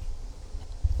statement.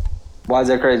 Why is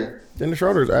that crazy? Dennis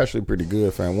Schroeder is actually pretty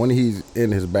good, fam. When he's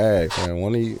in his bag, fam.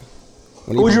 Who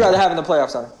would you rather have in the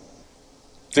playoffs, son?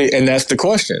 And that's the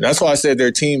question. That's why I said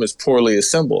their team is poorly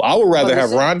assembled. I would rather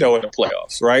have Rondo in the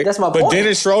playoffs, right? That's my point. But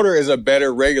Dennis Schroeder is a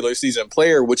better regular season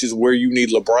player, which is where you need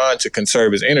LeBron to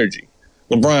conserve his energy.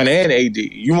 LeBron and AD.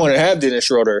 You want to have Dennis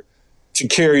Schroeder to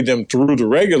carry them through the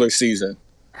regular season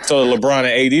so that LeBron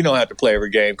and AD don't have to play every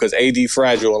game because AD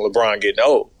fragile and LeBron getting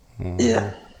old.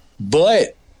 Yeah.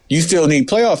 But you still need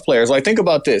playoff players. Like, think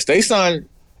about this. They signed,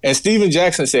 and Steven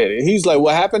Jackson said it. He's like,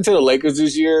 what happened to the Lakers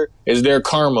this year is their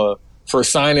karma for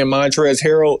signing Montrezl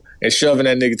Harrell and shoving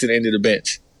that nigga to the end of the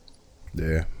bench.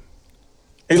 Yeah.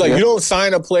 He's like, you don't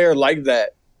sign a player like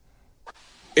that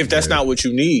if that's not what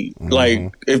you need. Mm-hmm.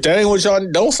 Like, if that ain't what y'all,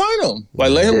 don't sign him.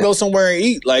 Like, let him go somewhere and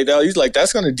eat. Like, he's like,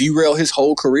 that's going to derail his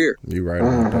whole career. You're right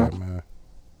about that, man.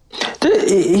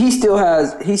 He still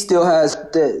has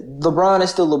LeBron is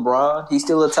still LeBron. He's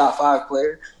still a top 5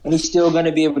 player, and he's still going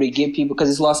to be able to get people, because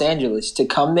it's Los Angeles, to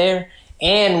come there.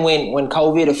 And when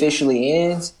COVID officially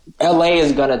ends, LA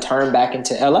is going to turn back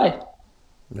into LA.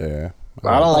 Yeah,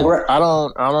 I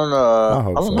don't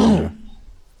know.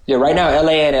 Yeah, right now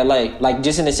LA and LA, like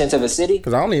just in the sense of a city.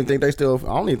 Because I don't even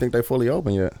think they fully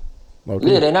open yet.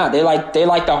 Okay. Yeah, they're not. They like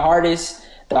the hardest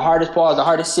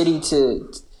city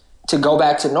to go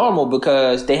back to normal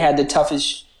because they had the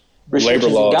toughest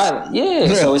restrictions and guidelines.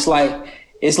 Yeah, so it's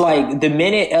like the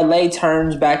minute LA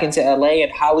turns back into LA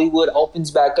and Hollywood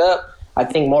opens back up, I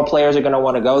think more players are going to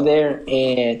want to go there.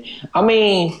 And I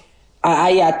mean,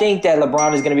 I think that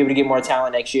LeBron is going to be able to get more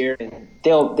talent next year, and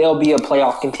they'll be a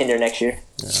playoff contender next year.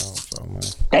 Yeah, I hope so, man.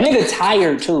 That nigga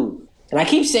tired too, and I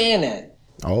keep saying that.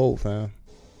 Old, fam.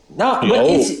 No,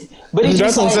 but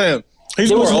that's what I'm saying.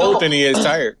 He's more old than he is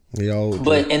tired. He old,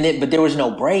 but there was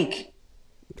no break.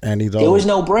 And he's old. There was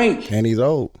no break. And he's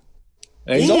old.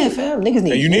 Fam. Niggas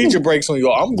need. And you need your breaks when you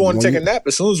go. I'm going to take a nap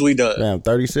as soon as we done. Fam,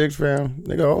 36, fam.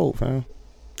 Nigga old, fam.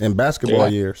 In basketball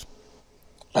years.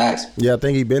 Facts. Yeah, I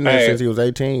think he been there since he was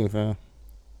 18, fam.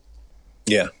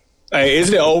 Yeah. Hey,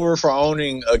 is it over for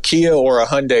owning a Kia or a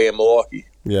Hyundai in Milwaukee?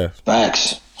 Yeah.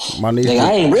 Facts. My niece.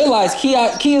 I didn't realize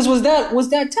Kias was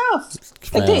that tough.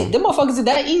 Like them motherfuckers are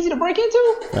that easy to break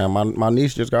into. Yeah, my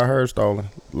niece just got hers stolen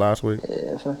last week.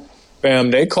 Yeah, fam,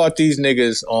 they caught these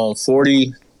niggas on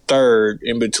 43rd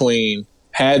in between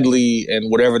Hadley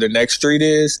and whatever the next street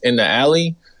is in the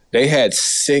alley. They had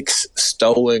 6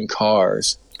 stolen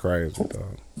cars. Crazy,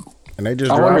 dog. And they just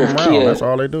drive them around. That's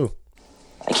all they do.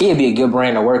 Kia be a good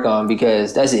brand to work on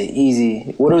because that's it,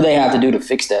 easy. What do they have to do to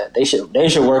fix that? They should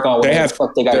work on what the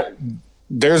fuck they got.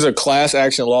 There's a class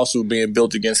action lawsuit being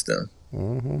built against them.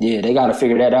 Mm-hmm. Yeah, they got to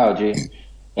figure that out, G.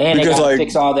 And because they got to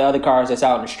fix all the other cars that's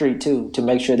out in the street too to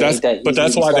make sure that. But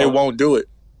that's why they won't do it.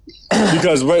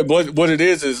 Because what it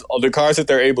is the cars that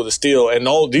they're able to steal, and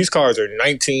all these cars are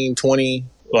 19, 20,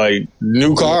 like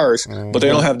new cars, but they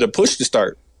don't have the push to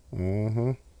start.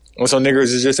 Mm-hmm. And so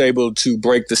niggers is just able to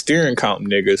break the steering column,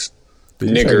 niggers.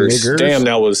 Niggers. Damn,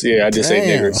 that was, I just say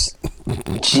niggers.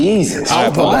 Jesus. I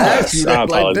apologize.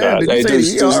 Hey,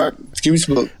 dude, give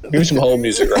me some whole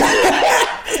music right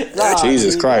there.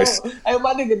 Jesus Christ. Hey,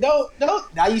 my nigga, don't.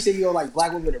 Now you say you don't like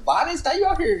black women in bonnets? Now you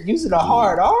out here using a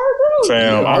hard R, bro?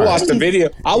 Fam, I watched the video.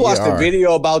 I watched the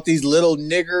video about these little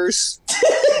niggers.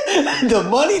 The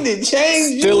money that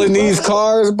changed stealing these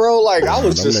cars, bro. Like, I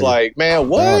was just like, man,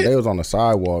 what? They was on the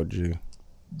sidewalk, G.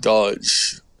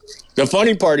 Dodge. The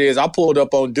funny part is I pulled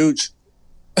up on Dooch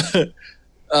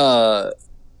because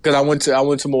I went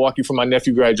to Milwaukee for my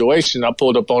nephew graduation. I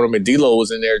pulled up on him and D-Lo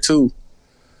was in there too.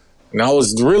 And I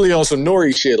was really on some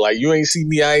Nori shit. Like, you ain't see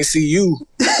me, I ain't see you.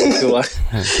 So, like,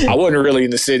 I wasn't really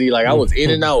in the city. Like, I was in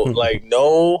and out. Like,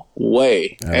 no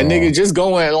way. And nigga just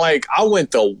going, like, I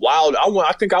went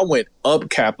I think I went up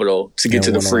Capitol to get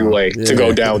to the freeway to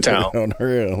go downtown. On the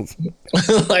rails.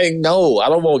 Like, no, I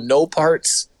don't want no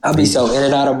parts. I be so in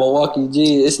and out of Milwaukee.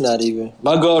 Gee, it's not even.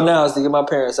 My goal now is to get my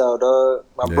parents out, dog.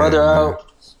 My brother out.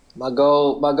 My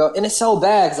goal. And it's so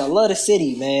bad because I love the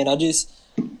city, man.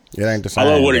 It ain't the same. I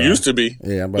love what it used to be.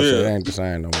 Yeah, I'm about to say it ain't the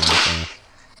same no more.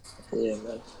 Yeah,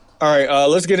 man. All right,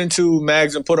 let's get into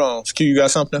mags and put-ons. Q, you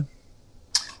got something?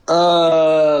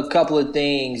 A couple of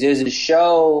things. There's a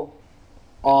show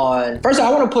on. First,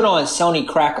 I want to put on Sony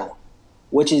Crackle,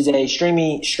 which is a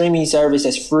streaming service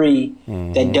that's free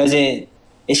that doesn't.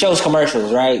 It shows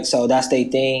commercials, right? So that's their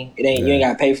thing. You ain't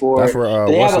got to pay for that's it. That's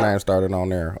where what's the name started on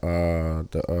there.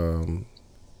 The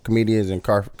Comedians in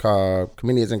Cars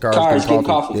Get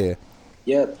Coffee. Yeah.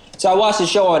 Yep. So I watched a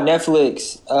show on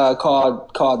Netflix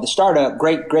called The Startup.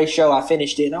 Great show. I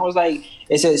finished it and I was like,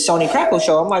 it's a Sony Crackle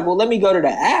show. I'm like, well, let me go to the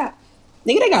app.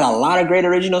 Nigga, they got a lot of great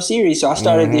original series. So I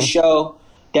started this show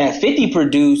that 50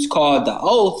 produced called The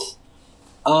Oath.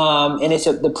 And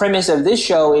the premise of this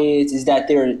show is that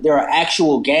there are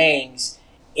actual gangs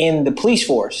in the police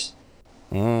force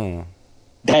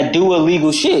that do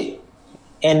illegal shit.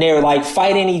 And they're like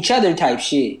fighting each other type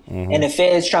shit. And the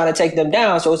Fed's trying to take them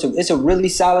down. So it's a really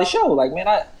solid show. Like, man,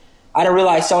 I didn't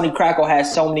realize Sony Crackle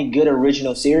has so many good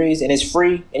original series and it's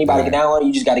free. Anybody can download it.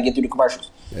 You just got to get through the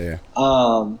commercials. Yeah.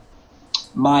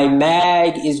 My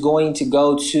mag is going to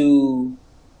go to,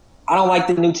 I don't like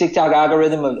the new TikTok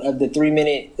algorithm of the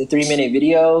 3-minute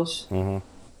videos.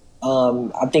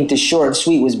 I think the short and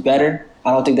sweet was better.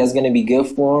 I don't think that's going to be good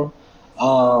for them.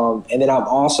 And then I'm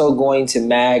also going to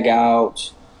mag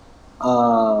out,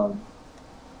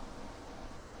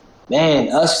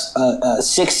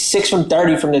 six from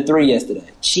 30 from the 3 yesterday.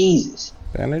 Jesus.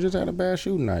 Man, they just had a bad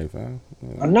shooting night, man.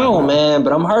 I know, man,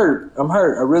 but I'm hurt. I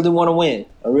really want to win.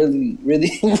 I really,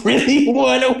 really, really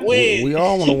want to win. We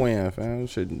all want to win, fam.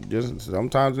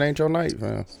 Sometimes it ain't your night,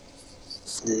 fam.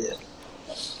 Yeah.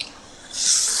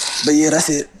 But yeah, that's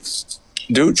it.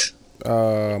 Dooch?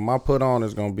 My put on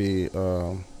is gonna be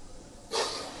damn,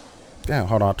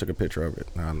 hold on, I took a picture of it.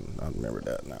 I remember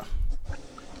that now.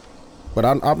 But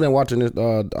I've been watching this.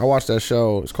 I watched that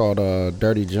show. It's called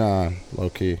Dirty John,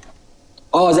 low key.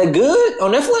 Oh, is that good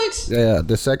on Netflix? Yeah,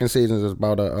 the second season is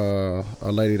about a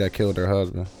lady that killed her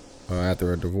husband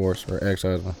after a divorce, her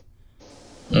ex-husband.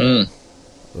 Where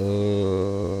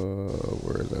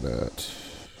is that at?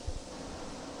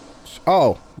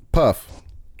 Oh, Puff.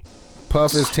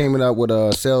 Puff is teaming up with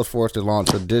Salesforce to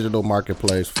launch a digital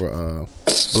marketplace for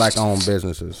black-owned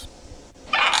businesses.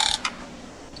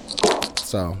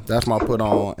 So that's my put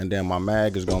on, and then my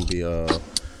mag is gonna be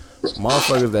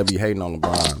motherfuckers that be hating on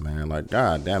LeBron, man. Like,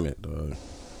 god damn it, dog.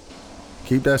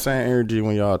 Keep that same energy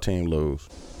when y'all team lose,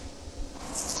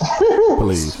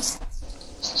 please.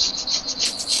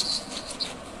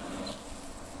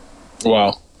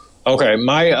 Wow. Okay,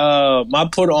 my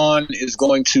put on is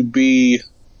going to be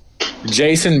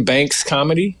Jason Banks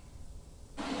comedy.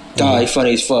 Dog, he's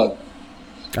funny as fuck.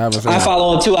 I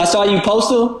follow him too. I saw you post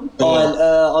him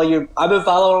on your. I've been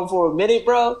following him for a minute,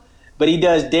 bro. But he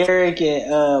does Derek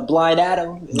and Blind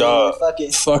Adam. Dog,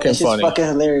 fucking funny. Fucking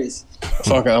hilarious.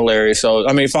 Fucking hilarious. So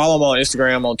I mean, follow him on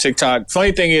Instagram, on TikTok.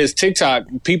 Funny thing is, TikTok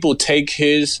people take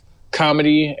his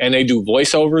comedy and they do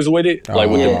voiceovers with it, like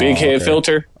with the big head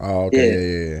filter. Oh,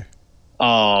 okay.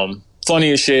 Yeah.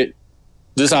 Funny as shit.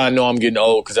 This is how I know I'm getting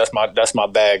old because that's my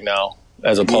bag now,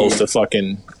 as opposed to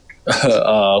fucking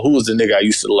who was the nigga I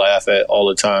used to laugh at all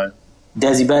the time?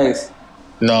 Desi Banks.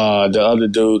 Nah, the other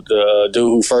dude, the dude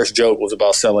who first joke was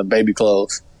about selling baby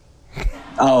clothes.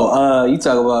 Oh, you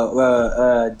talk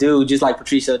about dude just like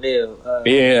Patrice O'Neal.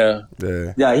 Yeah,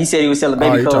 he said he was selling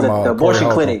baby clothes at the abortion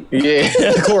clinic. Yeah,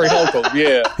 Corey Holcomb.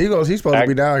 Yeah, he's supposed to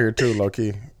be down here too, low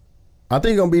key. I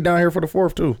think he's gonna be down here for the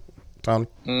 4th too, Tommy.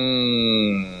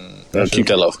 Keep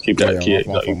that low. Keep that.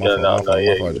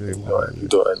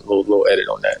 Do a little edit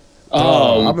on that.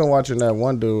 I've been watching that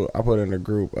one dude I put in the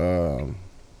group.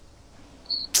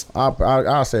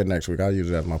 I'll say it next week. I'll use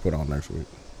it as my put on next week.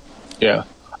 Yeah.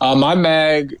 My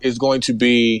mag is going to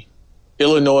be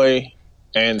Illinois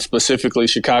and specifically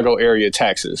Chicago area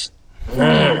taxes.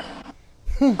 Bless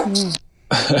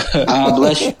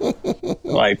you.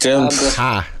 Like them.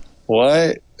 Ha.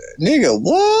 What? Nigga,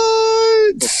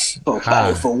 what?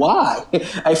 Okay, for why?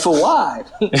 Hey, for why?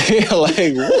 Like, what?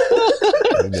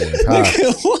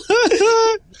 Nigga,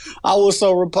 what? I was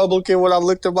so Republican when I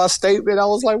looked at my statement. I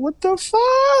was like, what the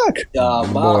fuck?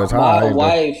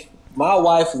 My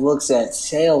wife looks at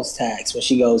sales tax when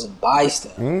she goes and buys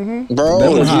stuff. Mm-hmm.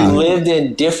 Bro, you lived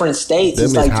in different states.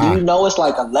 It's like, do you know it's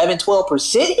like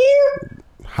 11-12% here?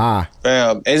 High.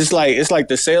 It's like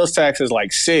the sales tax is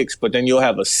like 6, but then you'll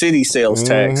have a city sales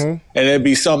tax, and there'd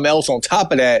be something else on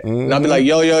top of that. And I'll be like,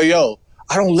 yo,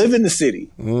 I don't live in the city.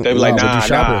 They'd be like, nah,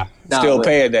 still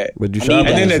paying that. But you and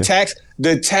then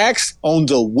the tax on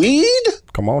the weed.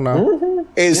 Come on now.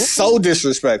 Is so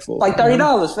disrespectful. Like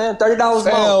 $30, fam. $30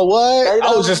 more. What?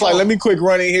 I was just like, let me quick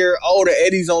run in here. Oh, the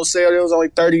Eddie's on sale. It was only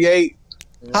 $38.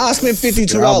 How I spent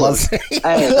 $52?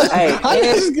 How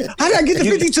did I get the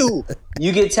 52?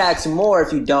 You get taxed more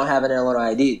if you don't have an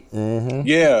Illinois ID. Mm-hmm.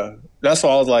 Yeah, that's why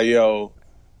I was like, yo.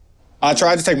 I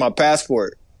tried to take my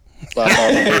passport. But I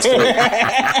thought it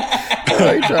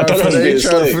was being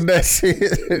slick.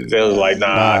 They was like,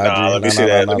 nah. Let me see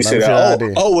that. Let me see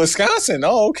that. Oh, Wisconsin.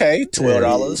 Oh, okay.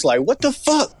 $12. Like, what the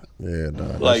fuck? Yeah,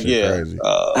 dog. Like, yeah. Crazy.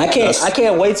 I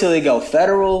can't wait till they go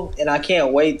federal, and I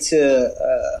can't wait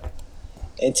to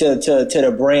until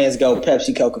the brands go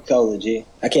Pepsi, Coca-Cola. G.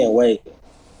 I can't wait.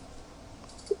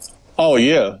 Oh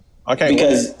yeah, I can't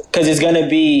because it's gonna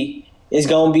be I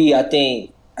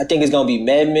think it's gonna be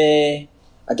Medmen.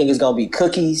 I think it's gonna be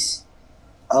Cookies.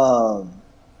 And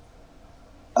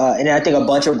then I think a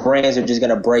bunch of brands are just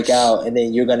gonna break out, and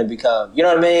then you're gonna become, you know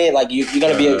what I mean? Like you're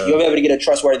gonna be you'll be able to get a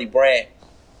trustworthy brand.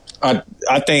 I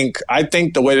think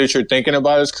the way that you're thinking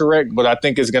about it is correct, but I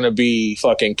think it's gonna be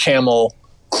fucking Camel,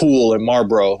 Cool, and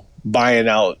Marlboro buying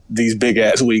out these big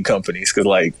ass weed companies because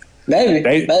like maybe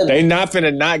they not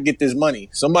finna not get this money.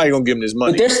 Somebody gonna give them this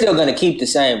money, but they're still gonna keep the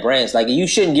same brands. Like you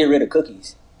shouldn't get rid of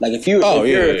Cookies. Like if you're Marlboro,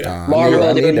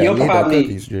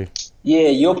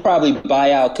 you'll probably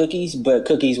buy out Cookies, but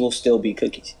Cookies will still be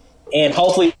Cookies, and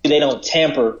hopefully they don't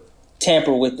tamper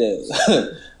with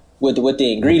the with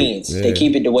the ingredients. They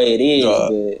keep it the way it is.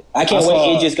 But I can't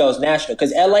wait. It just goes national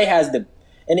because LA has the.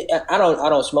 And I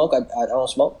don't smoke. I don't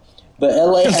smoke. But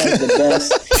LA has the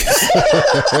best.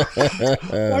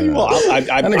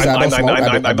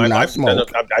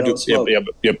 I do.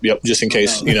 Yep. Just in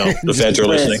case the feds are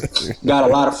listening. Got a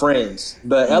lot of friends,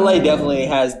 but LA definitely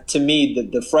has, to me,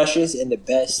 the freshest and the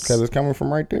best. Because it's coming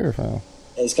from right there, fam.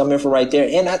 It's coming from right there,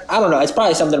 and I don't know. It's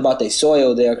probably something about the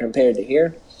soil there compared to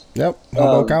here. Yep,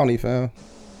 Humboldt County, fam.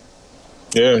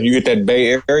 Yeah, you get that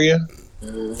Bay Area.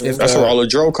 That's where all the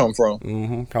dro come from.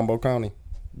 Mm-hmm. Humboldt County,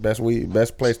 best weed,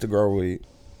 best place to grow weed.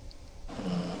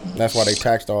 That's why they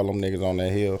taxed all them niggas on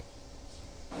that hill,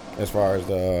 as far as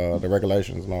the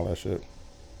regulations and all that shit.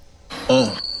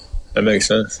 That makes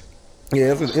sense.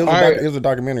 Yeah, it was a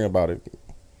documentary about it.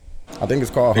 I think it's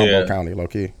called Humboldt County, low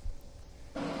key.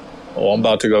 Oh, I'm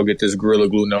about to go get this Gorilla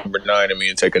Glue number 9 in me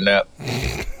and take a nap.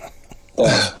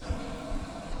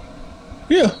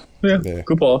 Yeah.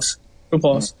 Good pause.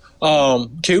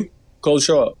 Q, close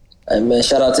show up. Hey man,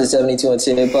 shout out to the 72 and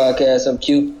 10 podcast. I'm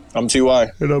Q. I'm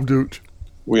TY. And I'm Dooch.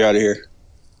 We out of here.